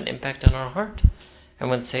because they have an impact on our heart. And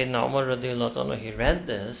when Sayyidina Umar radiyallahu anhu, he read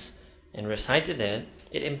this and recited it,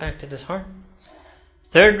 it impacted his heart.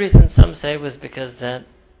 Third reason, some say, was because that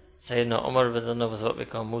Sayyidina Umar radiyallahu anhu was what we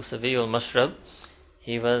call Musaviul Mashrab.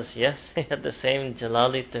 He had the same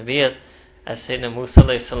Jalali Tabiyat as Sayyidina Musa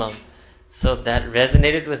alayhi salam. So that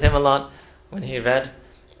resonated with him a lot when he read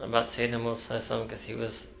about Sayyidina Musa, because he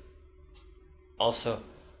was also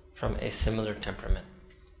from a similar temperament.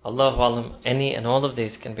 Allahu Alam, any and all of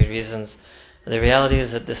these can be reasons. The reality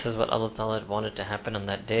is that this is what Allah Ta'ala had wanted to happen on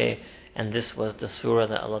that day, and this was the surah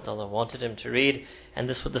that Allah Ta'ala wanted him to read, and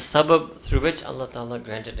this was the sabab through which Allah Ta'ala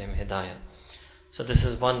granted him hidayah. So this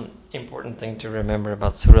is one important thing to remember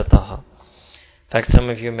about Surah Taha. In fact, some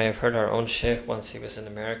of you may have heard our own Shaykh once he was in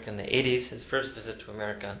America in the 80s, his first visit to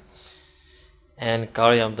America. And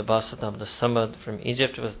Qari Abdul Basit Abdul Samad from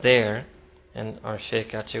Egypt was there, and our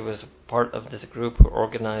Shaykh actually was part of this group who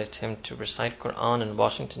organized him to recite Quran in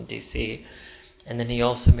Washington DC. And then he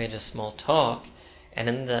also made a small talk, and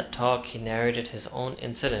in that talk he narrated his own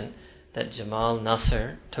incident that Jamal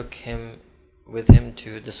Nasser took him with him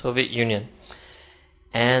to the Soviet Union.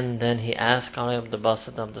 And then he asked Qari Abdul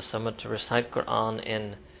Basit Abdul Samad to recite Quran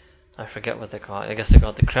in, I forget what they call it, I guess they call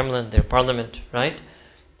it the Kremlin, their parliament, right?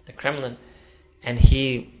 The Kremlin. And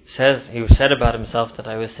he said about himself that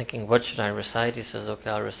I was thinking, what should I recite? He says, okay,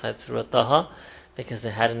 I'll recite Surah Taha, because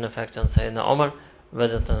they had an effect on Sayyidina Umar.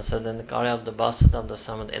 So then the Qari Abdul Basit Abdul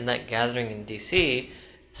Samad in that gathering in DC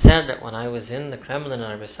said that when I was in the Kremlin and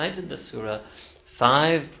I recited the surah,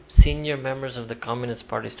 5 senior members of the Communist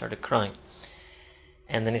Party started crying.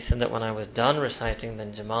 And then he said that when I was done reciting,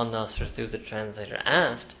 then Jamal Nasser, through the translator,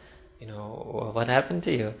 asked, what happened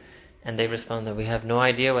to you? And they responded, we have no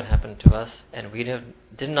idea what happened to us, and we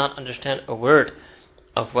did not understand a word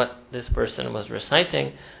of what this person was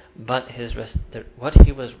reciting, but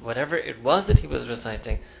whatever it was that he was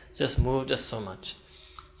reciting just moved us so much.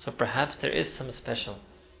 So perhaps there is some special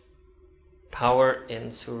power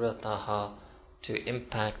in Surah Taha to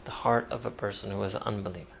impact the heart of a person who is an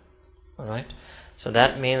unbeliever. Alright? So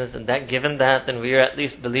that means that given that, then we are at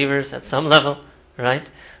least believers at some level, right?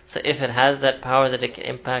 So if it has that power that it can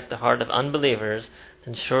impact the heart of unbelievers,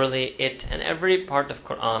 then surely it and every part of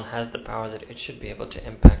Quran has the power that it should be able to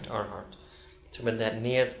impact our heart. So with that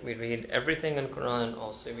niyat, we read everything in Quran, and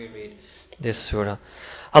also we read this surah.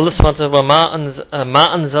 Allah subhanahu wa ta'ala,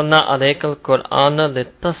 ma anzalna alayka al-Qur'ana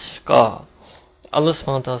litashqa. Allah subhanahu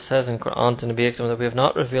wa ta'ala says in Quran to Nabi Akram that we have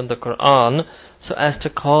not revealed the Quran so as to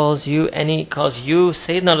cause you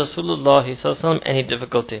Sayyidina Rasulullah sallallahu alaihi wasallam any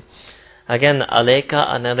difficulty. Again, alayka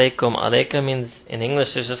and alaykum. Alayka means, in English,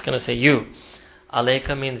 it's just going to say you.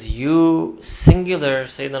 Alayka means you, singular,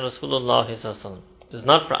 Sayyidina Rasulullah sallallahu alaihi wasallam. It is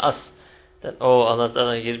not for us that, Allah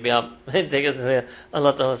Ta'ala, you'll be up.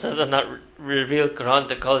 Allah Ta'ala says, I've not revealed Quran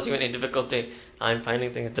to cause you any difficulty. I'm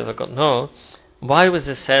finding things difficult. No. Why was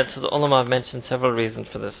this said? So the ulama have mentioned several reasons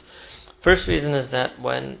for this. First reason is that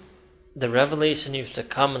when the revelation used to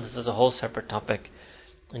come, and this is a whole separate topic,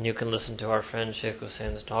 and you can listen to our friend Sheikh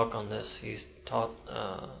Hussein's talk on this. He's taught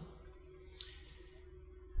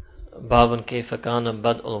Babun Kayfa Kana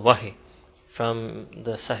Bad'ul Wahi from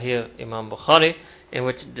the Sahih of Imam Bukhari, in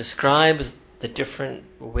which it describes the different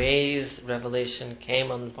ways revelation came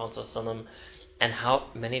on the Prophet ﷺ and how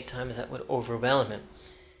many times that would overwhelm him.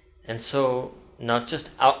 And so, not just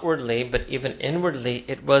outwardly, but even inwardly,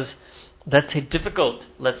 it was, let's say, difficult,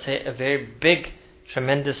 let's say a very big,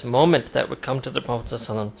 tremendous moment that would come to the Prophet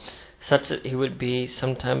ﷺ, such that he would be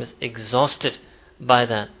sometimes exhausted by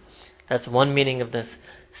that. That's one meaning of this.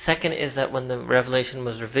 Second is that when the revelation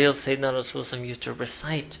was revealed, Sayyidina Rasulullah used to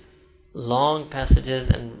recite long passages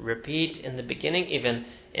and repeat in the beginning, even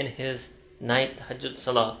in his night Tahajjud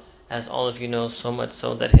Salah, as all of you know, so much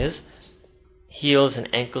so that his heels and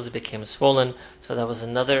ankles became swollen. So that was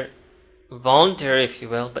another voluntary, if you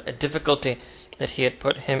will, but a difficulty that he had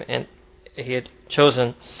put him in, he had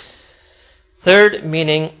chosen. Third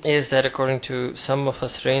meaning is that according to some of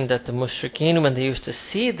us, that the mushrikeen, when they used to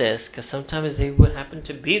see this, because sometimes they would happen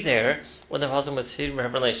to be there when the Prophet would see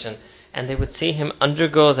revelation, and they would see him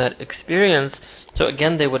undergo that experience, so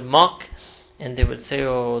again they would mock, and they would say,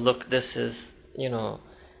 oh look, this is,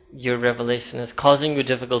 your revelation is causing you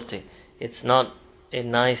difficulty. It's not a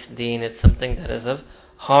nice deen, it's something that is of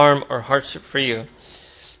harm or hardship for you.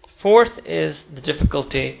 Fourth is the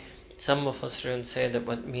difficulty. Some of us say that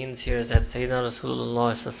what means here is that Sayyidina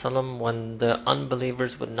Rasulullah, when the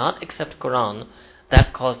unbelievers would not accept Quran,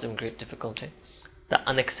 that caused them great difficulty. The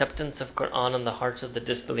unacceptance of Quran in the hearts of the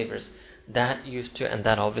disbelievers, that used to, and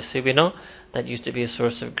that obviously we know, that used to be a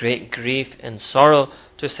source of great grief and sorrow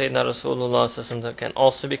to Sayyidina Rasulullah, that can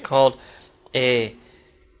also be called a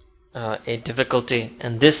difficulty.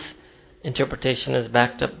 And this interpretation is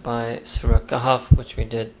backed up by Surah Kahf, which we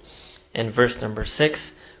did in verse number 6,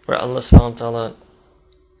 where Allah subhanahu wa ta'ala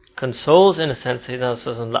consoles, in a sense, Sayyidina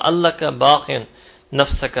Rasulullah, لَأَلَّكَ بَاقٍ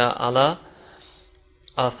نَفْسَكَ عَلَى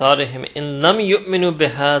آثارهم إن لم يؤمنوا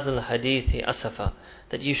بهذا الحديث أسفا,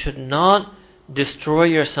 that you should not destroy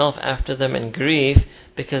yourself after them in grief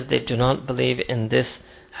because they do not believe in this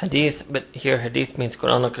hadith. But here hadith means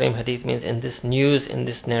Quran al-Karim, hadith means in this news, in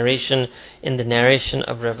this narration, in the narration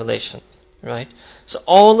of revelation, right? So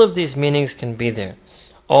all of these meanings can be there.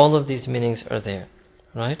 All of these meanings are there,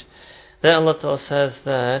 right? Then Allah Ta'ala says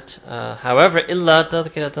that, however, إِلَّا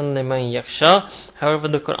تَذْكِرَةً لِمَنْ يَخْشَى, however,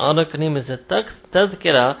 the Quran al-Karim is a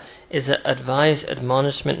tadhkirah, is an advice,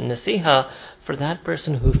 admonishment, nasiha for that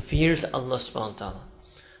person who fears Allah subhanahu wa ta'ala.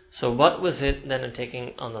 So what was it, then in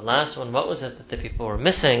taking on the last one, what was it that the people were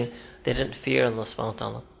missing? They didn't fear Allah subhanahu wa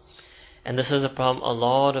ta'ala. And this is a problem a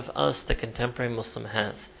lot of us, the contemporary Muslim,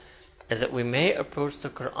 has, is that we may approach the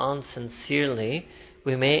Quran sincerely,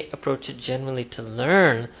 we may approach it genuinely to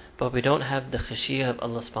learn, but we don't have the khashiyah of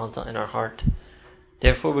Allah subhanahu wa ta'ala in our heart.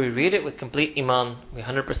 Therefore we read it with complete iman, we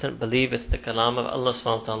 100% believe it's the kalam of Allah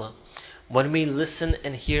subhanahu wa ta'ala. When we listen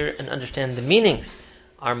and hear and understand the meanings,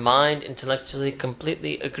 our mind intellectually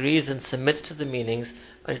completely agrees and submits to the meanings,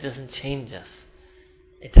 but it doesn't change us.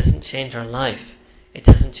 It doesn't change our life. It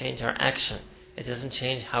doesn't change our action. It doesn't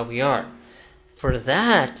change how we are. For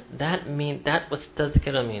that what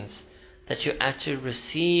tadhkirah means, that you actually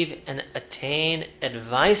receive and attain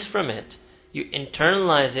advice from it. You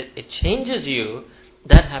internalize it, it changes you.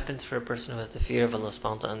 That happens for a person who has the fear of Allah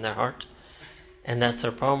subhanahu wa ta'ala in their heart. And that's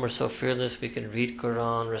our problem. We're so fearless, we can read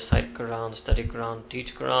Quran, recite Quran, study Quran, teach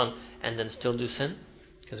Quran, and then still do sin,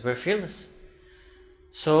 because we're fearless.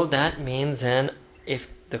 So that means then, if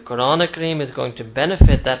the Quran al-Karim is going to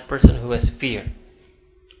benefit that person who has fear,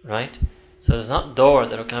 right? So it's not door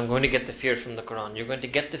that, okay, I'm going to get the fear from the Quran. You're going to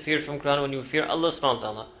get the fear from Quran when you fear Allah subhanahu wa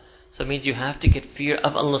ta'ala. So it means you have to get fear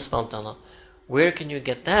of Allah subhanahu wa ta'ala. Where can you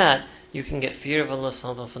get that? You can get fear of Allah subhanahu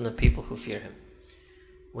wa ta'ala from the people who fear Him.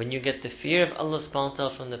 When you get the fear of Allah subhanahu wa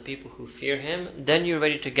ta'ala from the people who fear Him, then you're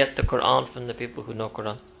ready to get the Quran from the people who know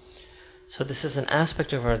Quran. So this is an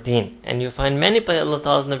aspect of our deen. And you find many places Allah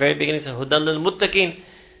Ta'ala in the very beginning says, Hudal lil muttaqeen.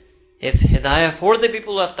 It's hidayah for the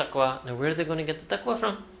people who have taqwa. Now where are they going to get the taqwa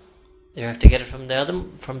from? They have to get it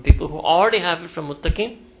from people who already have it from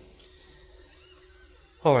muttaqeen.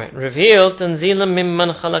 Alright, revealed tanzilam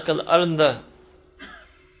mimman khalaqal arda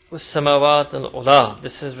was-samawat al-ula.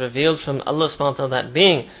 This is revealed from Allah subhanahu wa ta'ala, that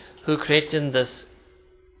being who created this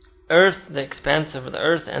earth, the expanse of the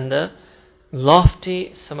earth, and the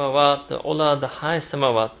lofty samawat, the ula, the high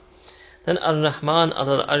samawat. Then ar-Rahman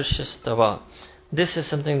al-arsh istawa. This is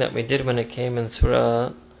something that we did when it came in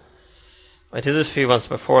Surah, I did this few months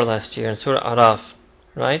before last year, in Surah Araf,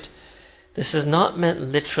 right? This is not meant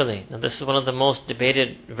literally. Now this is one of the most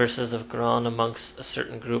debated verses of Quran amongst a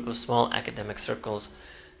certain group of small academic circles.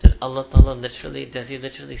 Did Allah Ta'ala does He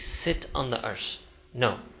literally sit on the arsh?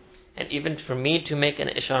 No. And even for me to make an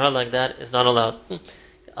ishara like that is not allowed.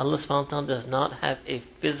 Allah subhanahu wa ta'ala does not have a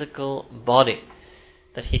physical body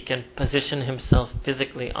that He can position Himself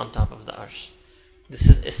physically on top of the arsh. This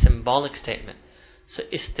is a symbolic statement. So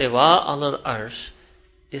istiwa ala al-arsh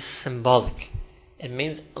is symbolic. It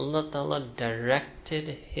means Allah Ta'ala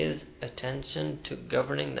directed His attention to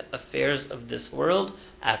governing the affairs of this world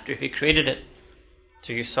after He created it.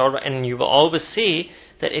 So you saw, and you will always see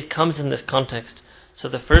that it comes in this context. So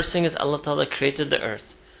the first thing is Allah Ta'ala created the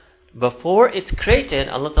earth. Before it's created,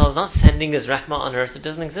 Allah Ta'ala is not sending His rahmah on earth, it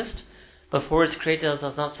doesn't exist. Before it's created, Allah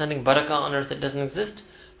Ta'ala is not sending barakah on earth, it doesn't exist.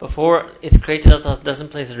 Before it's created, Allah Ta'ala doesn't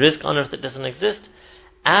place rizq on earth, it doesn't exist.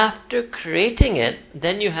 After creating it,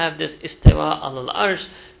 then you have this istiwa al-arsh,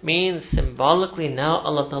 means symbolically now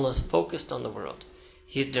Allah Ta'ala is focused on the world.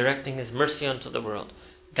 He's directing His mercy onto the world,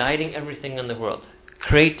 guiding everything in the world,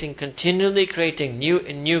 continually creating new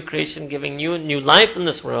and new creation, giving new and new life in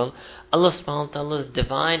this world. Allah subhanahu wa ta'ala's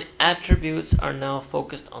divine attributes are now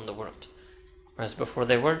focused on the world, whereas before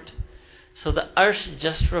they weren't. So the arsh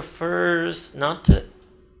just refers not to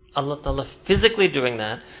Allah Ta'ala physically doing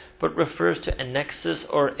that, but refers to a nexus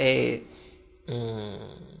or a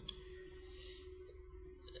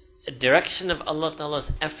direction of Allah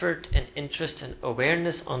Ta'ala's effort and interest and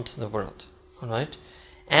awareness onto the world. Alright?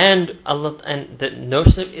 And the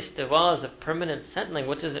notion of istiwa is a permanent settling.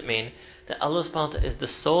 What does it mean? That Allah subhanahu wa ta'ala is the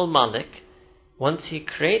sole Malik. Once He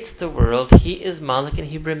creates the world, He is Malik and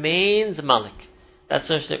He remains Malik. That's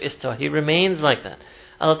the notion of istiwa. He remains like that.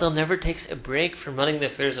 Allah Ta'ala never takes a break from running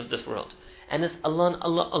the affairs of this world. And it's Allah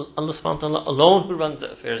subhanahu wa ta'ala alone who runs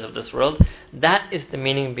the affairs of this world. That is the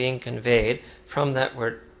meaning being conveyed from that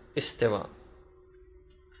word istiwa.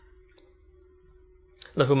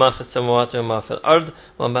 له ما في السماوات وما في الأرض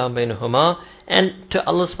وما بينهما. And to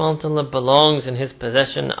Allah subhanahu wa ta'ala belongs in His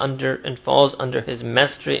possession under and falls under His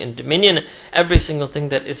mastery and dominion every single thing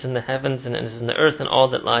that is in the heavens and is in the earth and all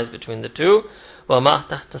that lies between the two. وما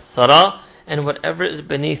تحت الثرى, and whatever is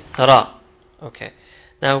beneath thara. Okay.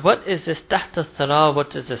 Now what is this تحت الثرى? What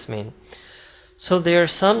does this mean? So there are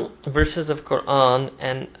some verses of Quran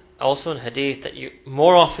and also in Hadith that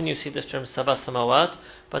more often you see this term Sabah Samawat,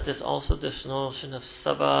 but there's also this notion of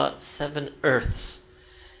Sabah, 7 earths.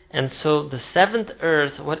 And so the 7th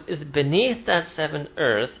earth, what is beneath that 7th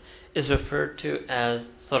earth, is referred to as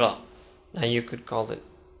Thara. Now you could call it,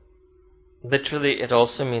 literally it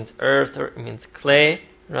also means earth, or it means clay,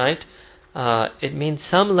 right? It means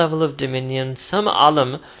some level of dominion, some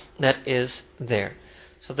alam that is there.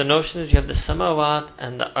 So the notion is you have the samawat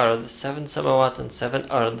and the ard, 7 samawat and 7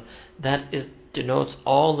 ard, that denotes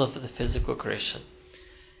all of the physical creation.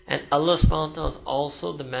 And Allah subhanahu wa ta'ala is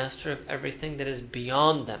also the master of everything that is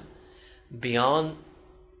beyond them. Beyond,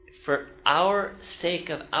 for our sake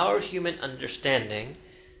of our human understanding,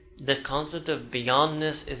 the concept of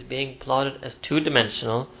beyondness is being plotted as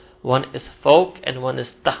 2-dimensional. One is fawq and one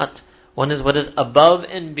is tahat. One is what is above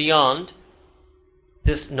and beyond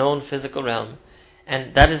this known physical realm.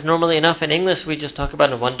 And that is normally enough. In English we just talk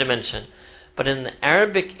about in 1 dimension. But in the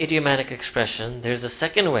Arabic idiomatic expression, there's a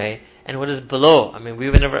second way, and what is below. I mean,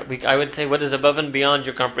 I would say what is above and beyond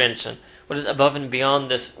your comprehension. What is above and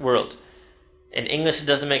beyond this world. In English it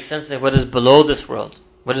doesn't make sense to say what is below this world.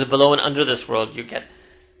 What is below and under this world. You get,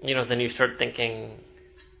 then you start thinking,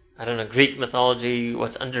 I don't know, Greek mythology,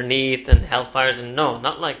 what's underneath, and hellfires, and no,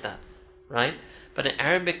 not like that. Right? But in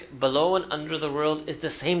Arabic, below and under the world is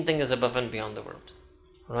the same thing as above and beyond the world.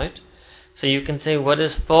 Right? So you can say what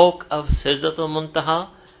is fawq of Sidratul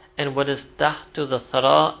Muntaha and what is tahtu the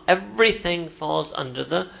thara. Everything falls under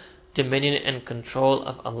the dominion and control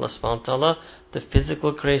of Allah subhanahu wa ta'ala. The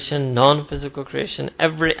physical creation, non-physical creation,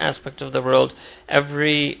 every aspect of the world,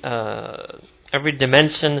 every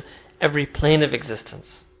dimension, every plane of existence.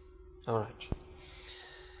 Alright.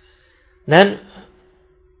 Then,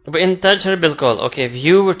 in tajhar bilqawl, okay, if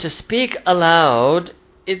you were to speak aloud,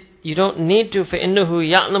 you don't need to. فَإِنَّهُ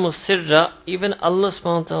يَعْلَمُ السِّرَّ. Even Allah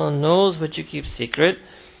subhanahu wa ta'ala knows what you keep secret.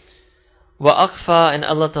 وَأَخْفَى, and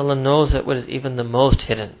Allah ta'ala knows that what is even the most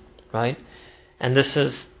hidden. Right? And this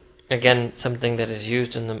is, again, something that is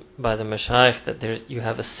used by the mashayikh, that you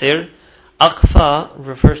have a sir. Akhfa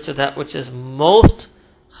refers to that which is most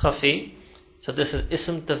khafi. So this is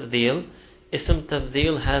ism tafdeel. Ism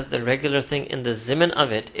tafdeel has the regular thing in the zimin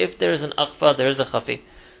of it. If there is an akhfa, there is a khafi.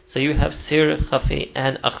 So you have sir, khafi,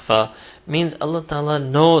 and akhfa. Means Allah Ta'ala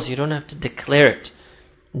knows, you don't have to declare it.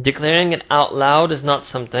 Declaring it out loud is not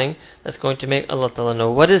something that's going to make Allah Ta'ala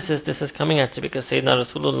know. What is this? This is coming at you because Sayyidina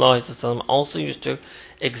Rasulullah also used to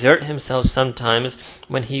exert himself sometimes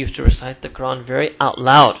when he used to recite the Quran very out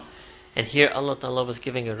loud. And here Allah Ta'ala was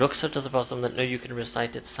giving a rukhsah to the Prophet that no, you can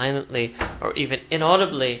recite it silently or even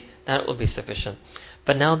inaudibly, that will be sufficient.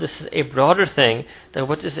 But now this is a broader thing, that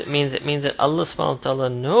what does it mean? It means that Allah subhanahu wa ta'ala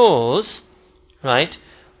knows, right,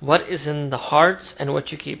 what is in the hearts and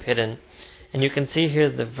what you keep hidden. And you can see here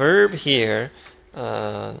the verb here,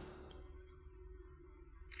 Allahu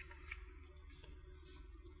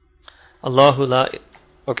la,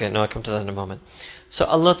 okay, no, I'll come to that in a moment. So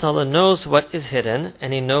Allah Ta'ala knows what is hidden,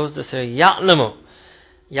 and He knows the sir ya'lamu.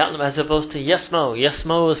 Ya'lamu as opposed to yasma'u.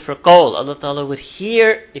 Yasma'u is for qawl. Allah Ta'ala would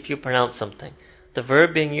hear if you pronounce something. The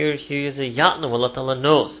verb being used here is a ya'lamu. Allah Ta'ala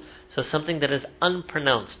knows. So something that is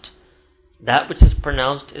unpronounced. That which is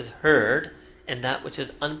pronounced is heard, and that which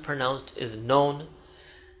is unpronounced is known.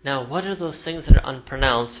 Now, what are those things that are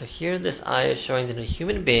unpronounced? So here this ayah is showing that in a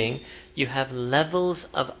human being, you have levels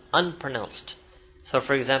of unpronounced. So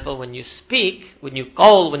for example, when you speak, when you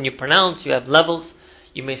call, when you pronounce, you have levels.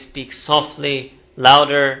 You may speak softly,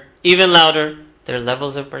 louder, even louder. There are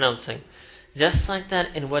levels of pronouncing. Just like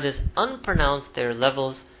that, in what is unpronounced, there are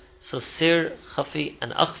levels. So sir, khafi,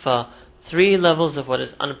 and akhfa, 3 levels of what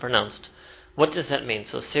is unpronounced. What does that mean?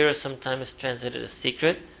 So sir is sometimes translated as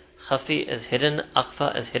secret, khafi as hidden,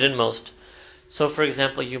 akhfa as hidden most. So for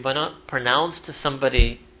example, you might not pronounce to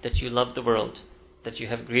somebody that you love the world, that you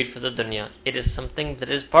have greed for the dunya. It is something that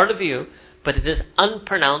is part of you, but it is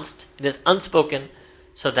unpronounced, it is unspoken,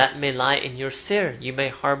 so that may lie in your sir. You may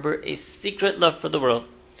harbor a secret love for the world.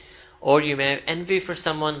 Or you may have envy for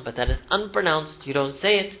someone, but that is unpronounced, you don't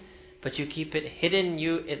say it, but you keep it hidden,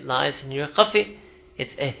 it lies in your khafi.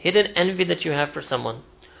 It's a hidden envy that you have for someone.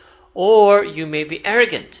 Or you may be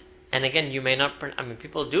arrogant, and again, you may not,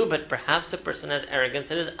 people do, but perhaps a person has arrogance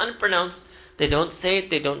that is unpronounced. They don't say it,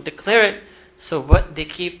 they don't declare it. So what they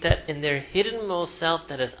keep that in their hiddenmost self,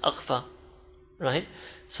 that is akhfa, right?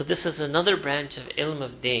 So this is another branch of ilm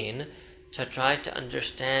of deen, to try to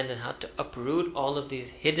understand and how to uproot all of these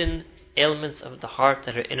hidden ailments of the heart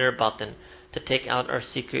that are inner batin, to take out our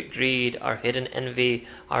secret greed, our hidden envy,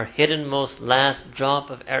 our hiddenmost last drop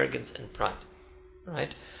of arrogance and pride,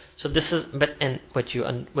 right? So this is, and what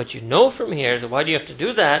you know from here is, why do you have to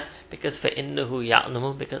do that? Because فَإِنَّهُ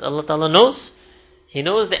يَعْلَمُ, because Allah Ta'ala knows. He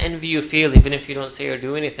knows the envy you feel even if you don't say or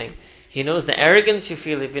do anything. He knows the arrogance you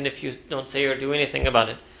feel even if you don't say or do anything about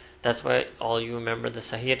it. That's why all you remember the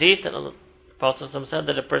Sahih Hadith that the Prophet said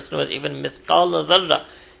that a person who has even mithqala dharra,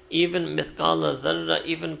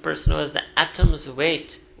 even a person who has the atom's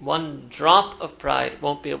weight, one drop of pride,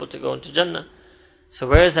 won't be able to go into Jannah. So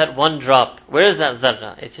where is that one drop? Where is that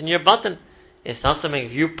dharra? It's in your batin. It's not something,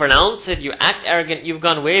 if you pronounce it, you act arrogant, you've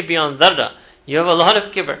gone way beyond dharra. You have a lot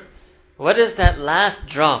of kibr. What is that last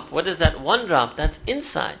drop? What is that one drop? That's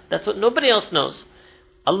inside. That's what nobody else knows.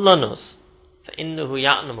 Allah knows. فَإِنَّهُ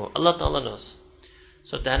يَعْلَمُ. Allah Ta'ala knows.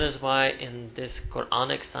 So that is why in this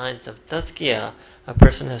Quranic science of tazkiyah, a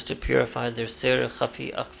person has to purify their sir,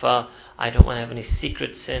 khafi, akhfa. I don't want to have any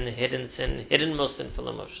secret sin, hidden most sinful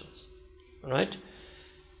emotions. Alright?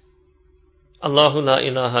 Allahu la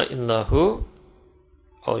ilaha illahu.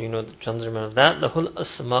 Oh, you know the translation of that. Lahul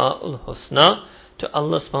asma'ul husna. To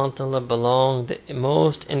Allah subhanahu wa ta'ala belong the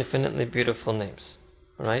most infinitely beautiful names.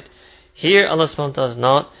 Right? Here Allah subhanahu wa ta'ala is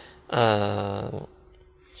not,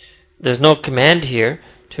 there's no command here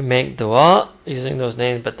to make dua using those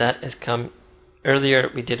names, but that has come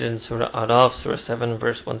earlier. We did it in Surah Araf, Surah 7,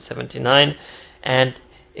 verse 179, and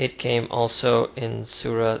it came also in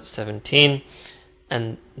Surah 17,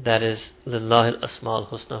 and that is Lillahi al-Asma'ul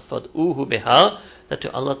Husna fad'uhu biha, that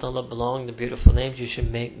to Allah Ta'ala belong the beautiful names, you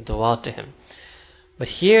should make dua to Him. But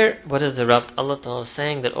here, what is the rabt? Allah Ta'ala is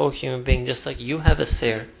saying that, oh human being, just like you have a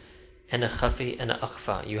sir, and a khafi, and a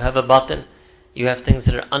akhfa, you have a batin, you have things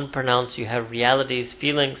that are unpronounced, you have realities,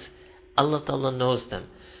 feelings, Allah Ta'ala knows them.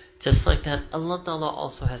 Just like that, Allah Ta'ala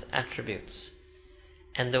also has attributes.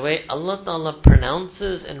 And the way Allah Ta'ala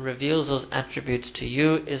pronounces and reveals those attributes to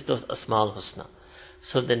you is those Asma'ul Husna.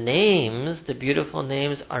 So the names, the beautiful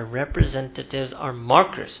names, are representatives, are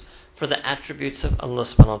markers for the attributes of Allah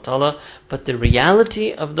subhanahu wa ta'ala, but the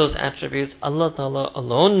reality of those attributes, Allah Ta'ala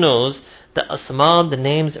alone knows. The asma, the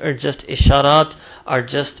names, are just isharat, are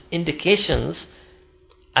just indications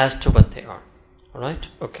as to what they are. Alright?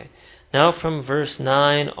 Okay. Now from verse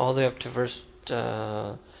 9 all the way up to verse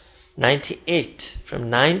 98, from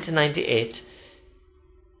 9 to 98,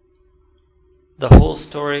 the whole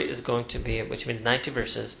story is going to be, which means 90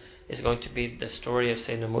 verses, is going to be the story of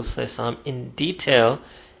Sayyidina Musa in detail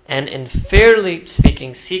and in fairly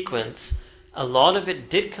speaking sequence. A lot of it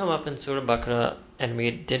did come up in Surah Baqarah, and we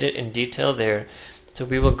did it in detail there. So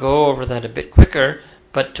we will go over that a bit quicker,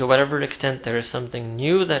 but to whatever extent there is something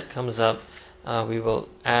new that comes up, we will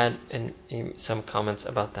add in some comments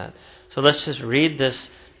about that. So let's just read this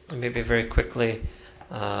maybe very quickly,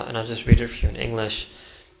 and I'll just read it for you in English.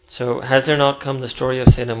 So, has there not come the story of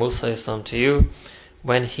Sayyidina Musa to you,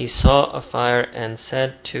 when he saw a fire and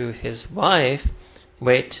said to his wife,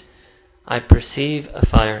 wait, I perceive a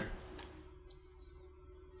fire.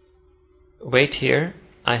 Wait here,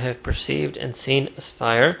 I have perceived and seen a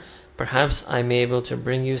fire. Perhaps I may be able to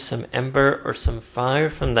bring you some ember or some fire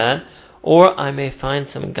from that, or I may find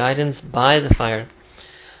some guidance by the fire.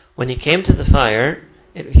 When he came to the fire,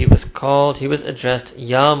 he was addressed,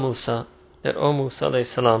 Ya Musa, that O Musa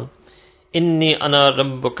alayhi salam, Inni ana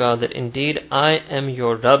rabbuka, that indeed I am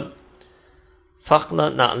your Rabb.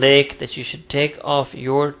 Faqla na'layk, that you should take off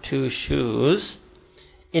your two shoes.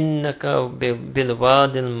 Innaka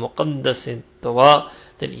bilwadil muqaddasi tawa,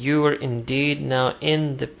 that you are indeed now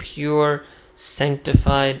in the pure,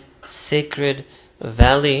 sanctified, sacred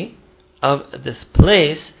valley of this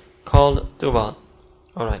place called Tuwa.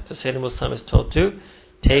 Alright, so Sayyidina Musa is told to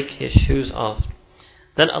take his shoes off.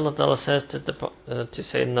 Then Allah Ta'ala says to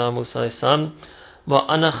Sayyidina Musa's son, Wa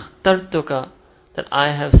ana khtartuka, that I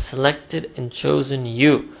have selected and chosen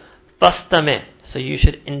you. Fastame, so you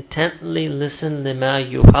should intently listen lima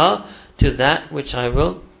yuha, to that which I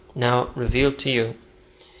will now reveal to you.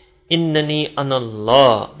 Innani ana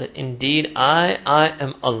Allah, that indeed I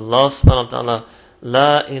am Allah subhanahu wa ta'ala.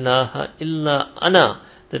 La ilaha illa ana,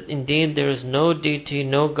 that indeed there is no deity,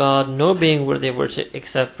 no God, no being worthy of worship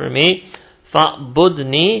except for me.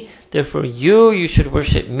 Fa'budni, therefore you should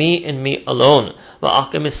worship me and me alone. Wa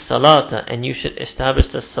aqimis salata, and you should establish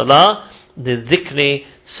the salah, the dhikri,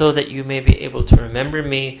 so that you may be able to remember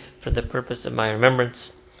me for the purpose of my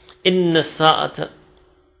remembrance. Inna sa'ata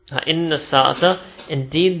Inna sa'ata,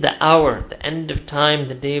 indeed the hour, the end of time,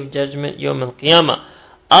 the day of judgment, Yawm al-Qiyamah,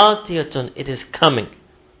 atiyatun, it is coming.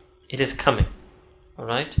 It is coming.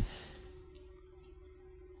 Alright?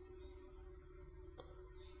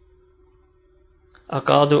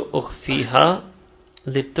 Akadu ukhfiha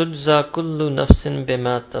litujza kullu nafsin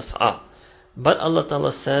bima tas'a. But Allah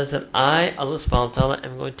Ta'ala says that I, Allah subhanahu wa ta'ala,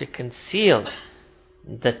 am going to conceal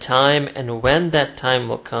the time and when that time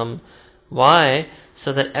will come. Why?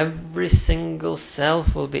 So that every single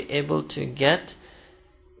self will be able to get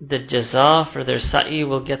the jaza for their sa'i,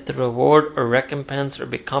 will get the reward or recompense or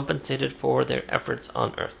be compensated for their efforts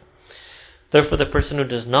on earth. Therefore, the person who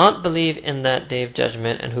does not believe in that day of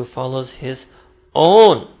judgment and who follows his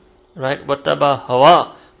own, right, wattaba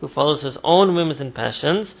hawa, who follows his own whims and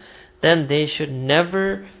passions, then they should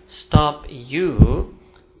never stop you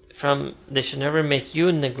from, they should never make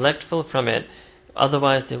you neglectful from it,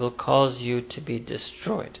 otherwise they will cause you to be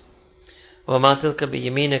destroyed. وَمَا تِلْكَ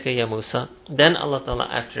بِيَمِينِكَ يَا مُوسَى. Then Allah Ta'ala,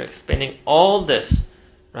 after explaining all this,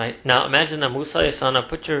 right, now imagine that Musa alayhi salam,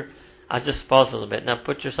 I'll just pause a little bit, now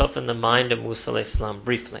put yourself in the mind of Musa alayhi salam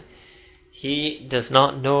briefly. He does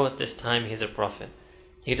not know at this time he's a prophet.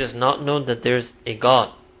 He does not know that there's a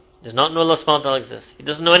God. He does not know Allah subhanahu wa ta'ala exists. He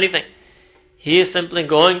doesn't know anything. He is simply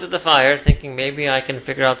going to the fire thinking maybe I can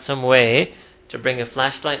figure out some way to bring a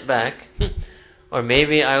flashlight back or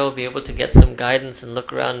maybe I will be able to get some guidance and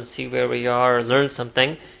look around and see where we are or learn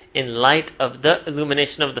something in light of the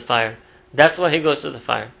illumination of the fire. That's why he goes to the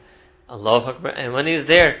fire. Allahu Akbar. And when he's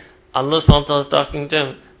there, Allah subhanahu wa ta'ala is talking to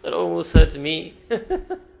him that, oh Musa, it's me.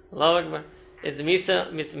 Allahu Akbar.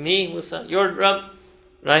 It's me, Musa, your Rabb.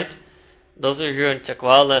 Right? Those of you here in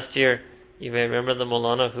Chakwal last year, you may remember the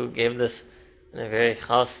Maulana who gave this in a very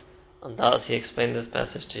khas andaz. He explained this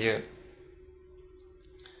passage to you.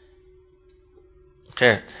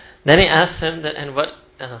 Okay. Then he asked him that, and what?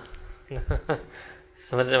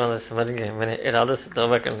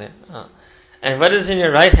 And what is in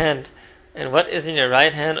your right hand? And what is in your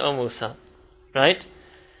right hand, O Musa? Right?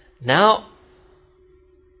 Now,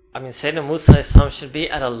 Sayyidina Musa should be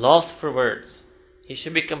at a loss for words. He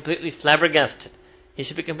should be completely flabbergasted. He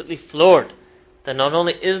should be completely floored. That not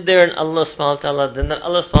only is there an Allah subhanahu wa ta'ala, then that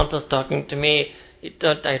Allah subhanahu wa ta'ala is talking to me.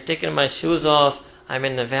 I've taken my shoes off. I'm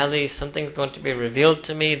in the valley. Something's going to be revealed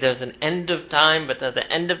to me. There's an end of time, but the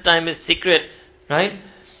end of time is secret. Right?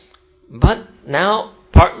 But now,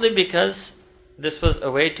 partly because this was a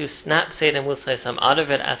way to snap Sayyidina Musa out of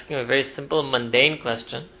it, asking a very simple, mundane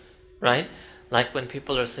question. Right? Like when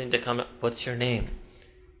people are saying to come, what's your name?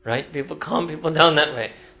 Right? People calm people down that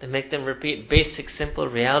way. They make them repeat basic, simple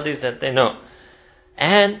realities that they know.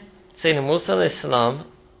 And Sayyidina Musa alayhi salam,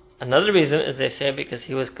 another reason is they say because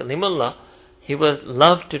he was Kalimullah, he was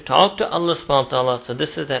loved to talk to Allah subhanahu wa ta'ala. So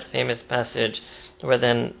this is that famous passage where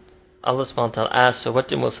then Allah subhanahu wa ta'ala asked, so what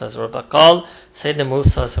did Musa call? Sayyidina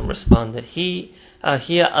Musa responded, Hiya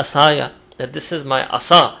asaya, that this is my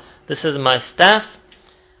asa, this is my staff.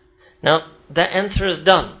 Now, the answer is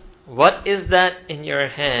done. What is that in your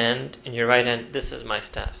hand, in your right hand? This is my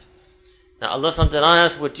staff. Now Allah subhanahu wa ta'ala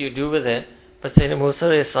asks, what do you do with it? But Sayyidina Musa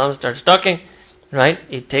alayhi salam starts talking. Right?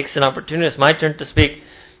 He takes an opportunity. It's my turn to speak.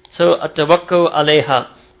 So, atawakku alayha,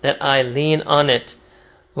 that I lean on it.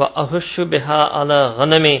 Wa ahushu biha ala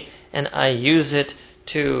ghanami, and I use it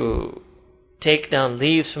to take down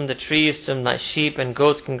leaves from the trees so my sheep and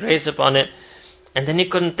goats can graze upon it. And then he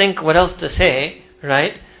couldn't think what else to say.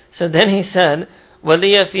 Right? So then he said,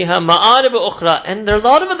 وَلِيَ فِيهَا مَعَارِبُ أُخْرَى, and there are a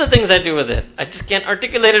lot of other things I do with it. I just can't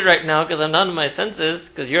articulate it right now because I'm not in my senses,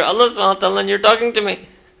 because you're Allah subhanahu wa ta'ala and you're talking to me.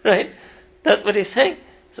 Right? That's what he's saying.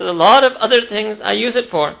 So a lot of other things I use it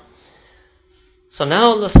for. So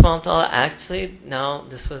now Allah subhanahu wa ta'ala actually, now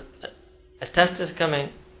this was, a test is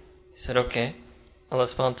coming. He said, okay. Allah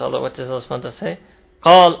subhanahu wa ta'ala, what does Allah subhanahu wa ta'ala say?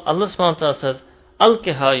 Allah subhanahu wa ta'ala says,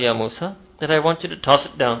 Alkiha ya Musa, that I want you to toss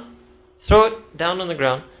it down. Throw it down on the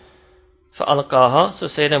ground. فَأَلْقَاهَا, so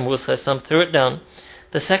Sayyidina Musa threw it down.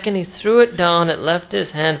 The second he threw it down, it left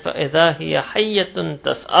his hand. فَإِذَا هِيَ حَيَّةٌ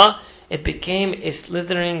تَسْعَى, it became a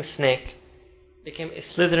slithering snake.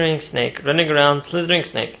 Running around, slithering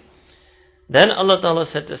snake. Then Allah Ta'ala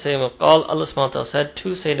said to Sayyidina Musa, Allah subhanahu wa ta'ala said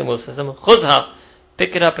to Sayyidina Musa, خُذْهَا,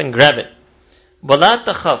 pick it up and grab it. وَلَا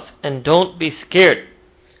تَخَفْ, and don't be scared.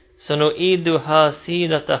 سَنُعِيدُهَا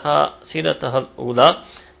سِيرَتَهَا الْأُولَى,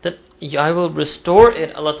 that I will restore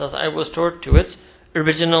it, Allah Ta'ala, I will restore it to its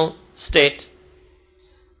original state.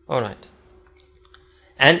 Alright.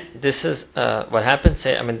 And this is what happened.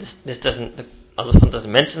 This doesn't, Allah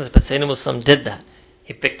doesn't mention this, but Sayyidina Musa did that.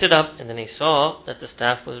 He picked it up and then he saw that the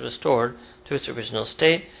staff was restored to its original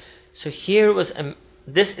state. So here was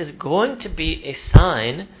this is going to be a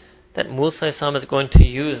sign that Musa is going to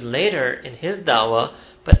use later in his da'wah,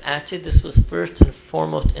 but actually this was first and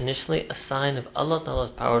foremost initially a sign of Allah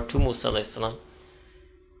Ta'ala's power to Musa.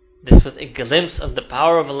 This was a glimpse of the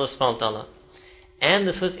power of Allah subhanahu wa ta'ala. And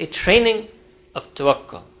this was a training of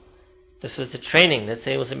tawakkul. This was the training that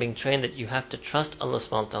Sayyidina Musa being trained that you have to trust Allah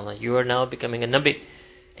subhanahu wa ta'ala. You are now becoming a Nabi,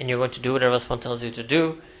 and you're going to do whatever Allah subhanahu wa ta'ala tells you to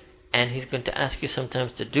do, and He's going to ask you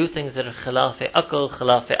sometimes to do things that are khilaf-e aql,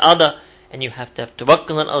 khilaf-e ada, and you have to have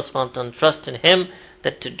tawakkul on Allah subhanahu wa ta'ala and trust in Him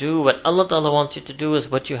that to do what Allah Ta'ala wants you to do is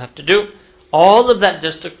what you have to do. All of that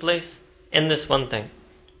just took place in this one thing.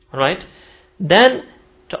 Alright? Then,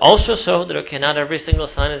 to also show that, okay, not every single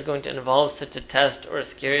sign is going to involve such a test or a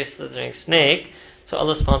scary slithering snake. So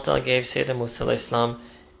Allah subhanahu wa ta'ala gave Sayyidina Musa alayhi salam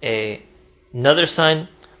another sign.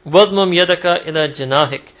 وَضْمُمْ يَدَكَ إِلَى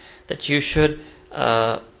جَنَاحِكَ, that you should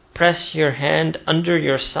press your hand under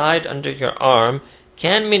your side, under your arm.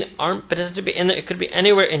 Can mean arm, but it has to be it could be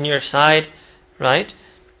anywhere in your side, right?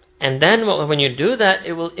 And then when you do that,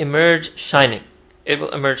 it will emerge shining. It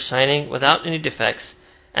will emerge shining without any defects.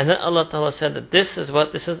 And then Allah Ta'ala said that this is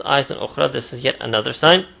ayatun ukhra, this is yet another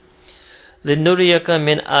sign. لِنُرِيَكَ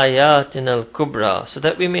مِنْ آيَاتِنَا الْكُبْرَى, so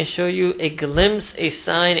that we may show you a glimpse, a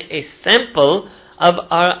sign, a sample of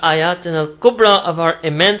our ayatina al-kubra, of our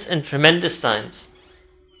immense and tremendous signs.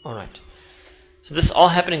 Alright. So this is all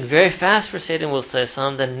happening very fast for Sayyidina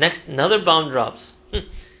Musa. Then next, another bomb drops.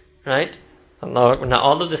 Right? Allah. Now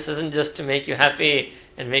all of this isn't just to make you happy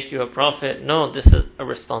and make you a prophet. No, this is a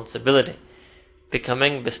responsibility.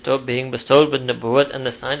 Being bestowed with nabuwwat and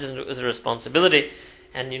the signs is a responsibility.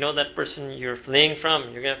 And you know that person you're fleeing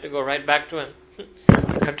from, you're going to have to go right back to him.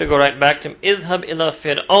 You have to go right back to him. اذهب إلى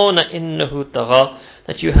فرعون إنه طغى,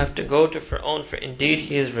 that you have to go to Fir'aun, for indeed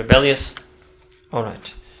he is rebellious. Alright.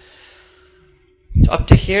 So up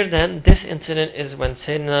to here then, this incident is when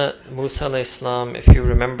Sayyidina Musa alayhi salam, if you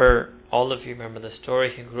remember, all of you remember the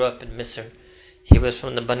story, he grew up in Misr. He was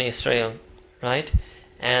from the Bani Israel, right?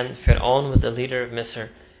 And Fir'aun was the leader of Misr.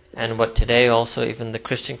 And what today also even the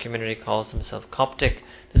Christian community calls themselves Coptic.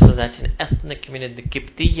 This was actually an ethnic community, the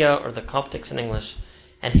Qibtiyya, or the Coptics in English.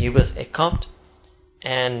 And he was a Copt.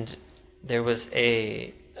 And there was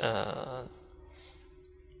a...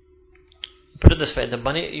 put it this way,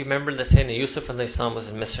 you remember that Sayyidina Yusuf alayhi salam was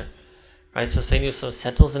in Misr. Right, so Sayyidina Yusuf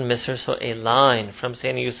settles in Misr, so a line from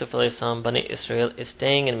Sayyidina Yusuf alayhi salam, Bani Israel, is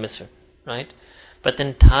staying in Misr. Right? But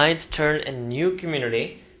then tides turn and a new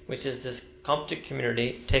community, which is this Coptic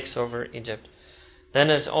community, takes over Egypt. Then,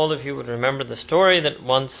 as all of you would remember the story, that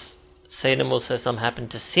once Sayyidina Musa happened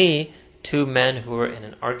to see two men who were in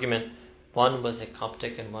an argument. One was a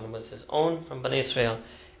Coptic and one was his own from Bani Israel.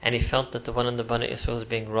 And he felt that the one in the Bani Israel was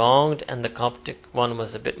being wronged and the Coptic one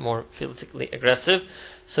was a bit more physically aggressive.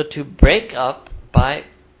 So to break up by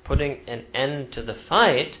putting an end to the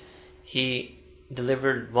fight, he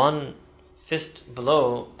delivered one fist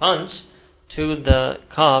blow punch to the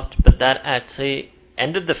Copt, but that actually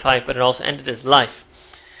ended the fight, but it also ended his life.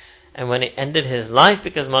 And when it ended his life,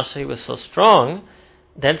 because Mashi was so strong,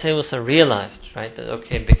 then Sayyidina realized, right, that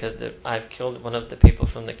okay, because I've killed one of the people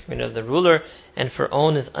from the community of the ruler, and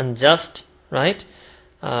Fir'aun is unjust, right?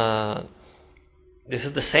 This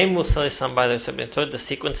is the same Musa by the way. So the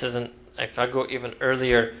sequence isn't, if I go even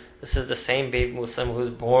earlier, this is the same baby Musa who's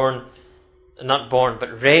born in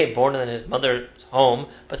his mother's home,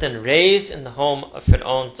 but then raised in the home of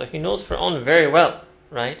Fir'aun. So he knows Fir'aun very well,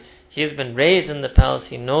 right? He has been raised in the palace.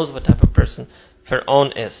 He knows what type of person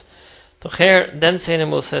Fir'aun is. So here, then Sayyidina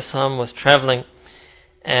Musa was traveling,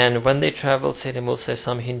 and when they traveled, Sayyidina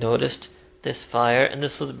Musa he noticed this fire, and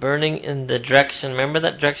this was burning in the direction, remember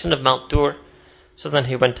that direction of Mount Tur? So then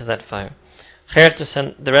he went to that fire. Here, to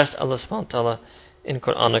send the rest, Allah subhanahu wa ta'ala in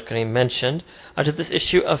Quran al-Kareem mentioned, to this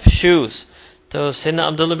issue of shoes. So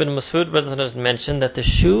Sayyidina Abdullah bin Mas'ud has mentioned that the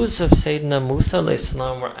shoes of Sayyidina Musa alayhi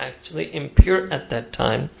salam were actually impure at that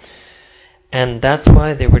time, and that's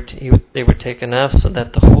why they were taken off, so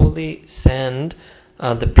that the holy sand,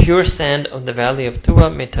 the pure sand of the valley of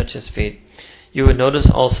Tuwa may touch his feet. You would notice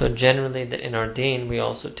also generally that in our deen we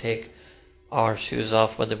also take our shoes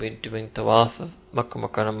off, whether we're doing tawaf of Makkah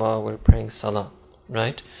Mukarramah or we're praying salah,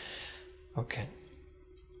 right? Okay.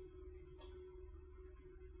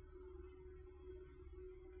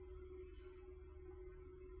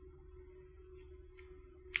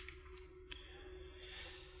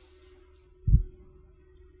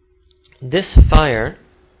 This fire,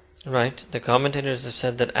 right, the commentators have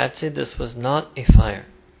said that actually this was not a fire.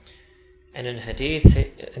 And in Hadith,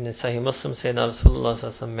 in Sahih Muslim, Sayyidina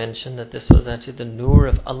Rasulullah mentioned that this was actually the nur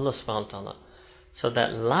of Allah subhanahu wa ta'ala. So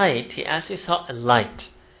that light, he actually saw a light.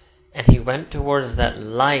 and he went towards that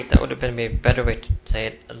light. That would have been a better way to say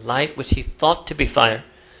it. A light which he thought to be fire,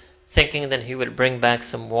 thinking that he would bring back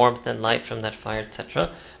some warmth and light from that fire,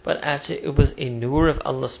 etc. But actually it was a nur of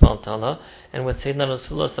Allah subhanahu wa ta'ala. And with Sayyidina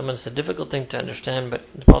Rasulullah, it's a difficult thing to understand, but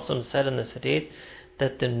the Prophet said in this hadith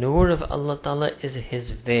that the nur of Allah ta'ala is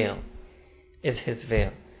his veil.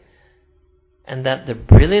 And that the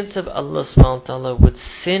brilliance of Allah subhanahu wa ta'ala would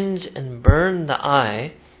singe and burn the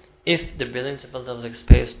eye if the brilliance of Allah was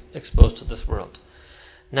exposed to this world.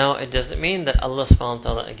 Now, it doesn't mean that Allah subhanahu wa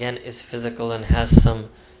ta'ala again is physical and has some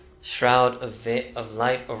shroud of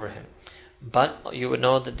light over him. But you would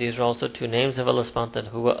know that these are also two names of Allah subhanahu wa ta'ala,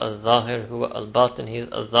 Huwa al-Zahir, Huwa al-Batin. He is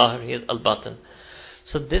al-Zahir, He is al-Batin.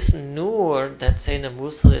 So this nur that Sayyidina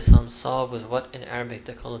Musa alayhi salam saw was what in Arabic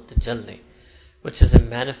they call it the Jalli, which is a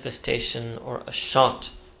manifestation or a shot,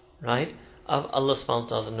 right, of Allah subhanahu wa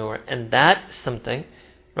ta'ala's nur. And that is something,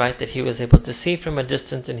 right, that he was able to see from a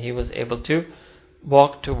distance, and he was able to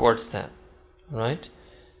walk towards that, right?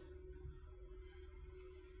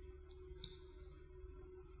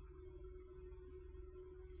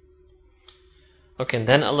 Okay, and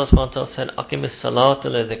then Allah subhanahu wa ta'ala said, Aqimis salata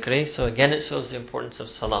li dhikri. So again it shows the importance of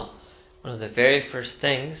salah. One of the very first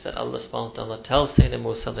things that Allah subhanahu wa ta'ala tells Sayyidina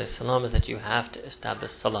Musa alayhi salam is that you have to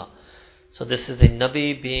establish salah. So this is a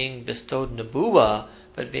Nabi being bestowed nubuwah,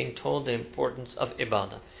 but being told the importance of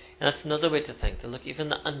ibadah. And that's another way to think. That look, even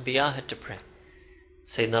the Anbiya had to pray.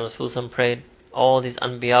 Sayyidina Rasulullah prayed. All these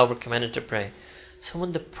Anbiya were commanded to pray. So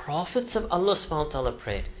when the prophets of Allah subhanahu wa ta'ala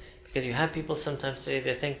prayed, because you have people sometimes say,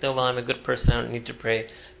 they think, no, well, I'm a good person, I don't need to pray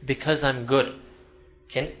because I'm good.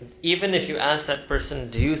 Even if you ask that person,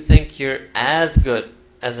 do you think you're as good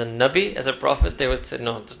as a Nabi, as a prophet, they would say,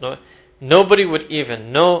 no. Nobody would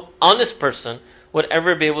even, no honest person would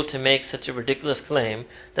ever be able to make such a ridiculous claim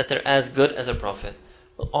that they're as good as a prophet.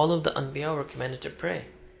 Well, all of the Anbiya were commanded to pray.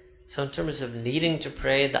 So in terms of needing to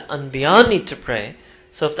pray, the Anbiya need to pray.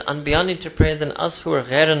 So if the Anbiya need to pray, then us who are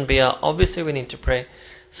Ghair Anbiya, obviously we need to pray.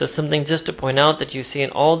 So something just to point out that you see in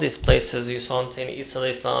all these places, you saw in Sayyidina Isa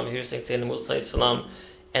alayhi salam, here saying Sayyidina Musa alayhi salam,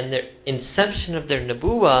 and their inception of their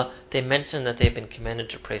Nabuwah, they mention that they've been commanded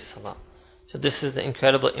to pray Salah. So this is the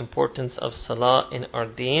incredible importance of Salah in our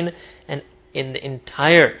deen and in the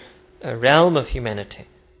entire realm of humanity.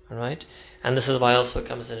 Alright? And this is why also it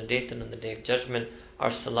comes in a date, and on the Day of Judgment,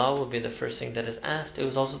 our Salah will be the first thing that is asked. It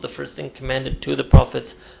was also the first thing commanded to the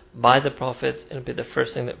Prophets, by the Prophets, and it will be the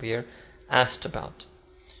first thing that we are asked about.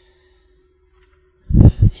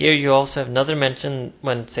 Here you also have another mention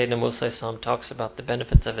when Sayyidina Musa talks about the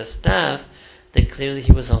benefits of his staff, that clearly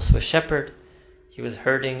he was also a shepherd. He was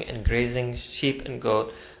herding and grazing sheep and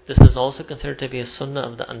goat. This is also considered to be a sunnah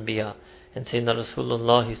of the Anbiya. And Sayyidina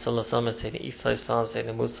Rasulullah sallallahu alaihi wasallam, Sayyidina Isa alayhi salam,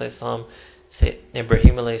 Sayyidina Musa alayhi salam, Sayyidina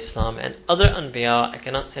Ibrahim alayhi salam, and other Anbiya, I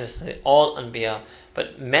cannot say necessarily all Anbiya,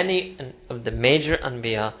 but many of the major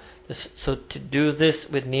Anbiya. So to do this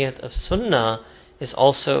with niyat of sunnah is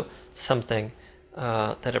also something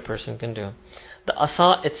that a person can do. The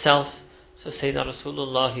asa itself, so Sayyidina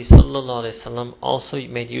Rasulullah sallallahu alaihi wasallam also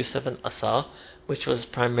made use of an asa, which was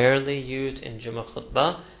primarily used in Jummah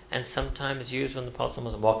khutbah and sometimes used when the Prophet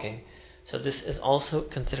was walking. So this is also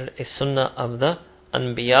considered a sunnah of the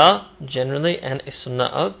Anbiya generally, and a sunnah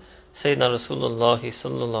of Sayyidina Rasulullah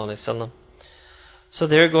sallallahu alaihi wasallam. So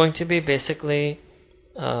they're going to be basically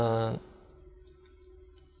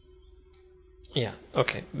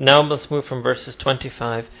okay. Now let's move from verses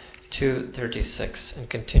 25 to 36 and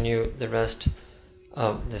continue the rest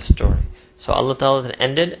of this story. So Allah Ta'ala then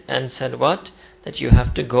ended and said what? That you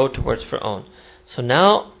have to go towards Fir'aun. So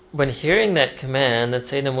now, when hearing that command, that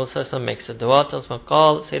Sayyidina Musa makes a dua, tells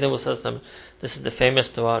Maqal, Sayyidina Musa, this is the famous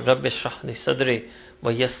dua, Rabbi shrah li sadri,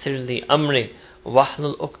 wa yassir li amri,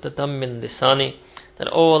 wahlul uqdatam min lisani, that,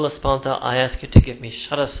 oh Allah subhanahu wa ta'ala, I ask you to give me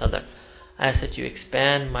shara sadr. I ask that you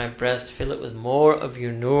expand my breast, fill it with more of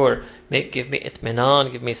your nur, give me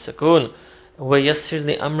itminan, give me sukoon, wa yassir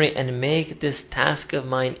li amri, and make this task of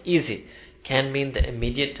mine easy. Can mean the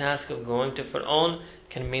immediate task of going to Fir'aun,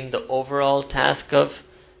 can mean the overall task of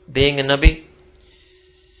being a Nabi.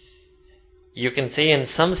 You can see in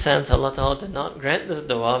some sense Allah Ta'ala did not grant this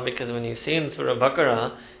dua, because when you see in Surah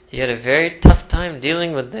Baqarah, he had a very tough time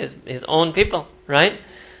dealing with his own people, right?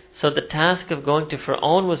 So the task of going to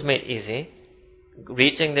Fir'aun was made easy,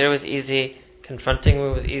 reaching there was easy, confronting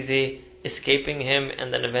him was easy, escaping him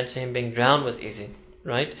and then eventually him being drowned was easy,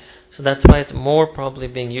 right? So that's why it's more probably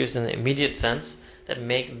being used in the immediate sense, that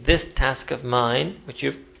make this task of mine, which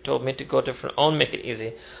you've told me to go to Fir'aun, make it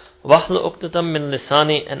easy. Wahlu uqtatam min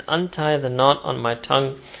lisani, and untie the knot on my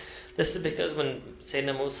tongue. This is because when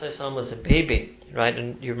Sayyidina Musa was a baby, right,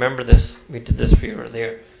 and you remember this, we did this for you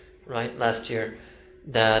earlier, right, last year,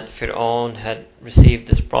 that Fir'aun had received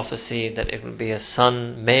this prophecy that it would be a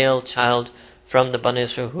son, male child from the Bani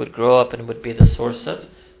Israel who would grow up and would be the source of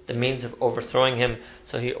the means of overthrowing him.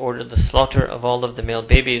 So he ordered the slaughter of all of the male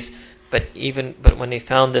babies. But when he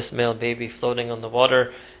found this male baby floating on the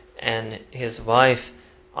water, and his wife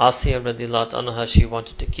Asiya radiallahu anha, she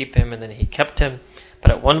wanted to keep him, and then he kept him.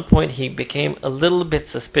 But at one point he became a little bit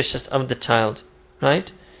suspicious of the child,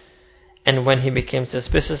 right? And when he became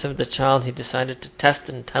suspicious of the child, he decided to test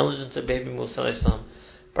the intelligence of baby Musa alayhi salam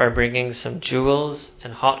by bringing some jewels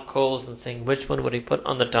and hot coals and saying which one would he put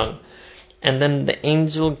on the tongue. And then the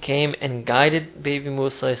angel came and guided baby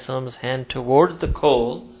Musa alayhi salam's hand towards the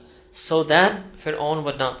coal so that Fir'aun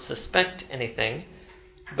would not suspect anything.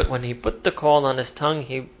 But when he put the coal on his tongue,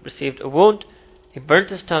 he received a wound. He burnt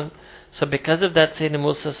his tongue. So because of that, Sayyidina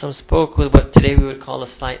Musa alayhi salam spoke with what today we would call a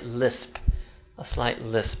slight lisp. A slight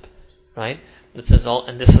lisp. Right? This is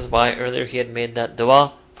why earlier he had made that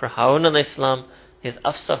dua for Harun alayhi salam, his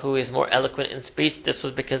afsahu, is more eloquent in speech. This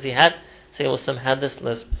was because Sayyidina Musa had this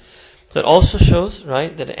lisp. So it also shows,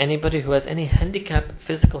 right, that anybody who has any handicap,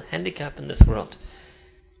 physical handicap in this world,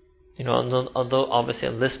 although obviously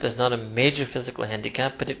a lisp is not a major physical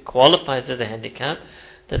handicap, but it qualifies as a handicap,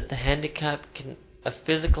 that a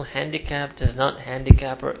physical handicap does not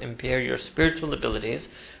handicap or impair your spiritual abilities.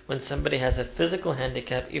 When somebody has a physical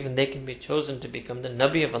handicap, even they can be chosen to become the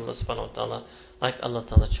Nabi of Allah subhanahu wa ta'ala, like Allah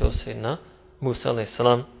ta'ala chose Sayyidina Musa alayhi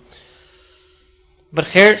salam. But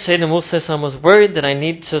here Sayyidina Musa alayhi salam was worried that I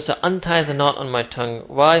need to untie the knot on my tongue.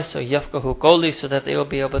 Why? So yafqahu qawli, so that they will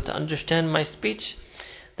be able to understand my speech.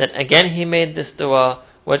 That again he made this dua,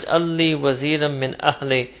 waj'alli waziran min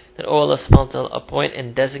ahli, that Allah subhanahu wa ta'ala appoint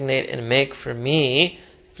and designate and make for me,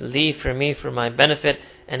 for my benefit,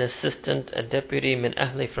 an assistant, a deputy, min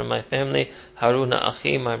ahli, from my family, Haruna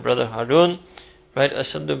akhi, my brother Harun, right?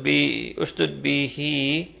 Ushdud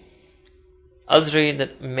bihi azri,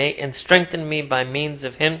 that make and strengthen me by means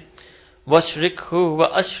of him, washrikhu wa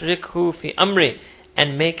ashrikhu fi amri,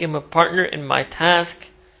 and make him a partner in my task,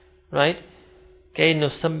 right? Kay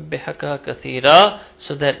nusabbihaka kathira,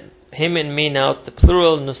 so that him and me, now it's the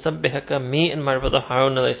plural, nusabbihaka, me and my brother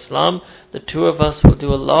Harun alayhi salam, the two of us will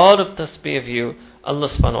do a lot of tasbih of you, Allah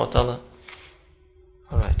subhanahu wa ta'ala.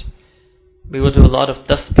 Alright. We will do a lot of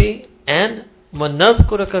tasbih, and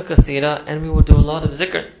وَنَذْكُرَكَ kathira, and we will do a lot of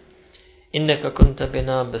zikr. إِنَّكَ كُنْتَ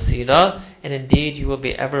بِنَا بَصِيرًا, and indeed you will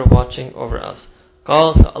be ever watching over us.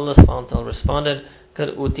 قال, so Allah subhanahu wa ta'ala responded,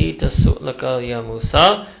 قَدْ أُوتِيتَ سُؤْلَكَ يَا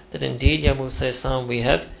Musa, that indeed, Ya Musa salam, we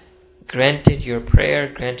have granted your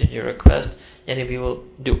prayer, granted your request, and we will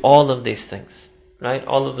do all of these things. Right?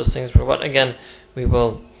 All of those things for what? Again, we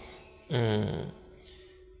will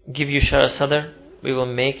give you Shara Sadr, we will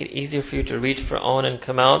make it easier for you to reach Fir'aun and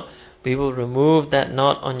come out, we will remove that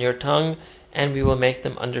knot on your tongue, and we will make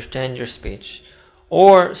them understand your speech.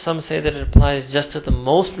 Or some say that it applies just to the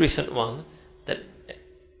most recent one, that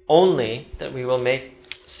only that we will make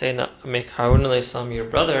Harun alayhi salam your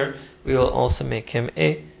brother, we will also make him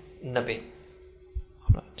a Nabi.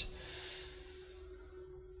 Alright.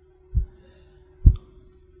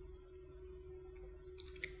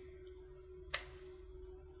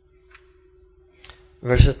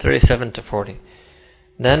 Verses 37 to 40.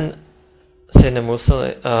 Then Sayyidina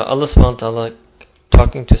Musa, Allah subhanahu wa ta'ala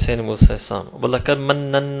talking to Sayyidina Musa salam, وَلَقَدْ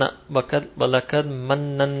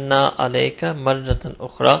مَنَّنَّا عَلَيْكَ مَرَّةً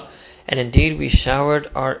أُخْرَى, and indeed we showered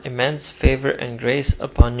our immense favor and grace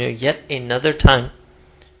upon you yet another time,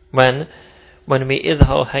 when we إِذْ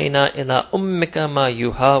أَوْحَيْنَا إِلَىٰ أُمِّكَ مَا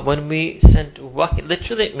يُوحَىٰ, when we sent wahy.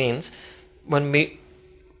 Literally it means when we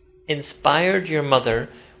inspired your mother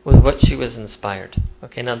with what she was inspired.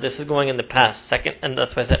 Okay, now this is going in the past, second, and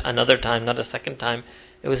that's why I said another time, not a second time.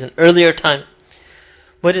 It was an earlier time.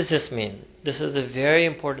 What does this mean? This is a very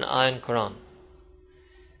important ayah in Quran.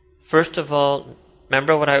 First of all,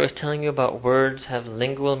 remember what I was telling you about words have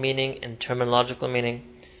lingual meaning and terminological meaning.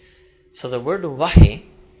 So the word wahi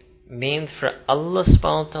means for Allah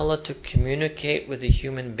subhanahu wa ta'ala to communicate with a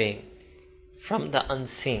human being from the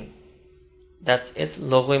unseen. That's its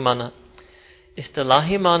lugwi mana.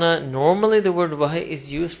 Istilahi mana, normally the word wahi is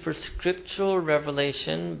used for scriptural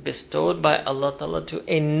revelation bestowed by Allah ta'ala to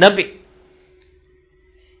a Nabi.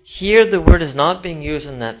 Here the word is not being used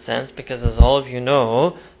in that sense because, as all of you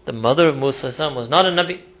know, the mother of Musa was not a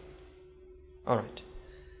Nabi. Alright.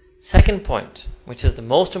 Second point, which is the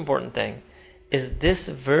most important thing, is this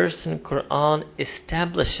verse in Quran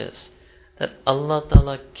establishes that Allah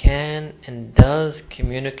Ta'ala can and does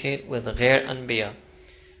communicate with ghair anbiya.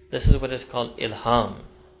 This is what is called ilham.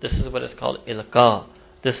 This is what is called ilqa.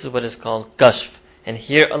 This is what is called kashf. And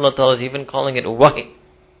here Allah Ta'ala is even calling it wahi.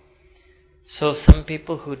 So some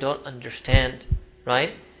people who don't understand,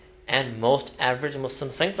 right? And most average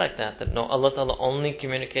Muslims think like that no, Allah Ta'ala only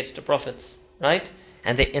communicates to prophets, right?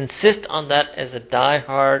 And they insist on that as a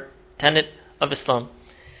die-hard tenet of Islam.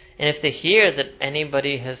 And if they hear that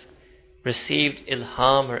anybody has received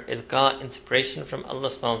ilham or ilqa, inspiration from Allah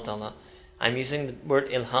subhanahu wa ta'ala, I'm using the word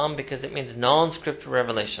ilham because it means non-scriptural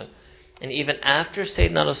revelation. And even after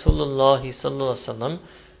Sayyidina Rasulullah sallallahu alaihi wasallam,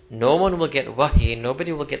 no one will get wahi,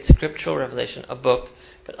 nobody will get scriptural revelation, a book,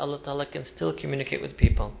 but Allah Ta'ala can still communicate with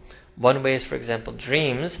people. One way is, for example,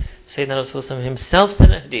 dreams. Sayyidina Rasulullah himself said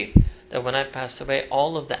in a hadith that when I pass away,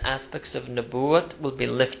 all of the aspects of nubuwwat will be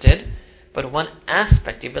lifted, but one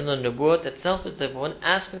aspect, even though nubuwwat itself is the one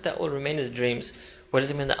aspect that will remain, is dreams. What does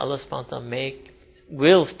it mean that Allah subhanahu wa ta'ala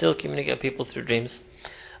will still communicate with people through dreams?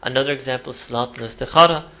 Another example is Salatul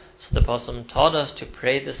Istikhara. So the Prophet taught us to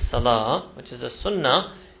pray the salah, which is a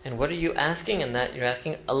sunnah. And what are you asking in that? You're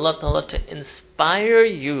asking Allah Ta'ala to inspire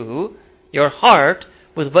you, your heart,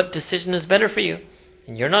 with what decision is better for you.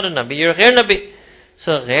 And you're not a Nabi, you're a Ghair Nabi.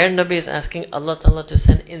 So Ghair Nabi is asking Allah Ta'ala to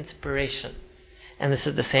send inspiration. And this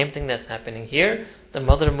is the same thing that's happening here. The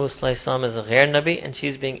mother of Musa Islam is a Ghair Nabi and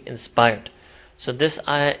she's being inspired. So this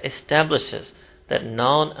ayah establishes that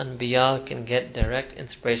non-Anbiya can get direct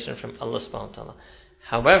inspiration from Allah subhanahu wa ta'ala.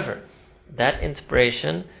 However, that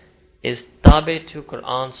inspiration is tabi to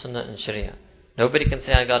Quran, Sunnah and Sharia. Nobody can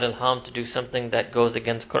say I got ilham to do something that goes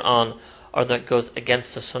against Quran, or that goes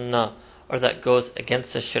against the Sunnah, or that goes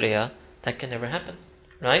against the Sharia. That can never happen,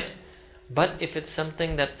 right? But if it's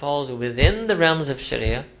something that falls within the realms of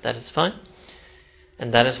Sharia, that is fine.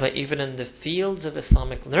 And that is why even in the fields of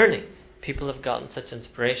Islamic learning, people have gotten such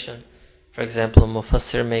inspiration. For example, a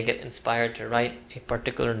Mufassir may get inspired to write a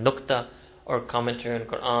particular nukta or commentary on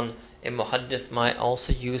Quran. A Muhaddith might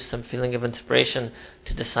also use some feeling of inspiration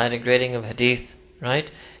to decide a grading of Hadith, right?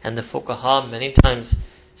 And the Fuqaha many times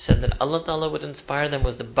said that Allah Ta'ala would inspire them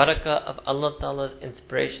was the barakah of Allah Ta'ala's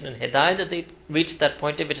inspiration and hidayah, that they reached that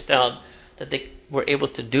point of ijtihad, that they were able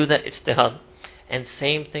to do that ijtihad. And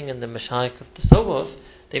same thing in the Mashayikh of Tasawwuf,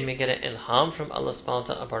 they may get an ilham from Allah subhanahu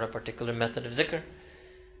wa ta'ala about a particular method of zikr.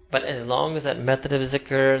 But as long as that method of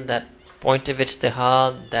zikr, that point of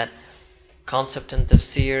ijtihad, that concept in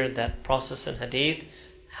tafsir, that process in hadith,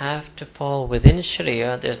 have to fall within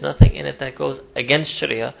Sharia, there's nothing in it that goes against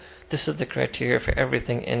Sharia. This is the criteria for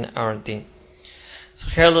everything in our deen. So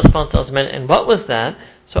here Allah subhanahu wa ta'ala meant, and what was that?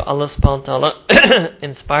 So Allah subhanahu wa ta'ala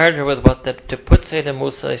inspired her with what? That to put Sayyidina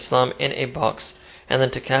Musa Islam in a box, and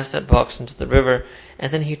then to cast that box into the river,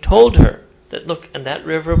 and then he told her that look, and that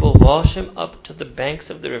river will wash him up to the banks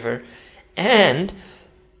of the river, and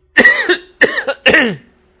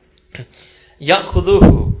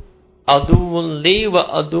يَأْخُذُهُ عَدُوٌّ لِي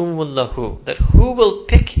وَعَدُوٌّ لَهُ, that who will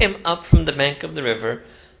pick him up from the bank of the river?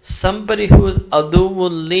 Somebody who is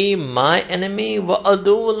aduwwun li, my enemy, wa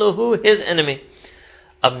aduwwun lahu, his enemy.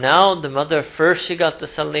 Now the mother, first she got the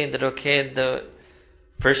tasalli that okay,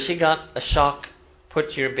 first she got a shock,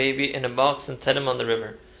 put your baby in a box and set him on the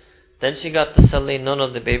river. Then she got the tasalli,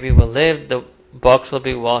 no, the baby will live, the box will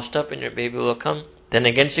be washed up and your baby will come. Then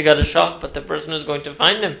again she got a shock, but the person who's going to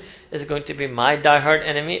find him is going to be my diehard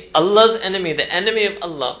enemy, Allah's enemy, the enemy of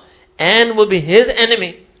Allah, and will be his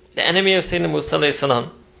enemy, the enemy of Sayyidina Musa alayhi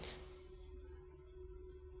salam.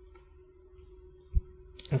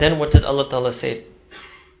 Then what did Allah Ta'ala say?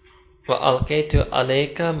 وَأَلْقَيْتُ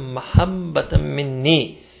عَلَيْكَ مَحَبَّةً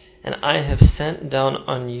مِّنِّي, and I have sent down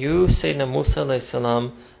on you, Sayyidina Musa alayhi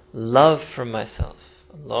salam, love from myself.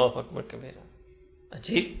 Allahu Akbar kabira.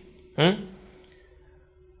 Ajib.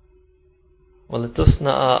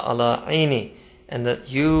 وَلِتُصْنَعَ عَلَىٰ عَيْنِي, and that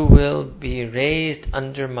you will be raised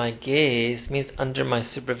under my gaze, means under my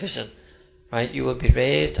supervision. Right? You will be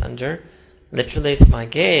raised under, literally it's my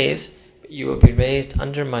gaze, but you will be raised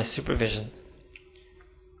under my supervision.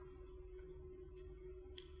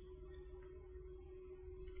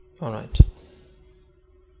 Alright.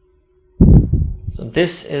 So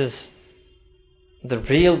this is the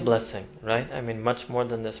real blessing, right? I mean, much more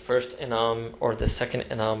than this first inam or the second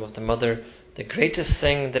inam of the mother. The greatest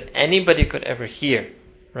thing that anybody could ever hear,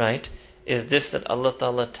 right, is this, that Allah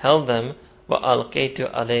Ta'ala tell them,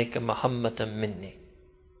 وَأَلْقَيْتُ عَلَيْكَ مَحَمَّةً مِّنِّي.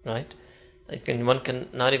 Right? One can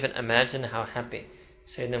not even imagine how happy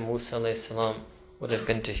Sayyidina Musa alayhi salam would have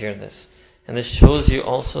been to hear this. And this shows you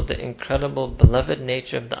also the incredible beloved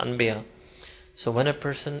nature of the Anbiya. So when a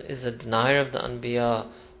person is a denier of the Anbiya,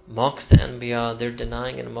 mocks the Anbiya, they're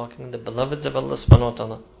denying and mocking the beloveds of Allah subhanahu wa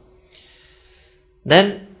ta'ala.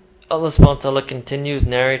 Then Allah subhanahu wa ta'ala continues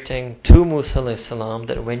narrating to Musa alayhi salam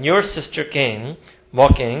that when your sister came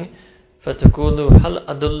walking, فَتَقُولُوا هَلْ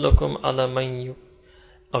أَدُلُّكُمْ عَلَى مَنْ.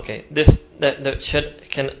 Okay, this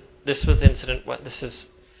this was the incident. This is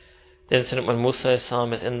the incident when Musa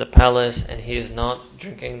as-salam is in the palace and he is not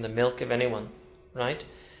drinking the milk of anyone, right?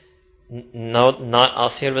 No, not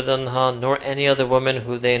Asir Anha, nor any other woman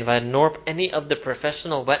who they invited, nor any of the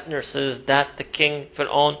professional wet nurses that the king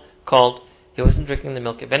Fir'aun called. He wasn't drinking the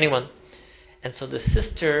milk of anyone. And so the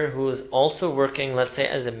sister, who was also working, let's say,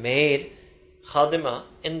 as a maid, Khadima,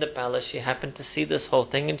 in the palace, she happened to see this whole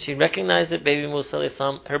thing and she recognized that baby Musa alayhi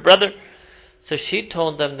salam, her brother. So she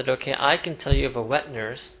told them that, okay, I can tell you of a wet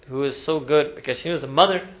nurse who is so good, because she was a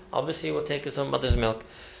mother, obviously he will take his own mother's milk.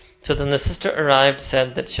 So then the sister arrived,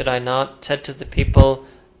 said that said to the people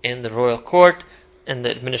in the royal court and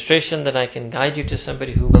the administration that I can guide you to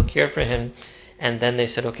somebody who will care for him. And then they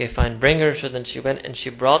said, okay, fine, bring her. So then she went and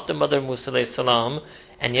she brought the mother Musa alayhi salam,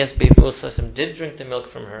 and yes, baby Musa alayhi salam did drink the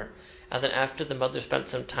milk from her. And then after the mother spent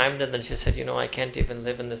some time there, then she said, I can't even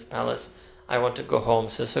live in this palace. I want to go home.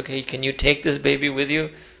 So it's okay, can you take this baby with you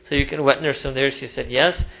so you can wet nurse him there? She said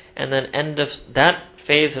yes. And then end of that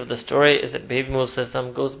phase of the story is that baby Musa alayhi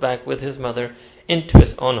salam goes back with his mother into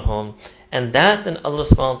his own home. And that then Allah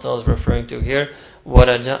subhanahu wa ta'ala is referring to here,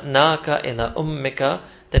 وَرَجَعْنَاكَ إِلَىٰ أُمِّكَ,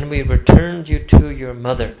 then we returned you to your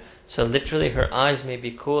mother. So literally her eyes may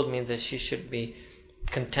be cooled, means that she should be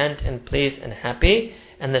content and pleased and happy,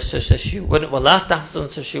 and that so she would وَلَا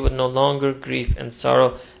تَحْزُنْ, so she would no longer grieve and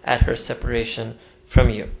sorrow at her separation from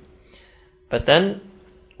you. But then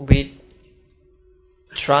we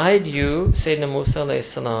tried you, Sayyidina Musa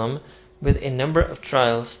alayhi salam, with a number of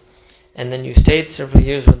trials, and then you stayed several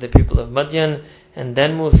years with the people of Madian, and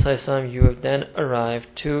then Musa alayhi salam, you have then arrived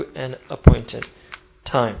to an appointed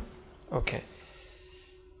time. Okay.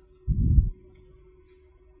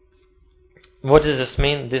 What does this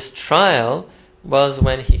mean? This trial was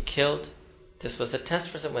when he killed, this was a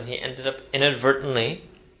test for him, when he ended up inadvertently,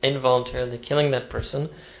 involuntarily killing that person.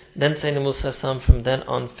 Then Sayyidina Musa salam from then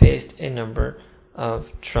on faced a number of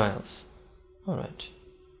trials. Alright.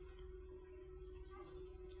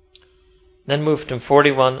 Then moved from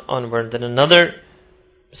 41 onward. Then another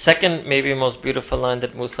second, maybe most beautiful line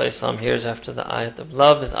that Musa alayhi salam hears after the ayat of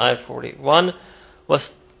love is ayat 41. Was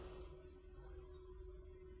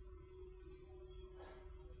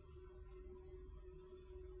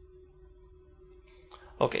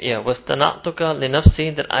وَاسْتَنَعْتُكَ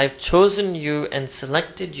لِنَفْسِي, that I've chosen you and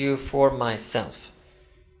selected you for myself.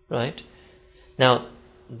 Right? Now,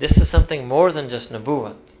 this is something more than just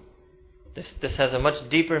nubuwwat. This has a much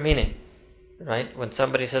deeper meaning. Right? When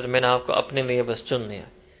somebody says, मैंने आपको अपने लिए बस चुन लिया.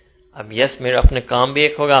 Yes, मेरा अपने काम भी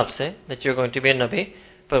एक होगा आपसे, that you're going to be a Nabi.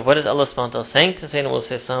 But what is Allah subhanahu wa ta'ala saying to Sayyidina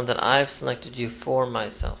Musa, that I've selected you for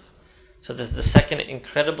myself. So this is the second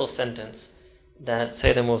incredible sentence that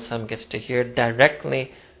Sayyidina Musa gets to hear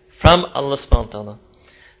directly from Allah subhanahu wa ta'ala.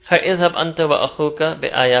 فَإِذْهَبْ أَنْتَ وَأَخُوكَ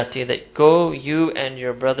بِآيَاتِي, that go you and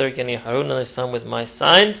your brother Yani Harun alayhi salam with my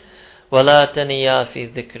signs, وَلَا تَنِيَا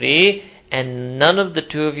فِي ذِكْرِي, and none of the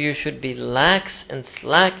two of you should be lax and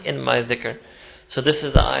slack in my dhikr. So this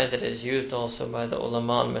is the ayah that is used also by the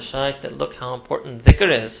ulama and mashayikh, that look how important dhikr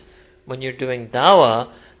is when you're doing dawah,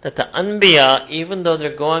 that the anbiya, even though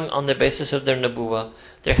they're going on the basis of their nubuwwah,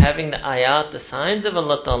 they're having the ayat, the signs of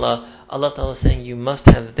Allah Ta'ala is saying you must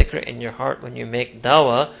have dhikr in your heart when you make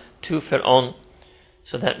dawah to Fir'aun.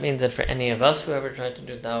 So that means that for any of us who ever try to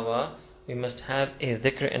do dawah, we must have a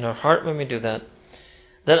dhikr in our heart when we do that.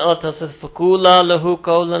 Then Allah Ta'ala says, فَقُولَا لَهُ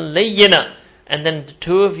قَوْلًا لَيِّنًا, and then the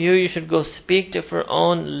two of you should go speak to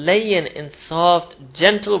Fir'aun layyin, in soft,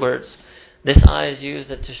 gentle words. This ayah is used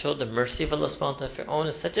to show the mercy of Allah subhanahu wa ta'ala. Fir'aun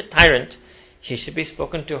is such a tyrant, he should be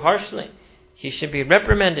spoken to harshly. He should be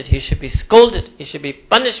reprimanded, he should be scolded, he should be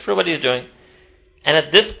punished for what he's doing. And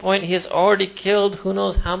at this point he has already killed who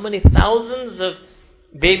knows how many thousands of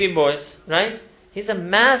baby boys, right? He's a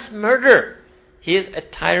mass murderer. He is a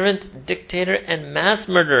tyrant, dictator, and mass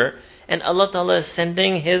murderer. And Allah Ta'ala is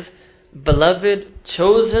sending His beloved,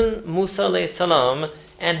 chosen Musa alayhi salam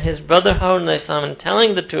and his brother Harun alayhi salam, and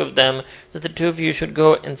telling the two of them that the two of you should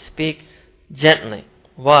go and speak gently.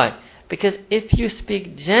 Why? Because if you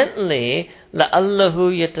speak gently, لَأَلَّهُ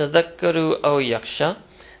يَتَذَكَّرُ أَوْ يَخْشَى,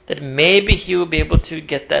 that maybe he will be able to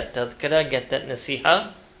get that tadhkara, get that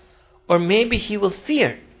nasiha, or maybe he will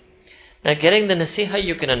fear. Now getting the nasiha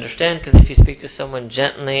you can understand, because if you speak to someone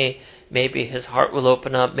gently, maybe his heart will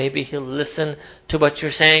open up, maybe he'll listen to what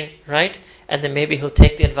you're saying, right? And then maybe he'll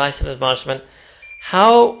take the advice and admonishment.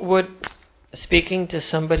 How would speaking to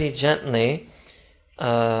somebody gently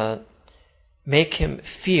make him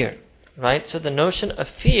fear, right? So the notion of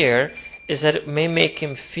fear is that it may make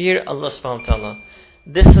him fear Allah subhanahu wa ta'ala.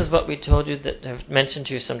 This is what we told you, that I've mentioned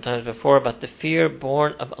to you sometimes before, about the fear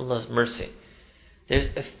born of Allah's mercy.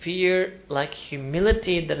 There's a fear like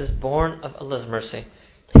humility that is born of Allah's mercy.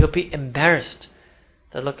 He'll be embarrassed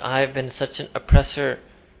that, look, I've been such an oppressor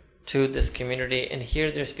to this community, and here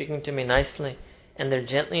they're speaking to me nicely, and they're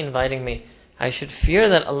gently inviting me. I should fear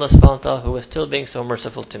that Allah subhanahu wa ta'ala, who is still being so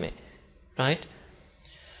merciful to me. Right?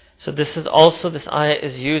 So this ayah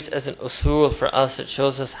is used as an usul for us. It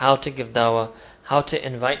shows us how to give dawah, how to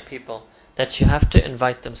invite people, that you have to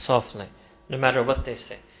invite them softly, no matter what they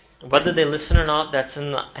say. Whether they listen or not, that's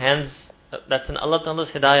in Allah Ta'ala's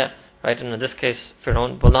hidayah, right? And in this case,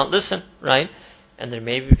 Fir'aun will not listen, right? And there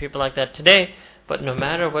may be people like that today, but no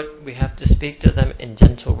matter what, we have to speak to them in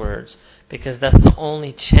gentle words, because that's the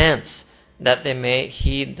only chance that they may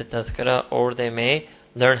heed the tazkirah, or they may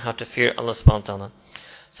learn how to fear Allah subhanahu wa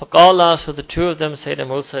ta'ala. So the two of them, Sayyidina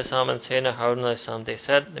Musa and Sayyidina Harun, they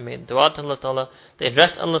said, they made dua to Allah Ta'ala, they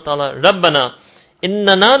addressed Allah Ta'ala, Rabbana,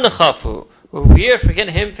 innana nakhafu. We are, forget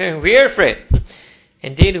him fearing, we are afraid.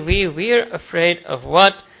 Indeed, we are afraid of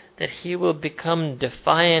what? That he will become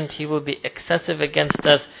defiant, he will be excessive against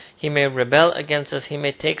us, he may rebel against us, he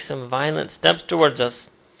may take some violent steps towards us.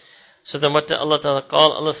 So then what did Allah Ta'ala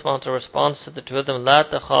call? Allah subhanahu wa ta'ala responds to the two of them, La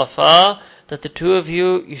takhafa, that the two of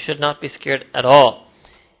you should not be scared at all.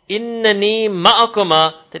 Innani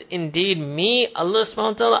ma'akuma, that indeed me, Allah subhanahu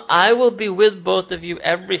wa ta'ala, I will be with both of you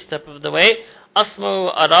every step of the way.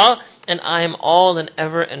 Asma'u ara, and I am all and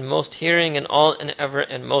ever and most hearing, and all and ever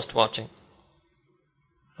and most watching.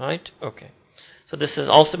 Right? Okay. So this has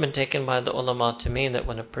also been taken by the ulama to mean that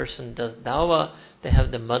when a person does dawah, they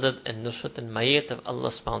have the madad and nusrat and mayat of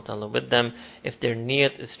Allah subhanahu wa ta'ala with them. If their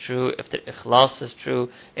niyat is true, if their ikhlas is true,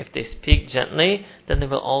 if they speak gently, then they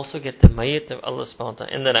will also get the mayat of Allah subhanahu wa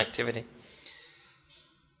ta'ala in that activity.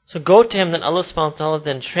 So go to him, then Allah subhanahu wa ta'ala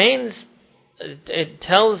then trains, it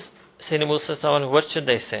tells Sayyidina Musa what should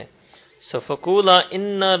they say. So فَقُولَا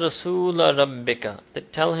إِنَّا رَسُولَ رَبِّكَ,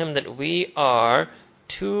 that tell him that we are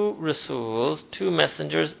two Rasuls, two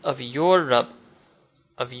messengers of your Rabb,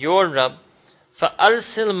 فَأَرْسِلْ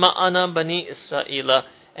مَعَنَا بَنِي إِسْرَائِيلَ,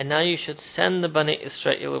 and now you should send the Bani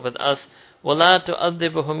Israel with us. وَلَا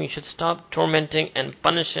تُعَذِّبْهُمْ, you should stop tormenting and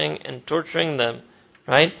punishing and torturing them,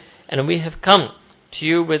 right? And we have come to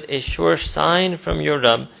you with a sure sign from your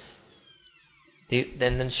Rabb.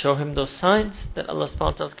 Then show him those signs that Allah subhanahu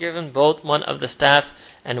wa ta'ala has given, both one of the staff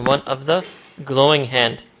and one of the glowing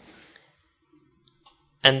hand.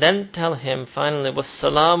 And then tell him finally,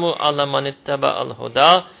 وَالسَّلَامُ عَلَى مَنِ اتَّبَعَ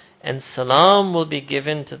الْهُدَى, and salam will be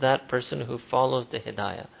given to that person who follows the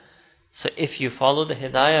hidayah. So if you follow the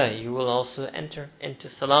hidayah, you will also enter into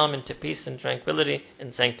salam, into peace and tranquility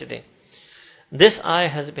and sanctity. This ayah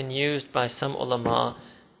has been used by some ulama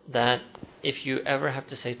that if you ever have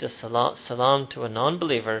to say to salam to a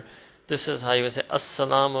non-believer, this is how you would say,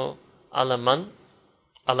 Assalamu ala man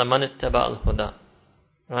ittaba al-huda.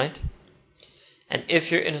 Right? And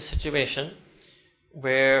if you're in a situation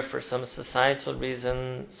where for some societal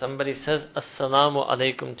reason somebody says Assalamu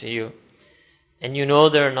alaikum to you, and you know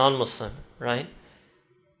they're a non-Muslim, right?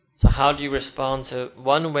 So how do you respond? So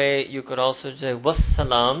one way you could also say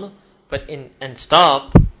wassalam, but and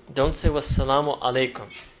stop. Don't say wassalamu alaikum.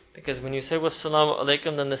 Because when you say wassalamu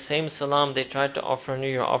alaikum, then the same salam they tried to offer on you,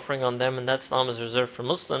 you're offering on them, and that salam is reserved for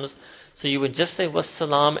Muslims. So you would just say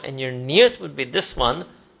wassalam, and your niyat would be this one,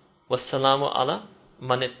 wassalamu ala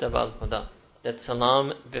man ittaba al-huda. That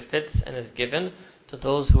salam befits and is given to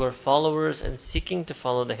those who are followers and seeking to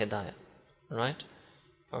follow the hidayah. Right?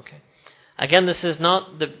 Okay. Again, this is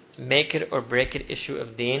not the make it or break it issue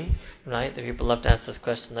of deen. Right? The people love to ask this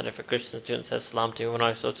question, that if a Christian student says salam to you, what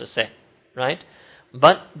are you supposed to say? Right?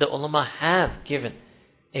 But the ulama have given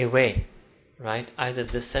a way, right? Either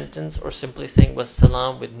this sentence or simply saying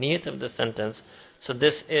wassalam with niyat of the sentence. So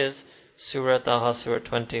this is Surah Taha, Surah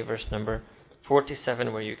 20, verse number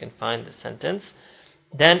 47, where you can find the sentence.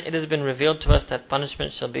 Then it has been revealed to us that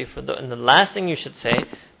punishment shall be for and the last thing you should say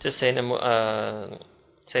to Sayyidina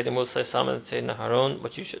Musa and Sayyidina Harun,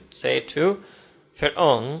 what you should say to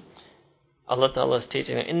Fir'aun, Allah Ta'ala is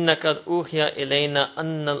teaching, إِنَّ قَدْ أُوحِيَ إِلَيْنَا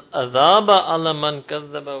أَنَّ الْأَذَابَ عَلَى مَنْ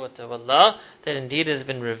كَذَّبَ وَتَوَلَّى, that indeed it has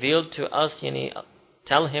been revealed to us,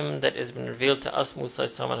 tell him that it has been revealed to us, Musa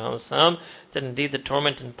salam, that indeed the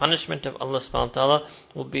torment and punishment of Allah subhanahu wa ta'ala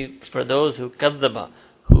will be for those who kaddaba,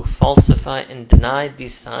 who falsify and deny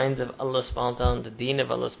these signs of Allah subhanahu wa ta'ala and the deen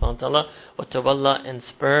of Allah subhanahu wa ta'ala, وَتَوَلَّى, and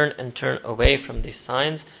spurn and turn away from these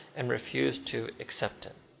signs and refuse to accept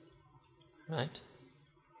it. Right?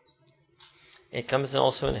 It comes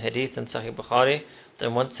also in hadith in Sahih Bukhari that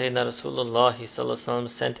once Sayyidina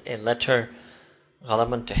Rasulullah sent a letter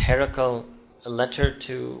Ghalaban to Herakl, a letter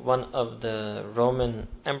to one of the Roman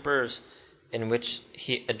emperors, in which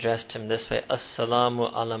he addressed him this way,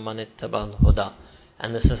 Assalamu ala man ittaba'al huda.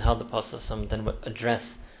 And this is how the Prophet then would address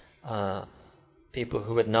people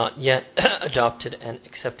who had not yet adopted and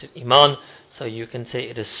accepted Iman. So you can say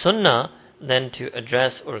it is sunnah then to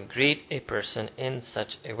address or greet a person in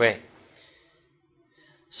such a way.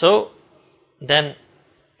 So then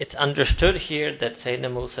it's understood here that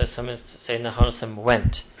Sayyidina Musa and Sayyidina Harun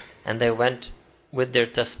went, and they went with their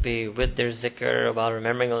tasbih, with their zikr, while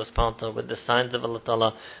remembering Allah subhanahu wa ta'ala, with the signs of Allah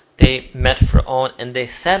ta'ala. They met Fir'aun and they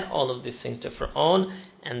said all of these things to Fir'aun,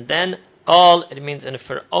 and then it means, and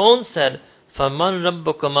Fir'aun said, فَمَنْ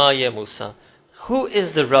رَبُّكُمَا يَا Musa? Who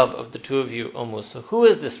is the Rabb of the two of you, O Musa? Who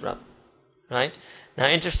is this Rabb? Right? Now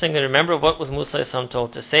interestingly, remember what was Musa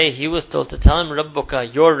told to say? He was told to tell him,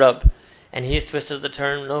 Rabbuka, your Rabb. And he's twisted the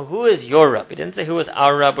term, no, who is your Rabb? He didn't say who is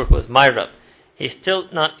our Rabb or who is my Rabb. He's still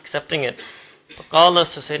not accepting it.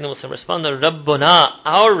 فَقَالَ So Sayyidina Musa responded, Rabbuna,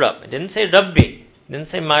 our Rabb. He didn't say Rabbi. He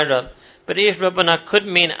didn't say my Rabb. But if Rabbuna could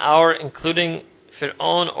mean our, including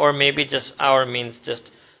Fir'aun, or maybe just our means just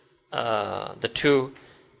the two,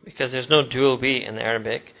 because there's no dual we in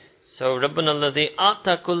Arabic. So Rabbuna alladhi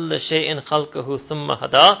a'ta kulla shay'in khalqahu thumma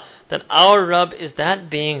hada, that our Rabb is that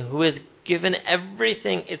being who has given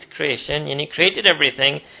everything its creation, and he created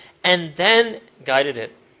everything and then guided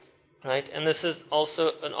it. Right? And this is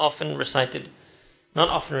also an often recited, not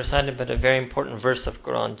often recited, but a very important verse of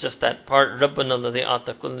Quran, just that part, Rabbuna alladhi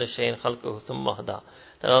a'ta kulla shay'in khalqahu thumma hada.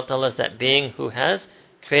 That Allah Ta'ala is that being who has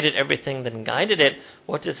created everything, then guided it.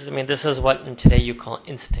 What does this mean? This is what in today you call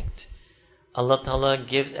instinct. Allah Ta'ala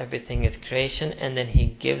gives everything its creation, and then He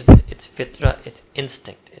gives it its fitra, its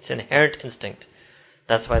instinct, its inherent instinct.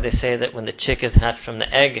 That's why they say that when the chick is hatched from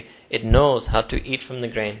the egg, it knows how to eat from the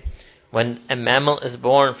grain. When a mammal is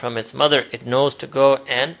born from its mother, it knows to go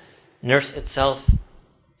and nurse itself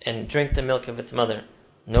and drink the milk of its mother.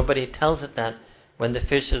 Nobody tells it that. When the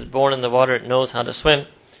fish is born in the water, it knows how to swim.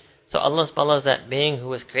 So Allah subhanahu wa ta'ala is that being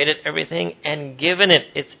who has created everything and given it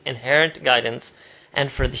its inherent guidance. And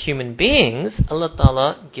for the human beings, Allah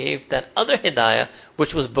Ta'ala gave that other hidayah,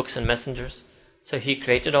 which was books and messengers. So He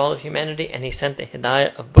created all of humanity, and He sent the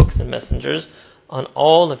hidayah of books and messengers on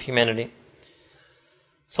all of humanity.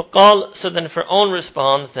 So then Fir'aun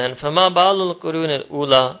responds then, فَمَا بَالُ الْقُرُونِ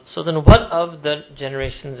الْأُولَى. So then what of the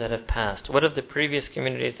generations that have passed? What of the previous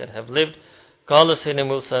communities that have lived? قَالَ سَيْدِنَا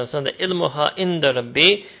Musa, إِلْمُهَا إِنْدَ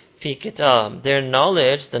رَبِّي فِي كِتَابٍ. Their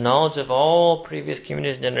knowledge, the knowledge of all previous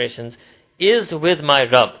communities and generations, is with my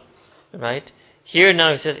Rabb. Right? Here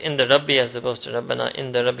now he says, in the Rabbi as opposed to Rabbana.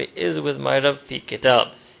 In the Rabbi is with my Rabb fi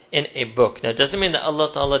kitab, in a book. Now it doesn't mean that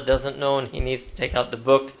Allah Ta'ala doesn't know and He needs to take out the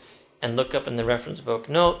book and look up in the reference book.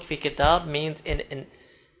 No, fi kitab means in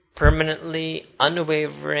permanently,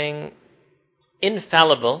 unwavering,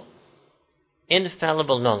 infallible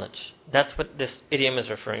knowledge. That's what this idiom is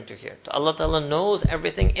referring to here. So Allah Ta'ala knows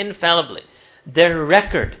everything infallibly. Their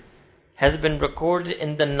record has been recorded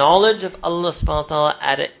in the knowledge of Allah subhanahu wa ta'ala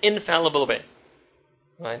at an infallible way.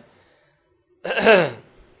 Right?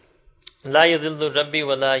 La yadillu Rabbi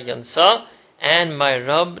wa la yansa. And my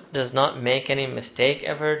Rabb does not make any mistake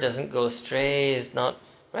ever, doesn't go astray, is not,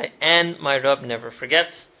 right? And my Rabb never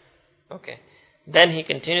forgets. Okay. Then he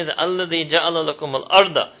continues, Alladhi ja'ala lakum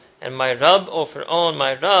al-arda. And my Rabb, O Fir'aun,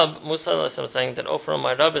 my Rabb, Musa was saying that, O Fir'aun,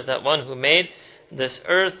 my Rabb is that one who made this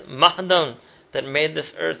earth mahdan, that made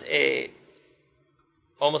this earth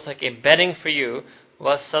almost like a bedding for you,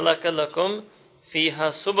 وَسَلَكَ لَكُمْ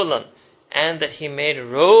فِيهَا سُبُلًا, and that He made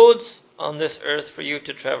roads on this earth for you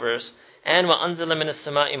to traverse, and وَأَنزَلَ مِنَ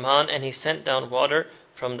السَّمَاءِ مَاءً, and He sent down water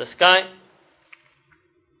from the sky.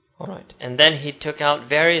 Alright, and then He took out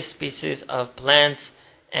various species of plants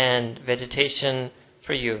and vegetation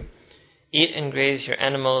for you. Eat and graze your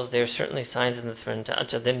animals, there are certainly signs in this for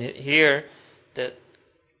intelligence. Then here, the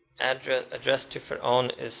address to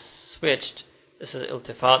Fir'aun is switched. This is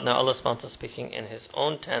iltifat. Now Allah subhanahu wa ta'ala speaking in His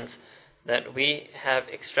own tense, that we have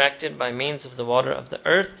extracted by means of the water of the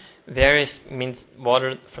earth, various means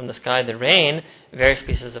water from the sky, the rain, various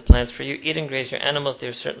pieces of plants for you. Eat and graze your animals.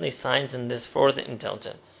 There are certainly signs in this for the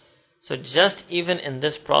intelligent. So just even in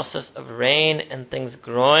this process of rain and things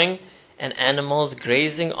growing and animals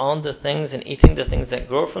grazing on the things and eating the things that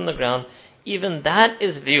grow from the ground, even that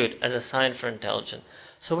is viewed as a sign for intelligence.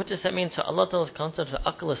 So what does that mean? So Allah Ta'ala's concept of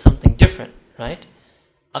aql is something different, right?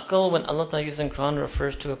 Aql, when Allah Ta'ala uses in Quran,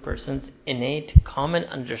 refers to a person's innate common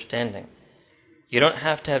understanding. You don't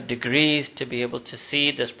have to have degrees to be able to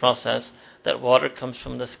see this process, that water comes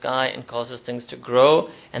from the sky and causes things to grow,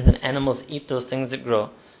 and then animals eat those things that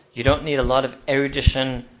grow. You don't need a lot of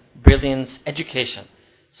erudition, brilliance, education.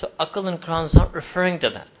 So aql in Quran is not referring to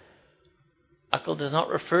that. Aql does not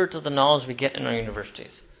refer to the knowledge we get in our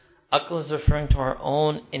universities. Aql is referring to our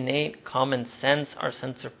own innate common sense, our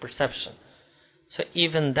sense of perception. So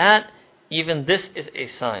even this is a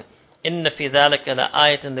sign. إِنَّ فِي ذَلِكَ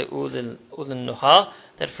لَآيَةً لِأُولِي النُّهَى,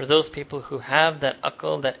 that for those people who have that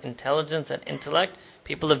aql, that intelligence, that intellect,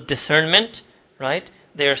 people of discernment, right,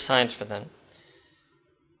 they are signs for them.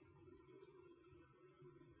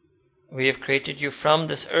 We have created you from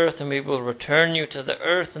this earth, and we will return you to the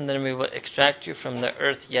earth, and then we will extract you from the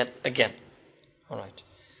earth yet again. Alright.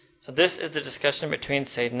 So this is the discussion between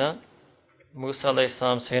Sayyidina Musa alayhi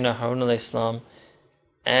salam, Sayyidina Harun alayhi salam,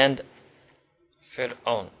 and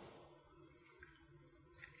Fir'aun.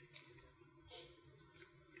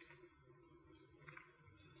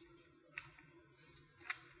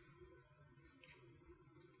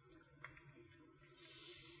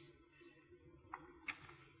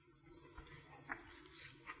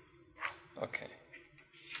 Okay.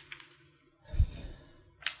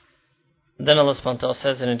 Then Allah subhanahu wa ta'ala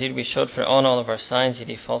says, and indeed we showed Fir'aun all of our signs, yet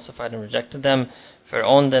he falsified and rejected them.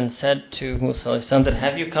 Fir'aun then said to Musa alayhi salam, that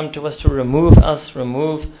have you come to us to remove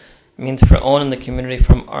means Fir'aun and the community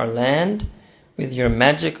from our land with your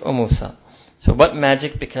magic, O Musa. So what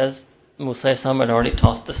magic? Because Musa alayhi salam had already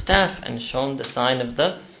tossed the staff and shown the sign of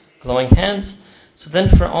the glowing hands. So then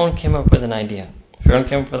Fir'aun came up with an idea. Fir'aun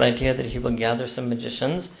came up with the idea that he will gather some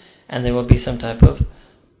magicians, and there will be some type of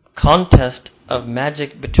contest of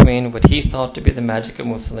magic between what he thought to be the magic of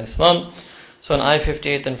Musa alayhi salam. So in Ayah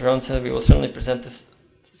 58, then Fir'aun said, we will certainly present this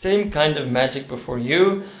same kind of magic before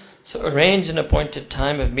you. So arrange an appointed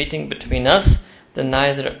time of meeting between us, that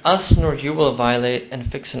neither us nor you will violate,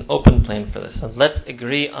 and fix an open plain for this. So let's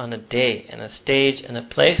agree on a day and a stage and a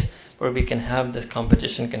place where we can have this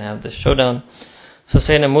competition, can have this showdown. So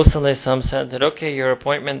Sayyidina Musa alayhi salam said that, okay, your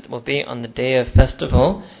appointment will be on the day of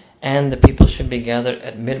festival, and the people should be gathered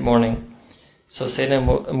at mid-morning. So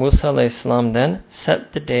Sayyidina Musa alayhi salam then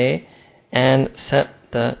set the day and set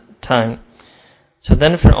the time. So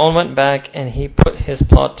then Fir'aun went back and he put his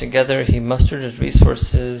plot together, he mustered his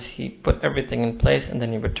resources, he put everything in place, and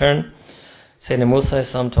then he returned. Sayyidina Musa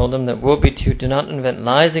alayhi salam told him that woe be to you, do not invent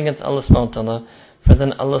lies against Allah subhanahu wa ta'ala, for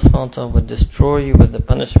then Allah subhanahu wa ta'ala would destroy you with the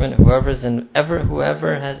punishment. Whoever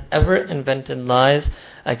has ever invented lies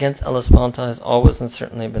against Allah subhanahu wa ta'ala has always and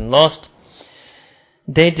certainly been lost.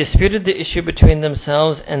 They disputed the issue between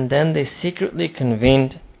themselves, and then they secretly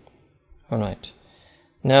convened. Alright.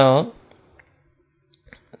 Now,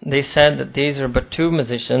 they said that these are but two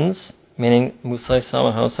magicians, meaning Musa alayhi salam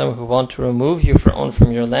and Harun alayhi salam, who want to remove you Fir'aun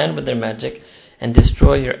from your land with their magic and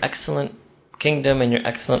destroy your excellent kingdom in your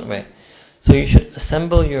excellent way. So you should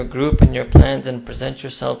assemble your group and your plans and present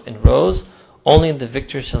yourself in rows. Only the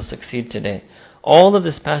victor shall succeed today. All of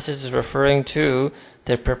this passage is referring to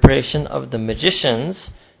the preparation of the magicians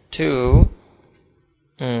to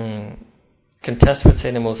contest with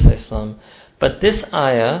Sayyidina Musa alayhi salam. But this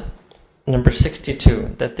ayah, number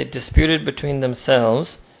 62, that they disputed between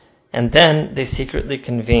themselves and then they secretly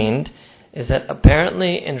convened, is that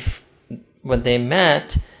apparently when they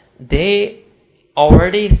met, they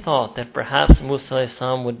already thought that perhaps Musa alayhi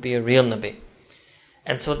salam would be a real Nabi.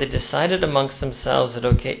 And so they decided amongst themselves that,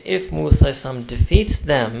 okay, if Musa alayhi salam defeats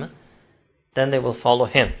them, then they will follow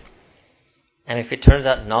him. And if it turns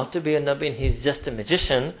out not to be a Nabi and he's just a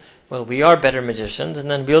magician, well, we are better magicians, and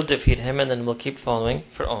then we'll defeat him, and then we'll keep following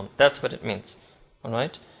Fir'aun. That's what it means.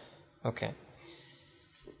 Alright? Okay.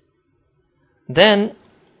 Then,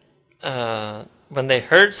 when they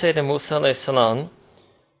heard Sayyidina Musa alayhi salam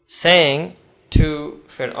saying to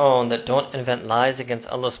Fir'aun that don't invent lies against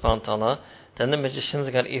Allah subhanahu wa ta'ala, then the magicians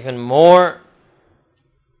got even more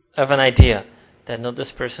of an idea that no,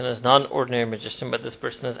 this person is not an ordinary magician, but this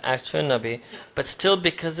person is actually a Nabi. But still,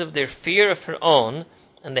 because of their fear of Fir'aun,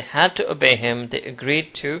 and they had to obey him, they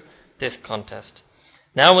agreed to this contest.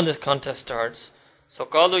 Now when this contest starts, so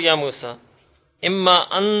قالوا يا موسى إما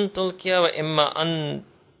أن تلقي وإما أن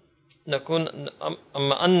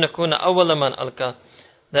نكون أول من ألقى,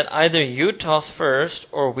 that either you toss first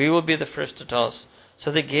or we will be the first to toss.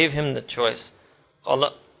 So they gave him the choice.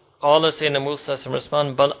 Allah Sayyidina Musa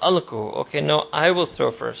respond, Bal alku. Okay, no, I will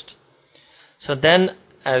throw first. So then,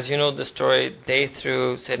 as you know the story, they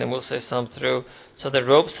threw, Sayyidina Musa threw. So the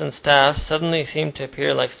ropes and staffs suddenly seemed to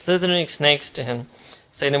appear like slithering snakes to him.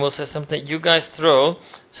 Sayyidina Musa that you guys throw.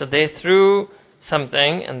 So they threw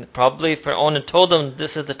something, and probably Fir'aun had told them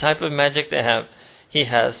this is the type of magic he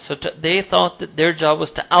has. So they thought that their job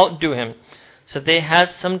was to outdo him. So they had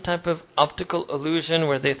some type of optical illusion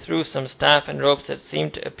where they threw some staff and ropes that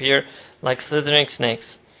seemed to appear like slithering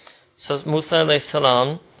snakes. So Musa alayhi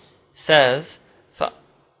salam says,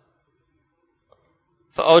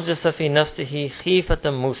 فَأَوْجَسَ فِي نَفْسِهِ خِيفَةً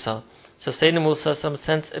مُوسَى. So Sayyidina Musa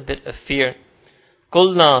sensed a bit of fear.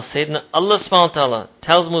 قُلْنَا, Sayyidina Allah subhanahu wa ta'ala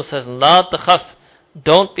tells Musa, لَا تَخَفْ,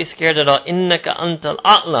 don't be scared at all. إِنَّكَ أَنْتَ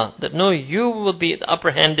الْأَعْلَى, that no, you will be the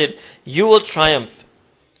upper-handed, you will triumph.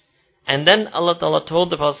 And then Allah ta'ala told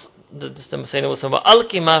the Sayyidina Musa,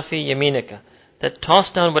 وَأَلْقِ مَا فِي يَمِينِكَ, that toss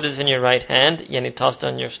down what is in your right hand, yani toss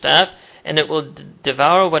down your staff, and it will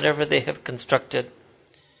devour whatever they have constructed.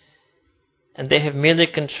 And they have merely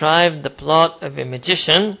contrived the plot of a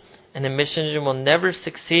magician, and a magician will never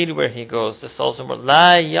succeed where he goes. This also,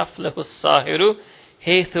 لَا يَفْلَهُ السَّاهِرُ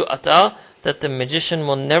حَيْثُ أَتَى, that the magician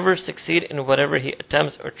will never succeed in whatever he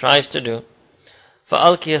attempts or tries to do.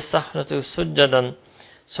 فَأَلْقِيَ السَّحْرَةُ سُجَّدًا.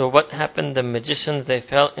 So what happened? The magicians, they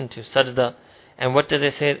fell into sajda. And what did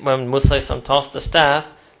they say when Musa tossed the staff?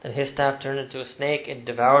 Then his staff turned into a snake and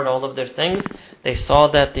devoured all of their things. They saw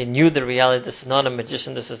that, they knew the reality. This is not a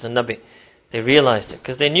magician, this is a Nabi. They realized it,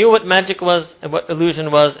 because they knew what magic was and what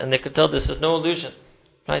illusion was, and they could tell this is no illusion.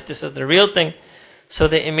 Right? This is the real thing. So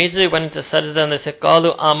they immediately went into sajda and they said,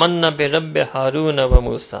 قَالُوا آمَنَّا بِرَبِّ هَارُونَ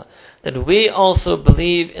وَمُوسَى, that we also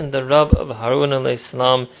believe in the Rabb of Harun alayhi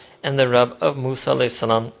salam and the Rabb of Musa alayhi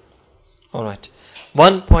salam. Alright.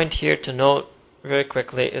 One point here to note very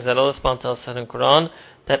quickly is that Allah subhanahu wa ta'ala said in Quran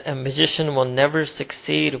that a magician will never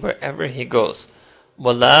succeed wherever he goes.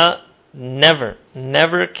 Wala, never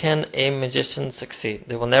can a magician succeed.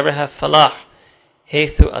 They will never have falah.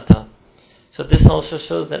 Haythu ata. So this also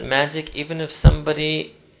shows that magic, even if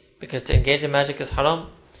somebody, because to engage in magic is haram,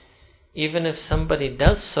 even if somebody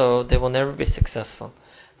does so, they will never be successful.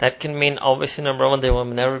 That can mean, obviously, number one, they will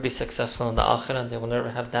never be successful in the akhirah, they will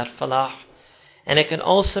never have that falah. And it can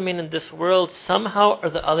also mean in this world, somehow or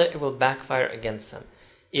the other, it will backfire against them.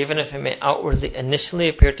 Even if it may outwardly initially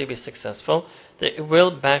appear to be successful, that it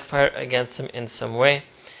will backfire against them in some way.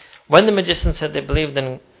 When the magicians said they believed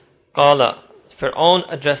in Qala, Fir'aun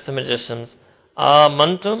addressed the magicians,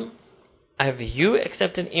 Amantum, have you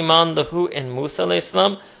accepted Iman lahu in Musa alayhi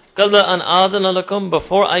salam? Qala an adana lakum,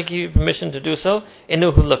 before I give you permission to do so,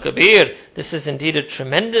 innahu lakabir, this is indeed a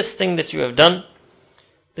tremendous thing that you have done.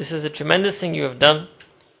 This is a tremendous thing you have done.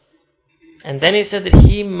 And then he said that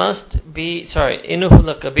he must be, innahu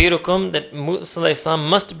lakabirukum, that Musa alayhi salam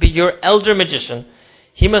must be your elder magician.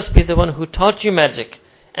 He must be the one who taught you magic,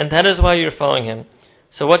 and that is why you're following him.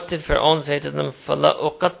 So what did Fir'aun say to them?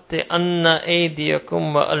 فَلَأُقَطِّعَنَّ أَيْدِيَكُمْ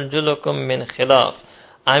وَأَرْجُلَكُمْ مِنْ خِلَافٍ,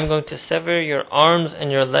 I'm going to sever your arms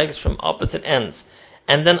and your legs from opposite ends.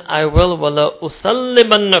 And then I will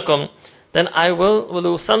وَلَأُصَلِّبَنَّكُمْ, then I will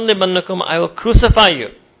وَلَأُصَلِّبَنَّكُمْ, I will crucify you.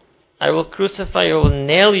 I will crucify you, I will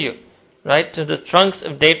nail you, right, to the trunks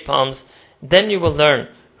of date palms. Then you will learn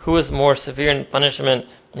who is more severe in punishment.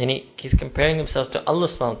 And he's comparing himself to Allah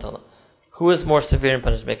subhanahu wa ta'ala. Who is more severe in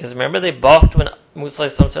punishment? Because remember, they balked when Musa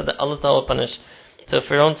said that Allah ta'ala will punish. So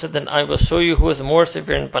Pharaoh said, then I will show you who is more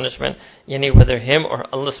severe in punishment, whether him or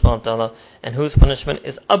Allah subhanahu wa ta'ala, and whose punishment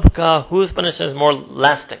is abka, whose punishment is more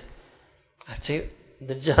lasting. See,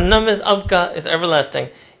 the Jahannam is abka, is everlasting.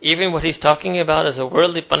 Even what he's talking about as a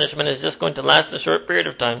worldly punishment is just going to last a short period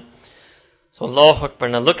of time. So Allahu Akbar.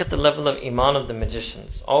 Now look at the level of iman of the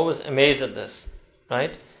magicians. Always amazed at this,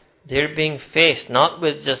 right? They're being faced not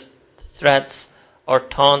with just threats or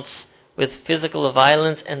taunts, with physical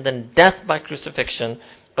violence and then death by crucifixion,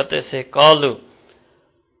 but they say, Qalu.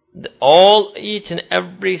 Each and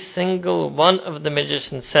every single one of the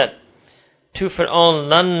magicians said to Fir'aun,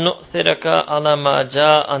 Lan nu'thiraka ala ma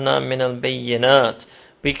ja'ana min al-bayyinat.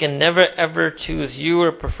 We can never ever choose you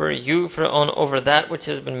or prefer you, Fir'aun, over that which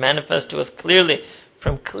has been manifest to us clearly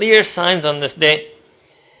from clear signs on this day.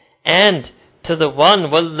 And to the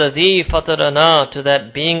one, وَالَّذِي فَطَرَنَا, to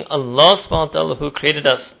that being Allah subhanahu wa ta'ala who created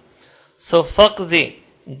us. So faqdi,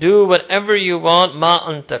 do whatever you want, ma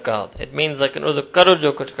anta qad. It means like in Urdu, karo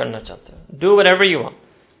jo kuch karna chahte. Do whatever you want.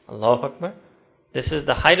 Allahu Akbar. This is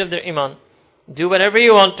the height of their iman. Do whatever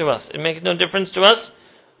you want to us. It makes no difference to us.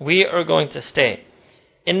 We are going to stay.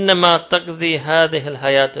 Innama taqdi hadhihi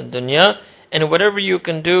al-hayat ad-dunya, and whatever you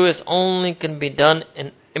can do is only can be done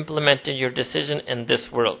in implementing your decision in this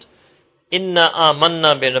world. Inna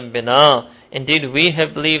amanna bi rabbina, indeed we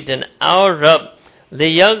have believed in our Rabb,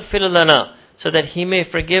 liyaghfir lana, so that he may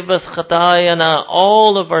forgive us khatayana,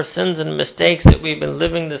 all of our sins and mistakes that we've been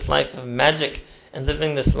living this life of magic and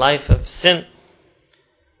living this life of sin.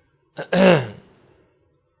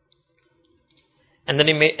 And then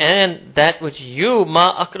and that which you,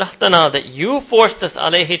 ma akrahtana, that you forced us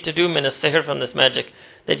alayhi to do min as-sihr, from this magic,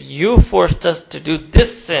 that you forced us to do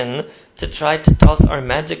this sin, to try to toss our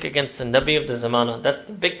magic against the Nabi of the Zamana. That's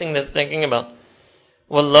the big thing they're thinking about.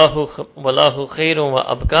 Wallahu khairun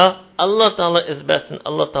wa abqa. Allah Ta'ala is best and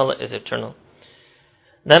Allah Ta'ala is eternal.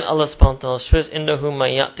 Then Allah subhanahu wa ta'ala says, Innahu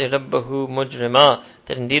man ya'ti rabbahu mujrima,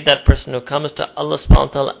 that indeed that person who comes to Allah subhanahu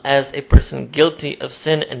wa ta'ala as a person guilty of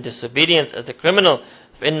sin and disobedience, as a criminal,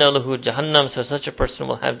 فَإِنَّ لَهُ Jahannam, so such a person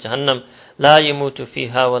will have Jahannam, لَا يَمُوتُ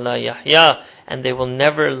فِيهَا وَلَا يَحْيَا, and they will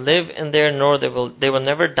never live in there, nor they will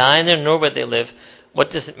never die in there, nor will they live.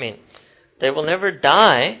 What does it mean? They will never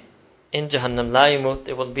die in Jahannam, لَا يَمُوت,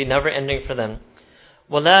 it will be never ending for them.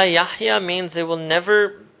 وَلَا يَحْيَا means they will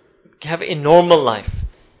never have a normal life.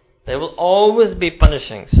 They will always be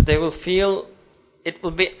punishing. So they will feel, it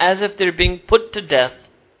will be as if they're being put to death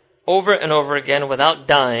over and over again without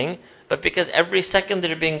dying, but because every second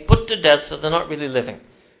they're being put to death, so they're not really living.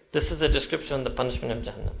 This is a description of the punishment of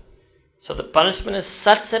Jahannam. So the punishment is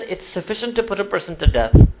such that it's sufficient to put a person to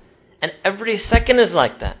death. And every second is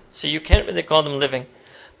like that. So you can't really call them living.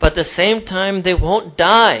 But at the same time, they won't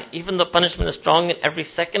die, even though punishment is strong, and every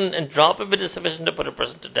second and drop of it is sufficient to put a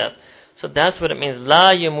person to death. So that's what it means.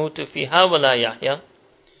 La yamutu fiha wa la yahya.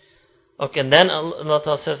 Okay, and then Allah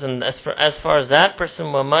Ta'ala says, and as far as that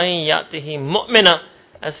person, wa man ya'tihi mu'mina,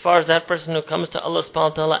 as far as that person who comes to Allah subhanahu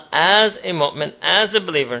wa ta'ala as a mu'min, as a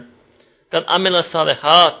believer, qad amila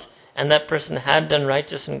salihat, and that person had done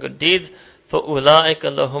righteous and good deeds, فَأُولَٰئِكَ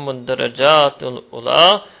لَهُمُ الدَّرَجَاتُ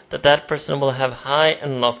الْأُولَىٰ, that person will have high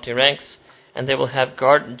and lofty ranks, and they will have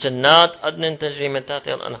Jannat Adnin Tajri min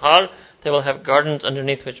tahtiha al-anhar, they will have gardens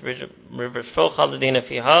underneath which rivers flow,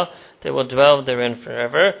 خَالِدِينَ فِيهَا, they will dwell therein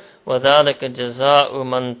forever. وَذَلِكَ جَزَاءُ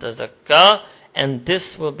مَنْ تَزَكَّى, and this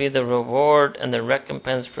will be the reward and the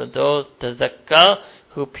recompense for those tazakka,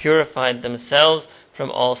 who purified themselves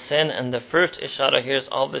from all sin. And the first ishara here is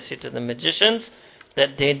obviously to the magicians,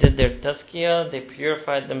 that they did their tazkiyah, they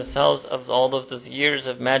purified themselves of all of those years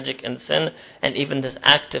of magic and sin, and even this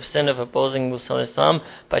active sin of opposing Musa al-Islam,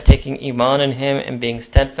 by taking iman in him and being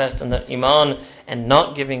steadfast in that iman and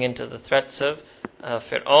not giving in to the threats of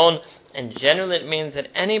Fir'aun. And generally it means that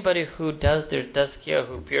anybody who does their tazkiyah,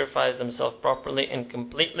 who purifies themselves properly and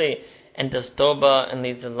completely, and does tawbah and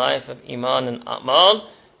leads a life of iman and a'mal,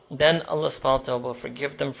 then Allah subhanahu wa ta'ala will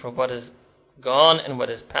forgive them for what is gone and what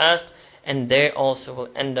is past, and they also will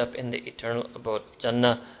end up in the eternal abode of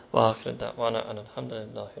Jannah. Wa akhir da'wana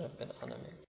alhamdulillahi rabbil alamin.